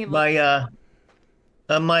makes me... My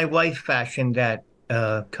wife fashioned that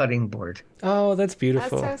cutting board. Oh, that's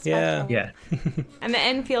beautiful. That's so special. Yeah. And the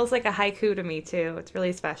end feels like a haiku to me, too. It's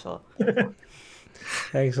really special.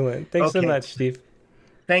 Excellent. Thanks so much, Steve.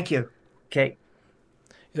 Thank you. Okay.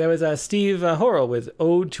 That was Steve Horrell with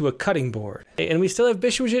Ode to a Cutting Board. And we still have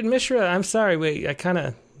Bishwajit Mishra. I'm sorry, I kind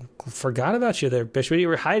of forgot about you there, Bishwajit. You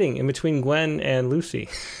were hiding in between Gwen and Lucy.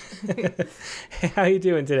 How you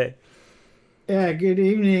doing today? Yeah, good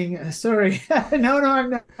evening. Sorry. No,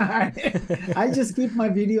 I'm not. I just keep my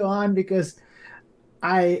video on because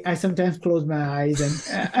I sometimes close my eyes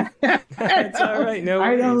and it's all right. No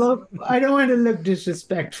worries. I don't want to look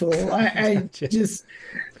disrespectful. I just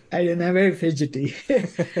I'm very fidgety.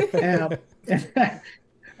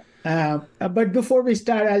 But before we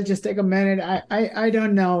start, I'll just take a minute. I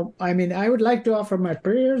don't know. I mean, I would like to offer my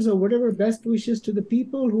prayers or whatever best wishes to the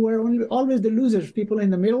people who are always the losers, people in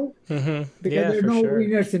the middle, because there are no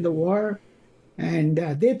winners in the war. And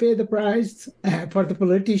they pay the price for the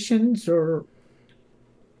politicians or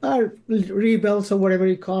rebels or whatever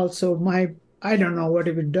you call it. So I don't know what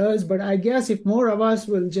it does, but I guess if more of us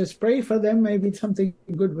will just pray for them, maybe something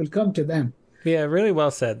good will come to them. Yeah, really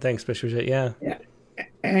well said. Thanks, Bishwajit. Yeah.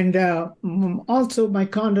 And also my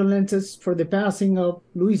condolences for the passing of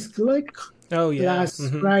Louis Glick last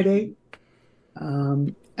Friday.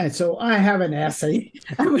 And so I have an essay.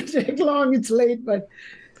 I would take long, it's late, but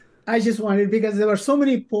I just wanted, because there were so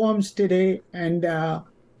many poems today, and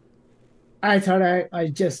I thought I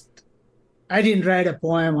didn't write a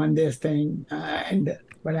poem on this thing,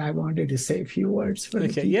 but I wanted to say a few words for the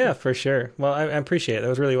people. Yeah, for sure. Well, I appreciate it. That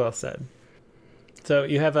was really well said. So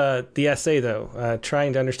you have the essay, though,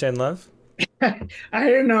 Trying to Understand Love? I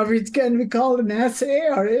don't know if it can be called an essay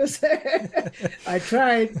or essay. I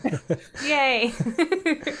tried. Yay.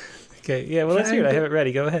 Okay, yeah, well, let's hear it. I have it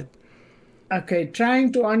ready. Go ahead. Okay,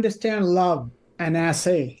 Trying to Understand Love, an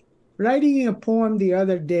essay. Writing a poem the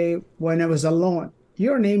other day when I was alone,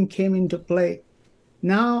 your name came into play.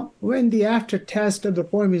 Now, when the aftertaste of the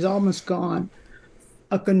poem is almost gone,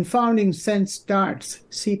 a confounding sense starts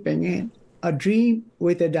seeping in. A dream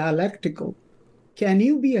with a dialectical. Can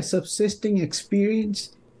you be a subsisting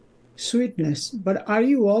experience? Sweetness, but are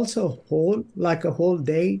you also whole, like a whole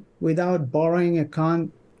day, without borrowing a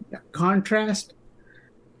contrast?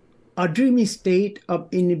 A dreamy state of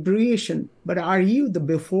inebriation, but are you the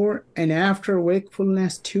before and after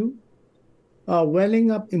wakefulness too? A welling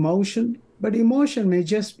up emotion, but emotion may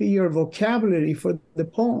just be your vocabulary for the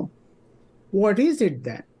poem. What is it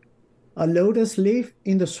then? A lotus leaf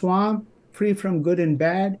in the swamp, free from good and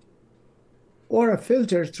bad, or a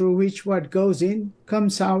filter through which what goes in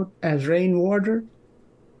comes out as rainwater,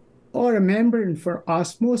 or a membrane for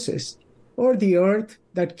osmosis, or the earth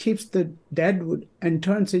that keeps the dead wood and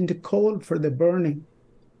turns into coal for the burning,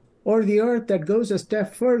 or the earth that goes a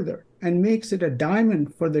step further and makes it a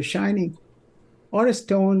diamond for the shining, or a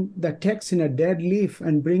stone that takes in a dead leaf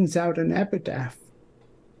and brings out an epitaph.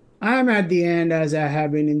 I am at the end as I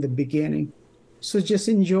have been in the beginning, so just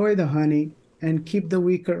enjoy the honey and keep the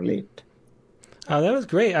weaker lit. Oh, that was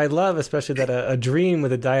great. I love especially that a dream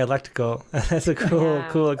with a dialectical. That's a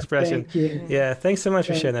cool expression. Thank you. Yeah, thanks so much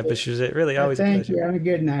for sharing that, Bishwajit. Really, always a pleasure. Thank you. Have a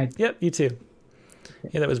good night. Yep, you too.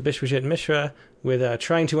 Yeah, that was Bishwajit Mishra with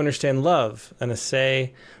Trying to Understand Love, an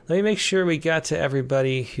essay. Let me make sure we got to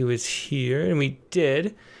everybody who is here, and we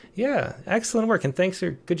did. Yeah, excellent work, and thanks for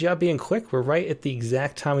good job being quick. We're right at the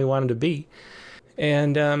exact time we wanted to be.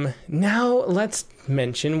 And now let's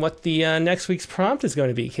mention what the next week's prompt is going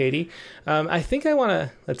to be, Katie. I think I want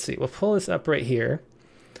to, let's see, we'll pull this up right here.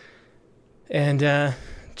 And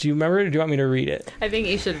do you remember it, or do you want me to read it? I think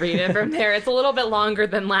you should read it from there. It's a little bit longer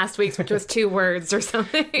than last week's, which was 2 words or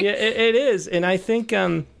something. Yeah, it is. And I think I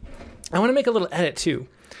want to make a little edit, too.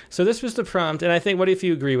 So this was the prompt, and I think, what if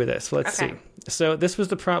you agree with this? Let's see. So this was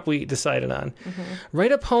the prompt we decided on. Mm-hmm.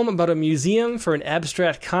 Write a poem about a museum for an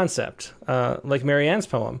abstract concept, like Maryann's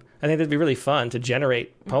poem. I think that'd be really fun to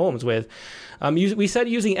generate poems with. We said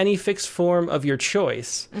using any fixed form of your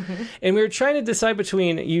choice. Mm-hmm. And we were trying to decide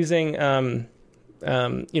between using...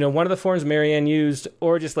 one of the forms Maryann used,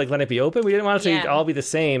 or just like let it be open. We didn't want it to all be the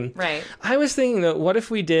same. Right. I was thinking that what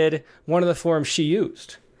if we did one of the forms she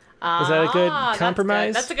used? Is that a good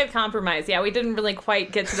compromise? That's a good compromise. Yeah, we didn't really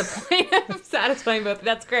quite get to the point of satisfying both.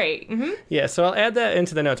 That's great. Mm-hmm. Yeah, so I'll add that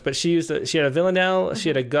into the notes. But she had a villanelle, mm-hmm. she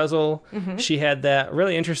had a guzzle, mm-hmm. she had that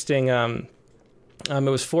really interesting. It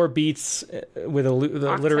was 4 beats with the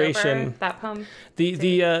alliteration. That poem.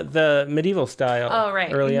 The medieval style. Oh,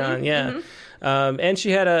 right. Early mm-hmm. on, yeah. Mm-hmm. And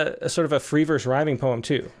she had a sort of a free verse rhyming poem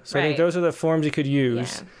too. So I think those are the forms you could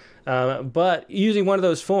use. Yeah. But using one of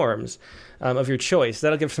those forms of your choice,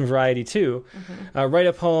 that'll give some variety too. Mm-hmm. Write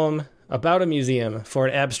a poem about a museum for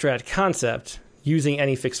an abstract concept using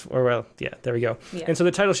any fixed, there we go. Yeah. And so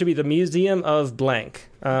the title should be The Museum of Blank.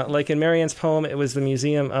 Like in Maryann's poem, it was the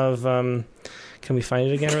Museum of... can we find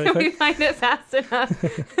it again really quick? Can we find it fast enough?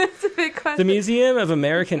 That's a big question. The Museum of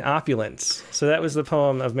American Opulence. So that was the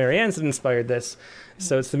poem of Maryann's that inspired this.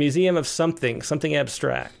 So it's the Museum of something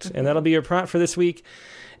abstract. Mm-hmm. And that'll be your prompt for this week.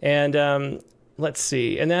 And let's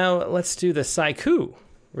see. And now let's do the Saiku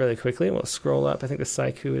really quickly. We'll scroll up. I think the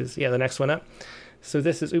Saiku is, the next one up. So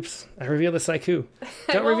this is, oops, I revealed the Saiku.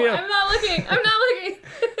 Don't reveal. I'm not looking.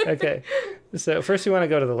 Okay. So first we want to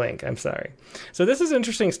go to the link. I'm sorry. So this is an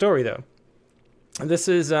interesting story, though. This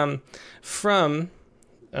is from,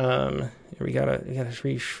 we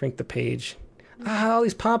gotta shrink the page. All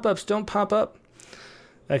these pop-ups don't pop up.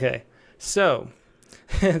 Okay, so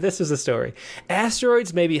this is the story.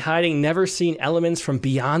 Asteroids may be hiding never-seen elements from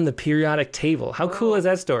beyond the periodic table. How cool is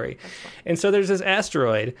that story? And so there's this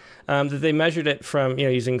asteroid that they measured it from,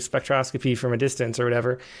 using spectroscopy from a distance or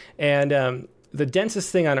whatever, and the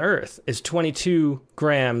densest thing on Earth is 22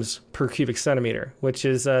 grams per cubic centimeter, which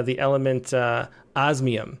is the element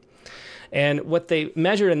osmium. And what they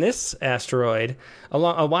measured in this asteroid a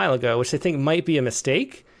while ago, which they think might be a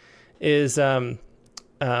mistake, is the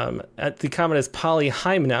comet is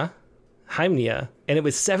Polyhymnia, and it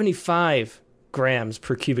was 75 grams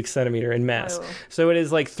per cubic centimeter in mass. Oh. So it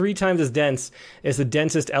is like 3 times as dense as the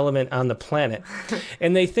densest element on the planet.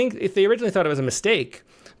 And they think, if they originally thought it was a mistake,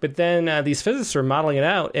 but then these physicists are modeling it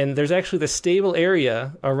out, and there's actually the stable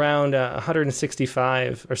area around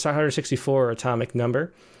 165 or 164 atomic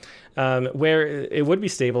number, where it would be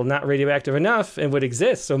stable, not radioactive enough, and would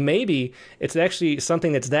exist. So maybe it's actually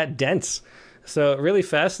something that's that dense. So really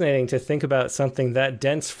fascinating to think about something that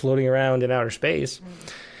dense floating around in outer space.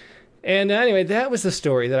 And anyway, that was the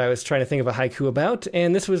story that I was trying to think of a haiku about,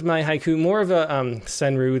 and this was my haiku, more of a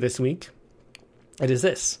senru this week. It is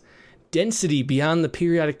this. Density beyond the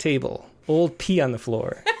periodic table. Old pee on the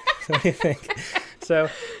floor. What do you think? So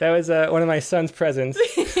that was one of my son's presents.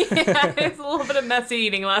 It's a little bit of messy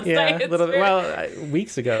eating last night. Yeah, a little bit. Well,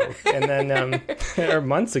 weeks ago, and then or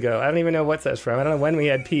months ago. I don't even know what that's from. I don't know when we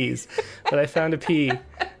had peas, but I found a pea.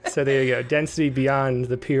 So there you go. Density beyond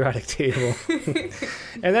the periodic table.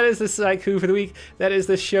 And that is the haiku for the week. That is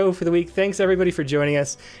the show for the week. Thanks everybody for joining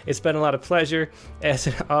us. It's been a lot of pleasure, as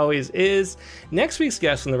it always is. Next week's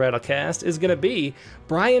guest on the Rattlecast is going to be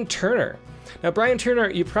Brian Turner. Now, Brian Turner,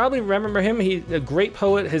 you probably remember him. He's a great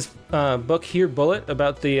poet. His book, Here Bullet,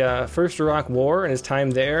 about the First Iraq War and his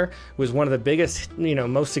time there, was one of the biggest,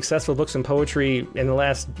 most successful books in poetry in the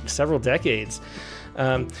last several decades.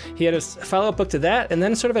 He had a follow-up book to that, and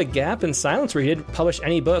then sort of a gap in silence where he didn't publish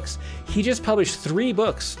any books. He just published 3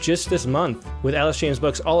 books just this month with Alice James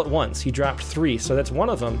Books all at once. He dropped 3, so that's one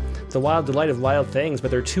of them, The Wild Delight of Wild Things,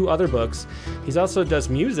 but there are 2 other books. He also does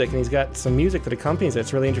music, and he's got some music that accompanies it.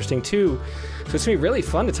 It's really interesting, too. So it's going to be really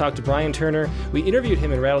fun to talk to Bryan Turner. We interviewed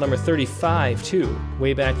him in Rattle number 35, too,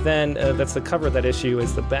 way back then. That's the cover of that issue,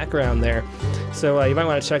 is the background there. So you might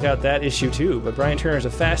want to check out that issue, too. But Bryan Turner is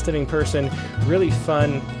a fascinating person, really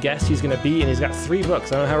fun guest he's going to be, and he's got 3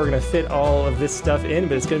 books. I don't know how we're going to fit all of this stuff in,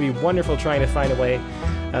 but it's going to be wonderful trying to find a way.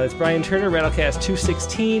 That's Bryan Turner, Rattlecast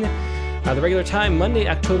 216. The regular time, Monday,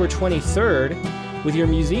 October 23rd, with your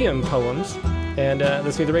museum poems. And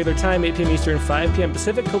this will be the regular time, 8 p.m. Eastern, 5 p.m.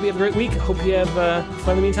 Pacific. Hope you have a great week. Hope you have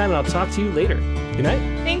fun in the meantime, and I'll talk to you later. Good night.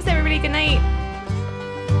 Thanks, everybody. Good night.